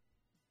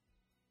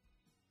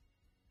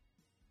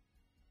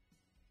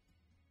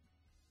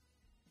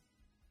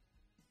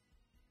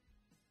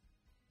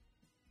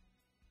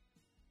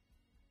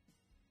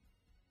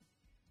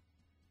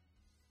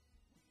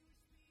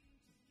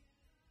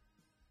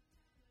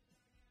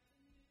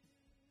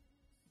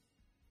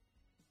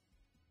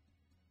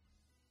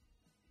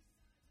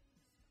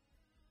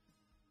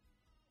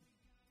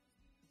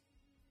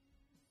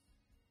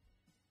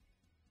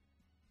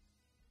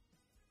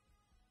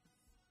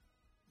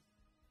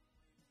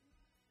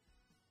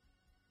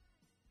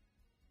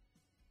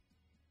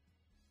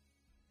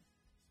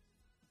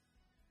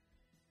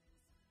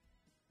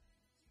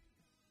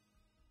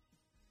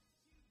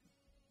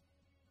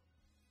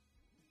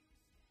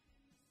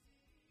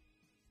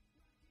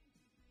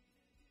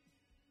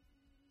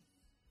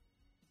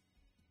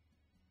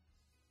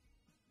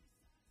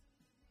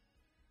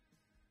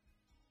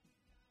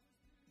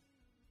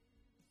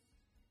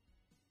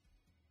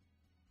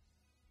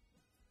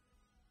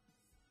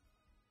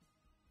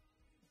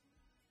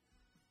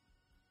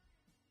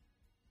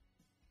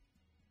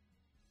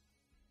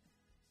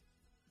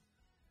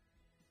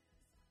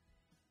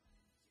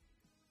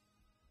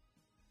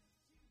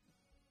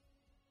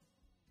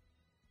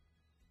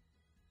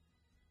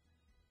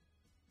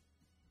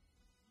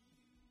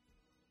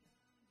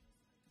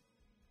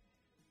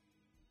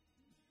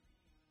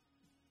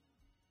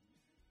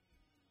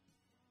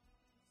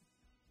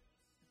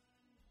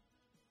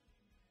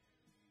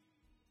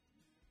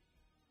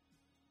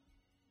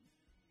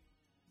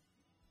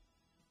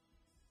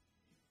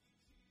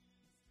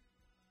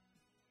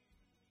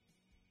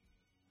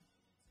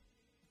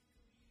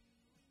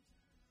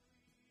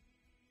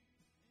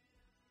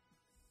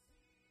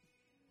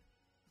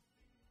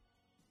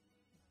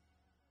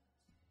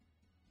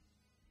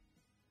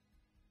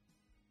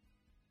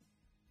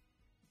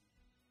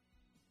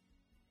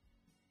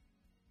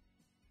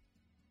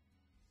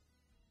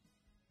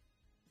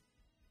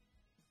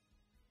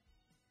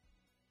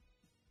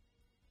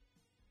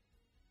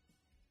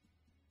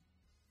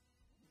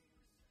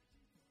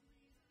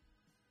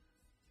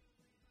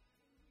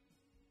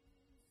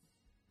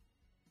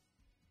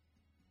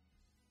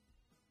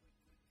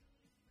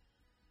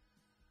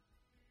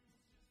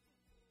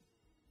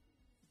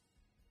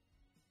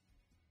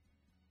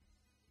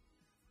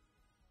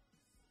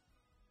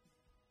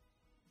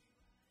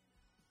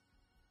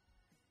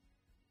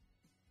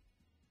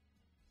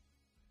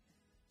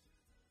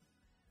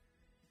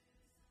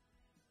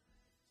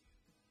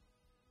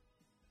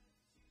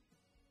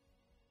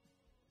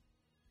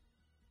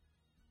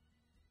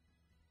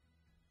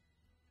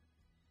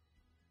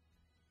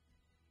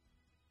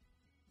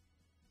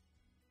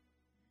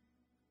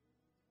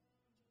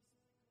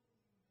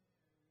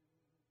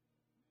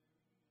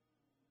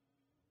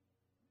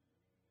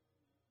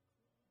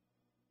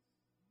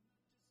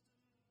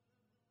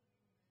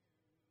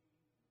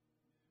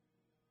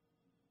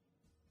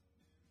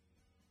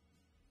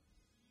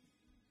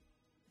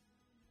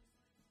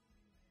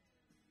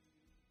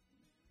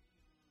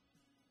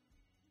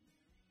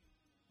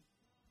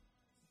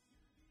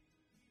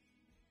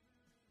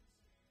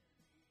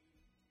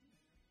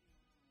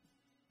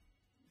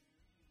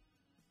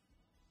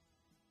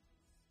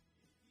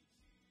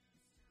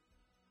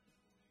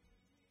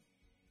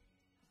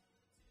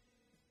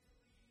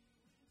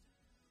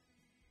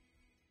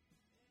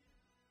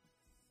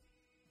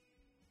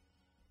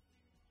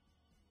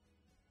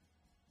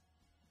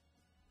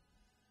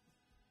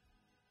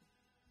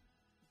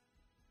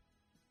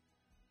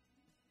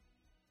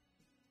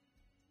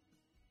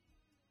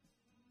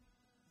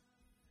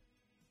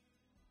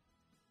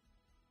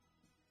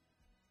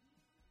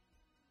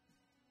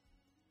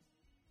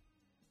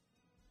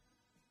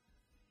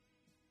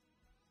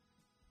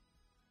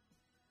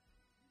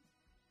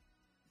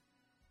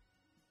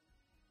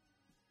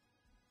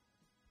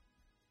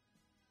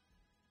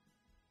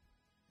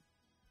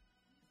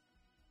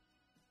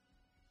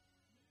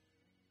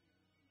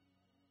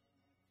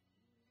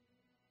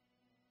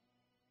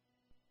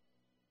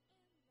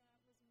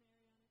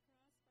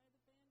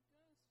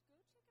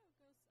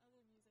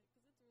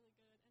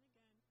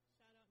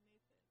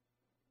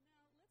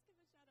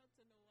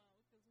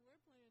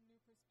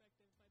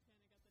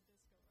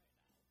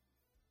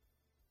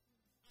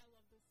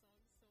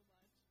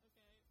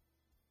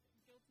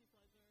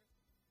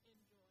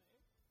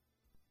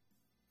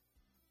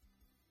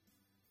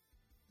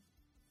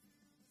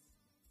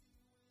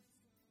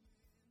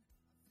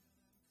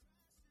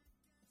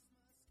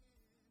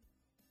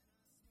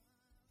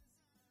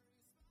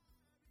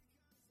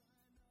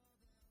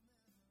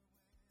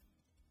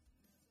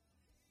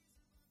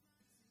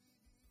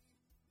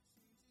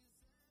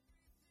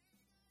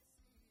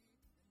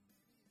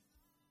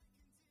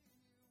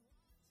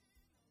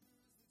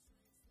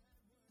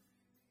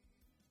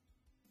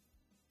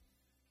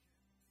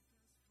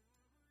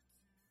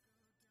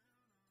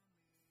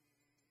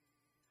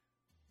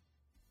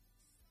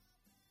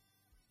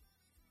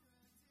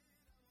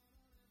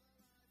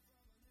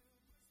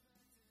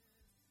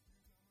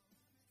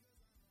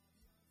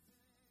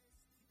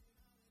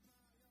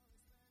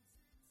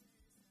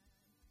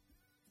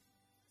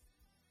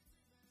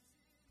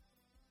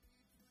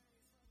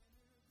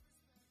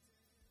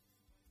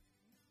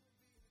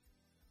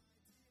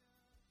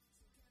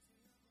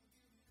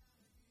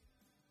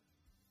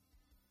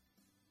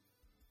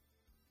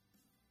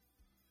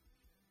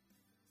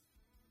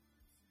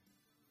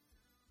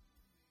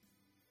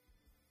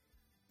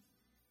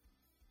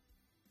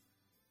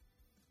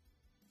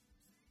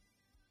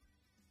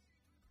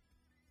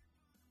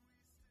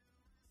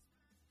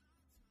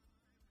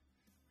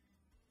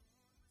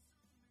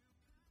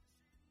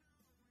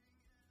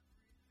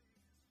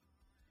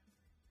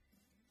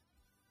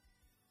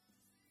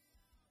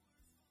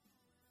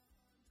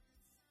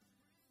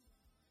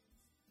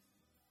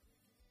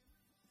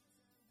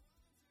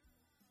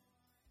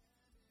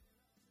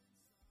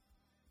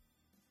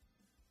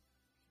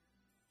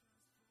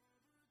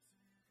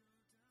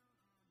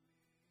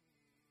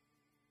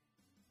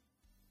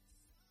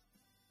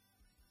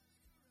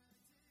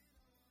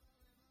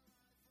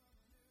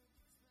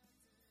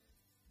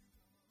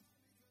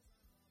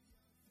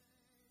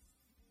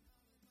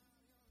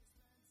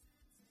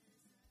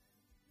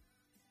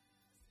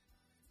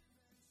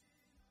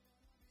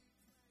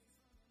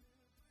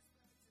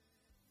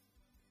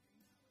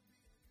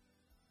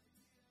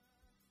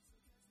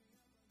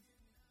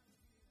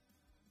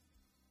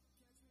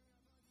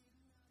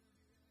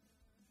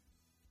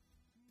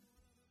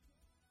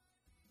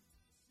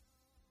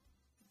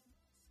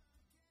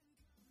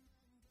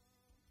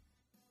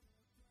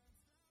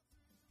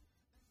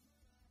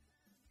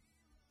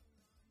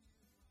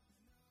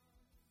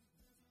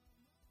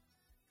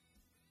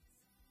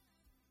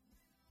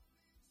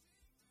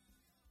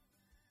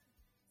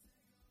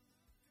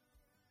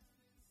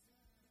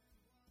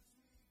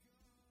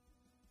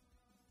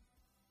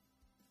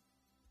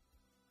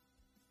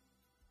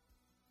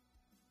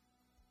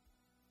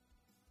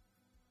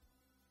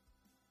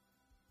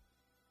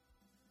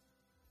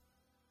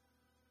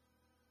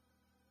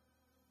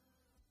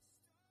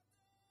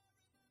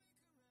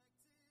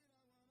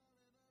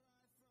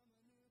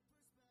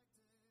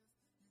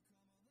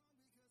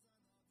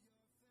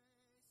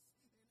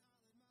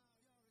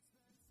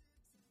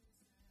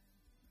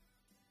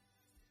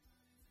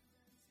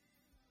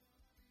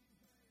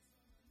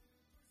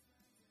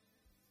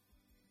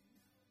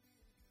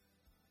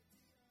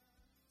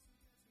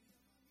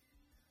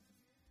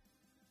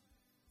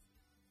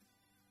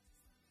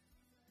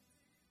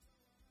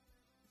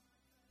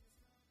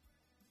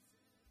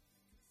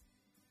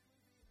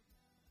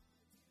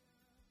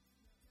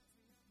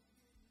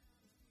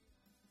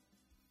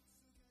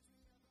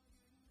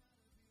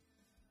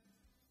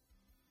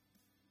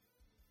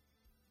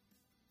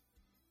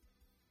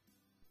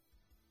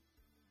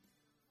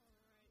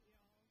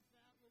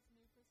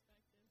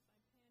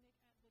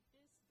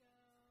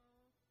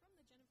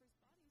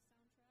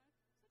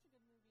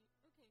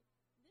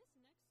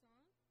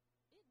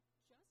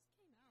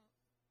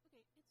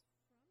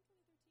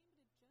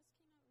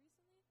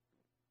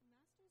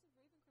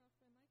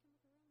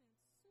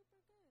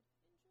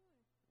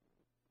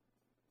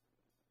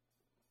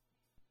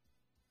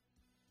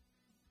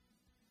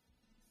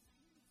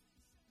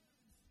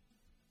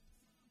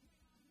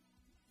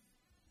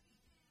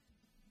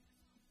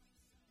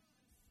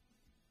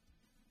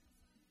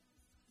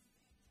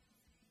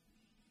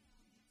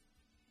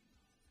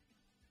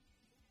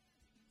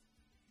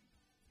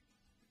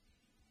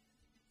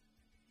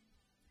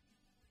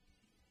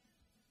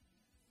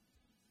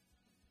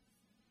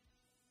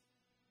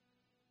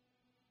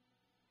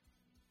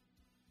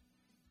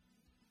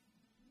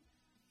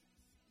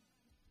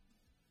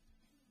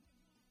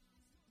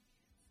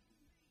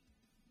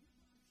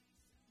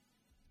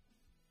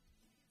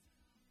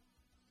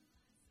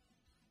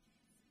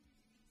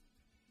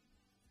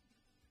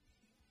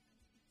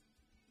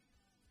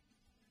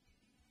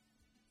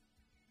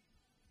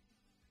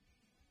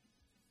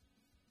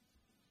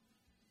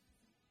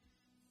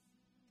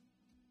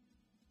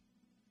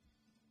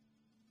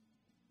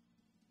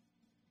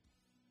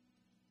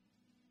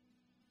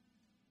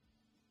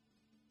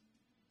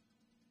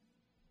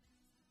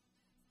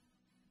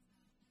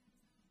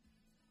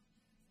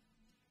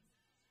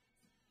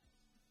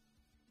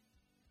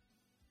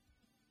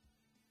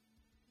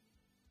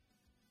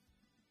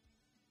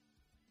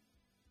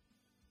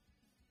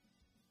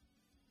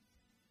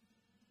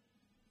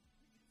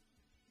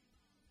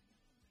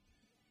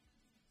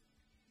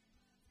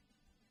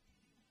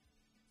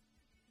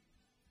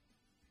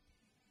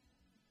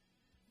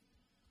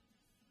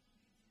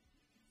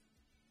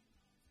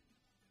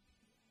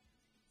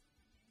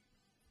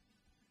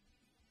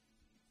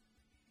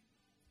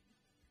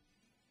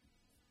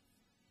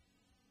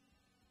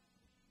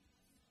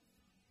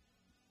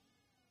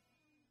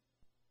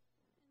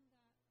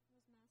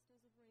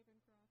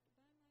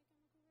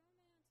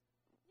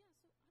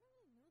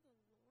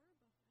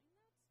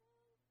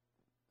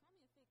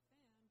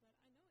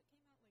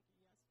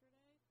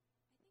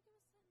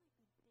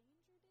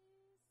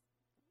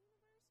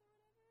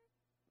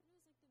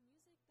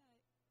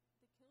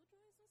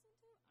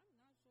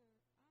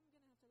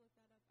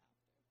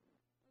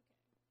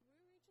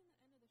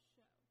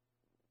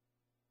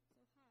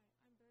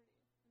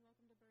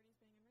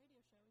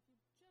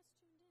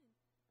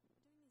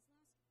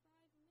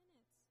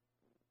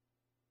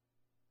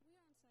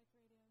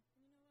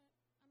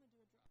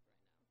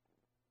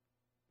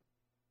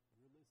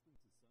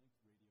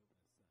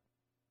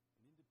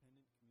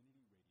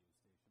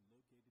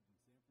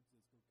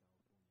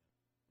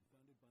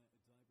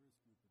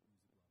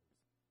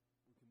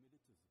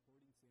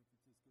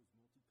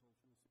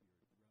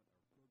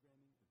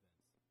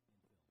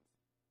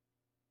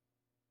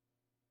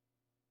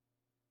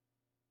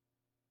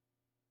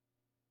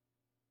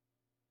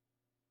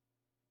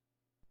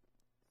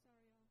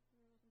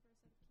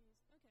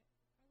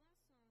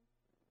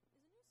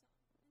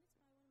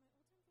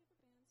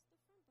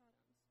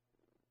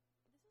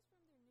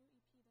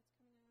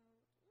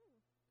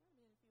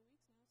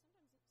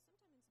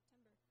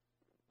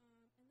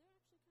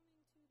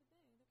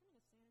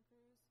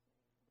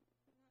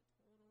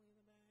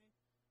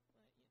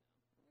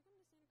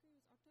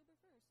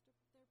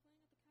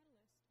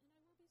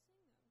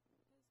 seeing them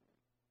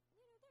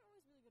because they're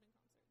always really good in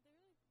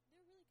concert.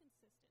 They're really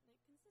consistent. They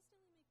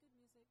consistently make good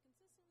music,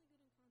 consistently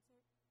good in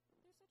concert.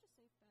 They're such a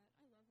safe bet.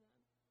 I love them.